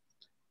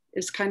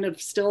is kind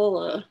of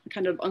still a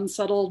kind of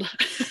unsettled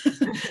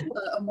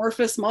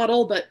amorphous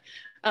model? But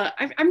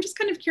I'm just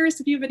kind of curious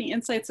if you have any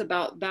insights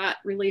about that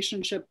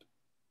relationship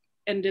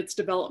and its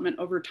development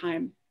over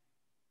time.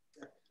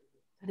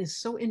 That is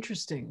so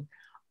interesting.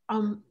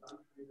 I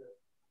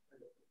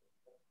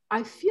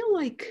feel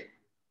like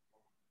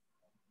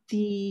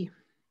actually,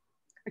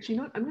 you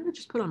know what? I'm going to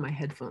just put on my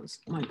headphones.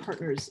 My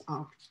partner's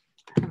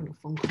having a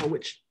phone call,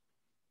 which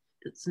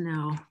it's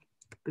now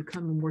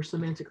becoming more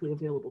semantically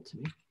available to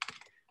me.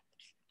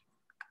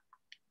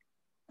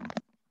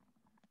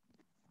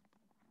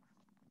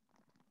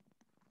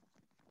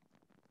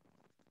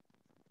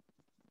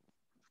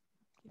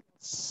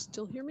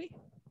 Still hear me?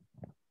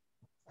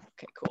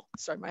 Okay, cool.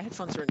 Sorry, my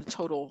headphones are in a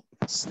total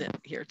snit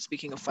here,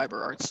 speaking of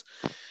fiber arts.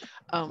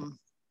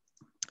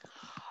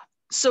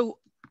 So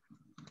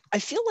I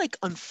feel like,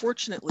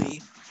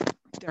 unfortunately,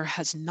 there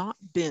has not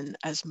been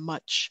as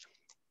much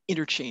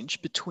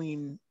interchange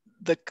between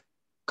the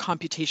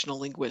computational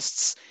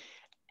linguists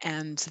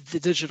and the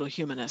digital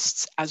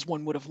humanists as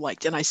one would have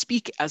liked. And I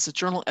speak as a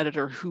journal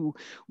editor who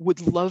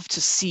would love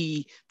to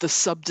see the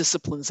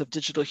subdisciplines of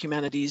digital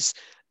humanities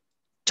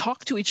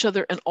talk to each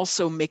other and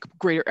also make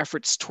greater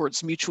efforts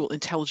towards mutual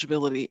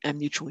intelligibility and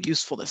mutual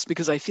usefulness,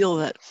 because I feel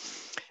that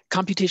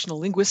computational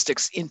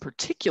linguistics in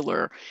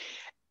particular,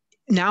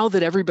 now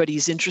that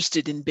everybody's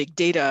interested in big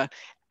data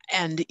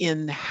and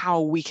in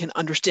how we can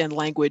understand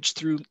language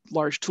through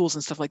large tools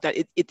and stuff like that,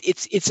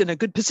 it's in a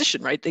good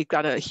position, right? They've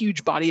got a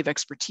huge body of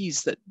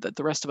expertise that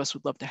the rest of us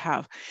would love to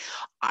have.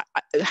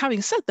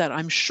 Having said that,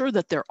 I'm sure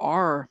that the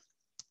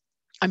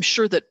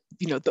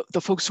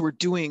folks who are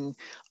doing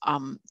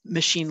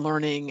machine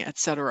learning, et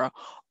cetera,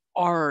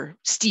 are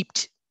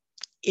steeped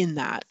in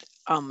that.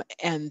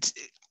 And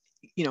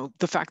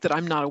the fact that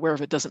I'm not aware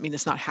of it doesn't mean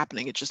it's not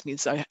happening. It just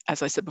means,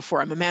 as I said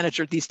before, I'm a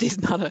manager these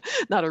days, not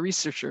a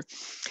researcher.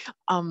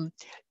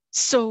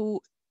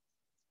 So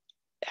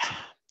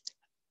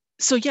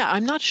yeah,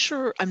 I'm not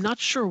sure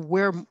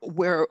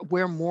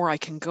where more I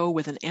can go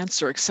with an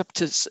answer, except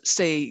to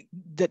say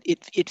that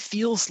it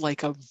feels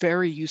like a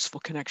very useful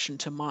connection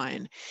to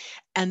mine.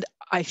 And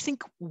I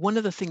think one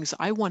of the things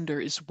I wonder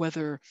is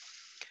whether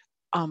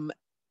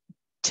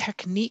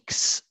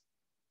techniques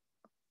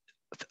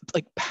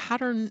like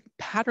pattern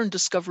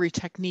discovery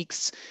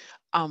techniques,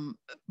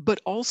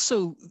 but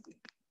also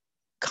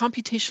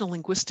computational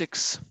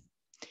linguistics.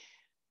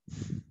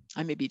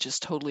 I may be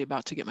just totally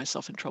about to get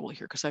myself in trouble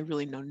here because I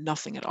really know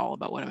nothing at all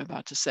about what I'm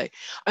about to say.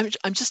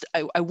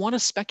 I want to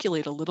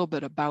speculate a little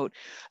bit about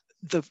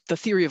the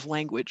theory of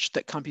language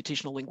that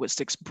computational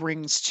linguistics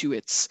brings to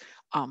its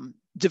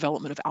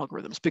development of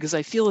algorithms, because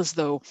I feel as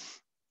though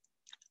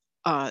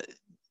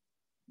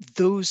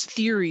those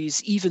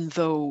theories, even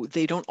though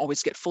they don't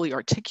always get fully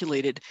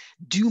articulated,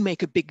 do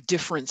make a big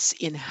difference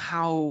in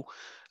how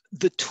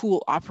the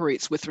tool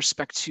operates with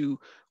respect to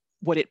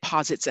what it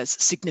posits as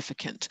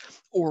significant,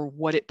 or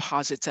what it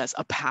posits as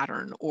a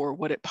pattern, or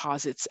what it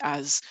posits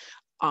as,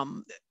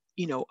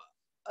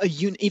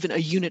 even a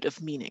unit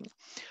of meaning.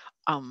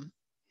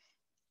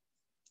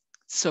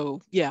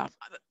 So yeah,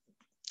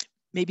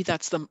 maybe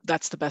that's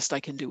the best I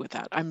can do with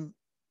that.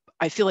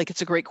 I feel like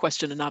it's a great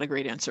question and not a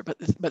great answer,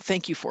 but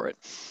thank you for it.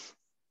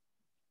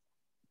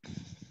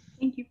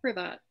 Thank you for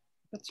that.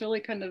 That's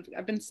really kind of,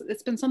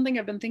 it's been something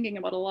I've been thinking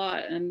about a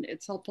lot, and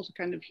it's helpful to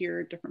kind of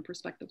hear different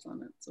perspectives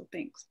on it. So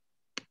thanks.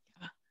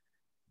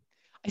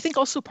 I think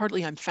also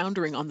partly I'm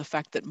foundering on the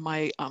fact that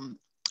my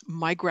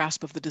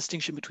grasp of the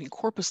distinction between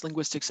corpus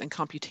linguistics and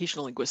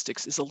computational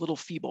linguistics is a little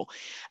feeble.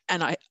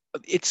 And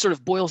it sort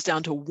of boils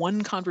down to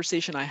one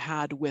conversation I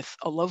had with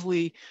a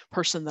lovely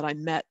person that I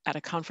met at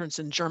a conference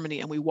in Germany,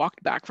 and we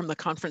walked back from the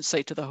conference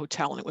site to the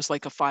hotel, and it was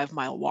like a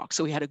 5-mile walk.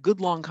 So we had a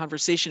good long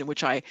conversation in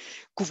which I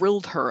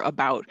grilled her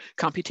about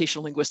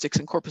computational linguistics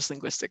and corpus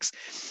linguistics.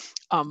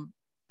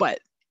 But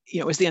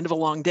it was the end of a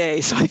long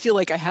day, so I feel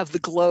like I have the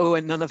glow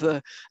and none of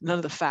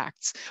the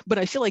facts. But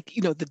I feel like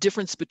the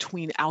difference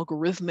between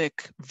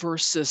algorithmic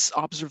versus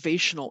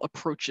observational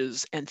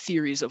approaches and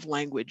theories of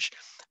language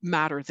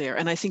matter there,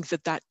 and I think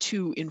that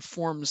too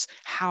informs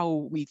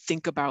how we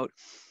think about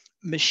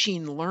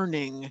machine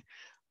learning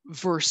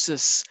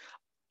versus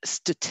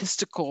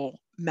statistical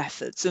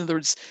methods. In other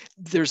words,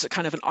 there's a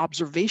kind of an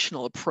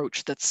observational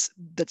approach that's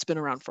been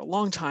around for a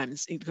long time,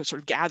 sort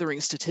of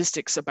gathering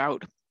statistics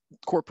about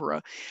corpora.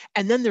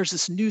 And then there's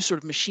this new sort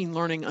of machine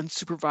learning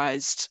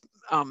unsupervised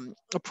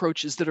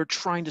approaches that are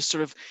trying to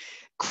sort of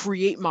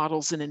create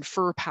models and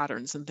infer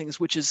patterns and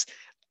things, which is,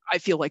 I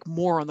feel like,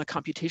 more on the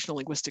computational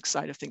linguistics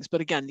side of things.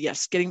 But again,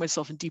 yes, getting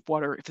myself in deep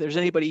water. If there's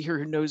anybody here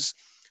who knows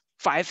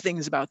 5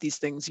 things about these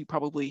things, you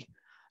probably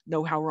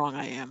know how wrong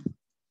I am.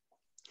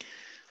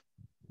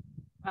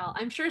 Well,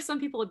 I'm sure some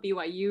people at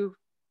BYU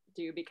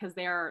do, because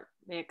they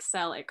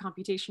excel at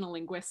computational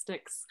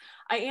linguistics.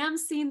 I am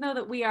seeing though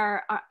that we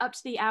are up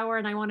to the hour,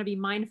 and I want to be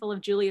mindful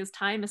of Julia's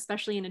time,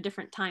 especially in a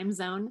different time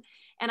zone.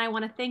 And I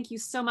want to thank you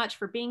so much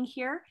for being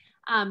here.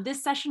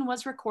 This session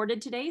was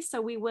recorded today, so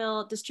we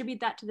will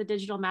distribute that to the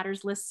Digital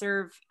Matters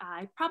listserv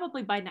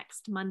probably by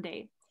next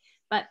Monday.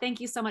 But thank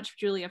you so much,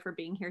 Julia, for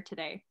being here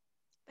today.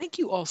 Thank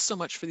you all so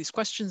much for these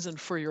questions and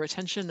for your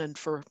attention and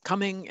for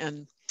coming.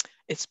 And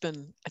it's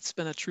been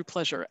a true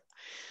pleasure.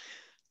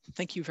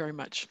 Thank you very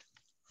much.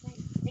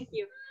 Thank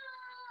you.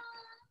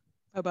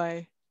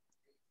 Bye-bye.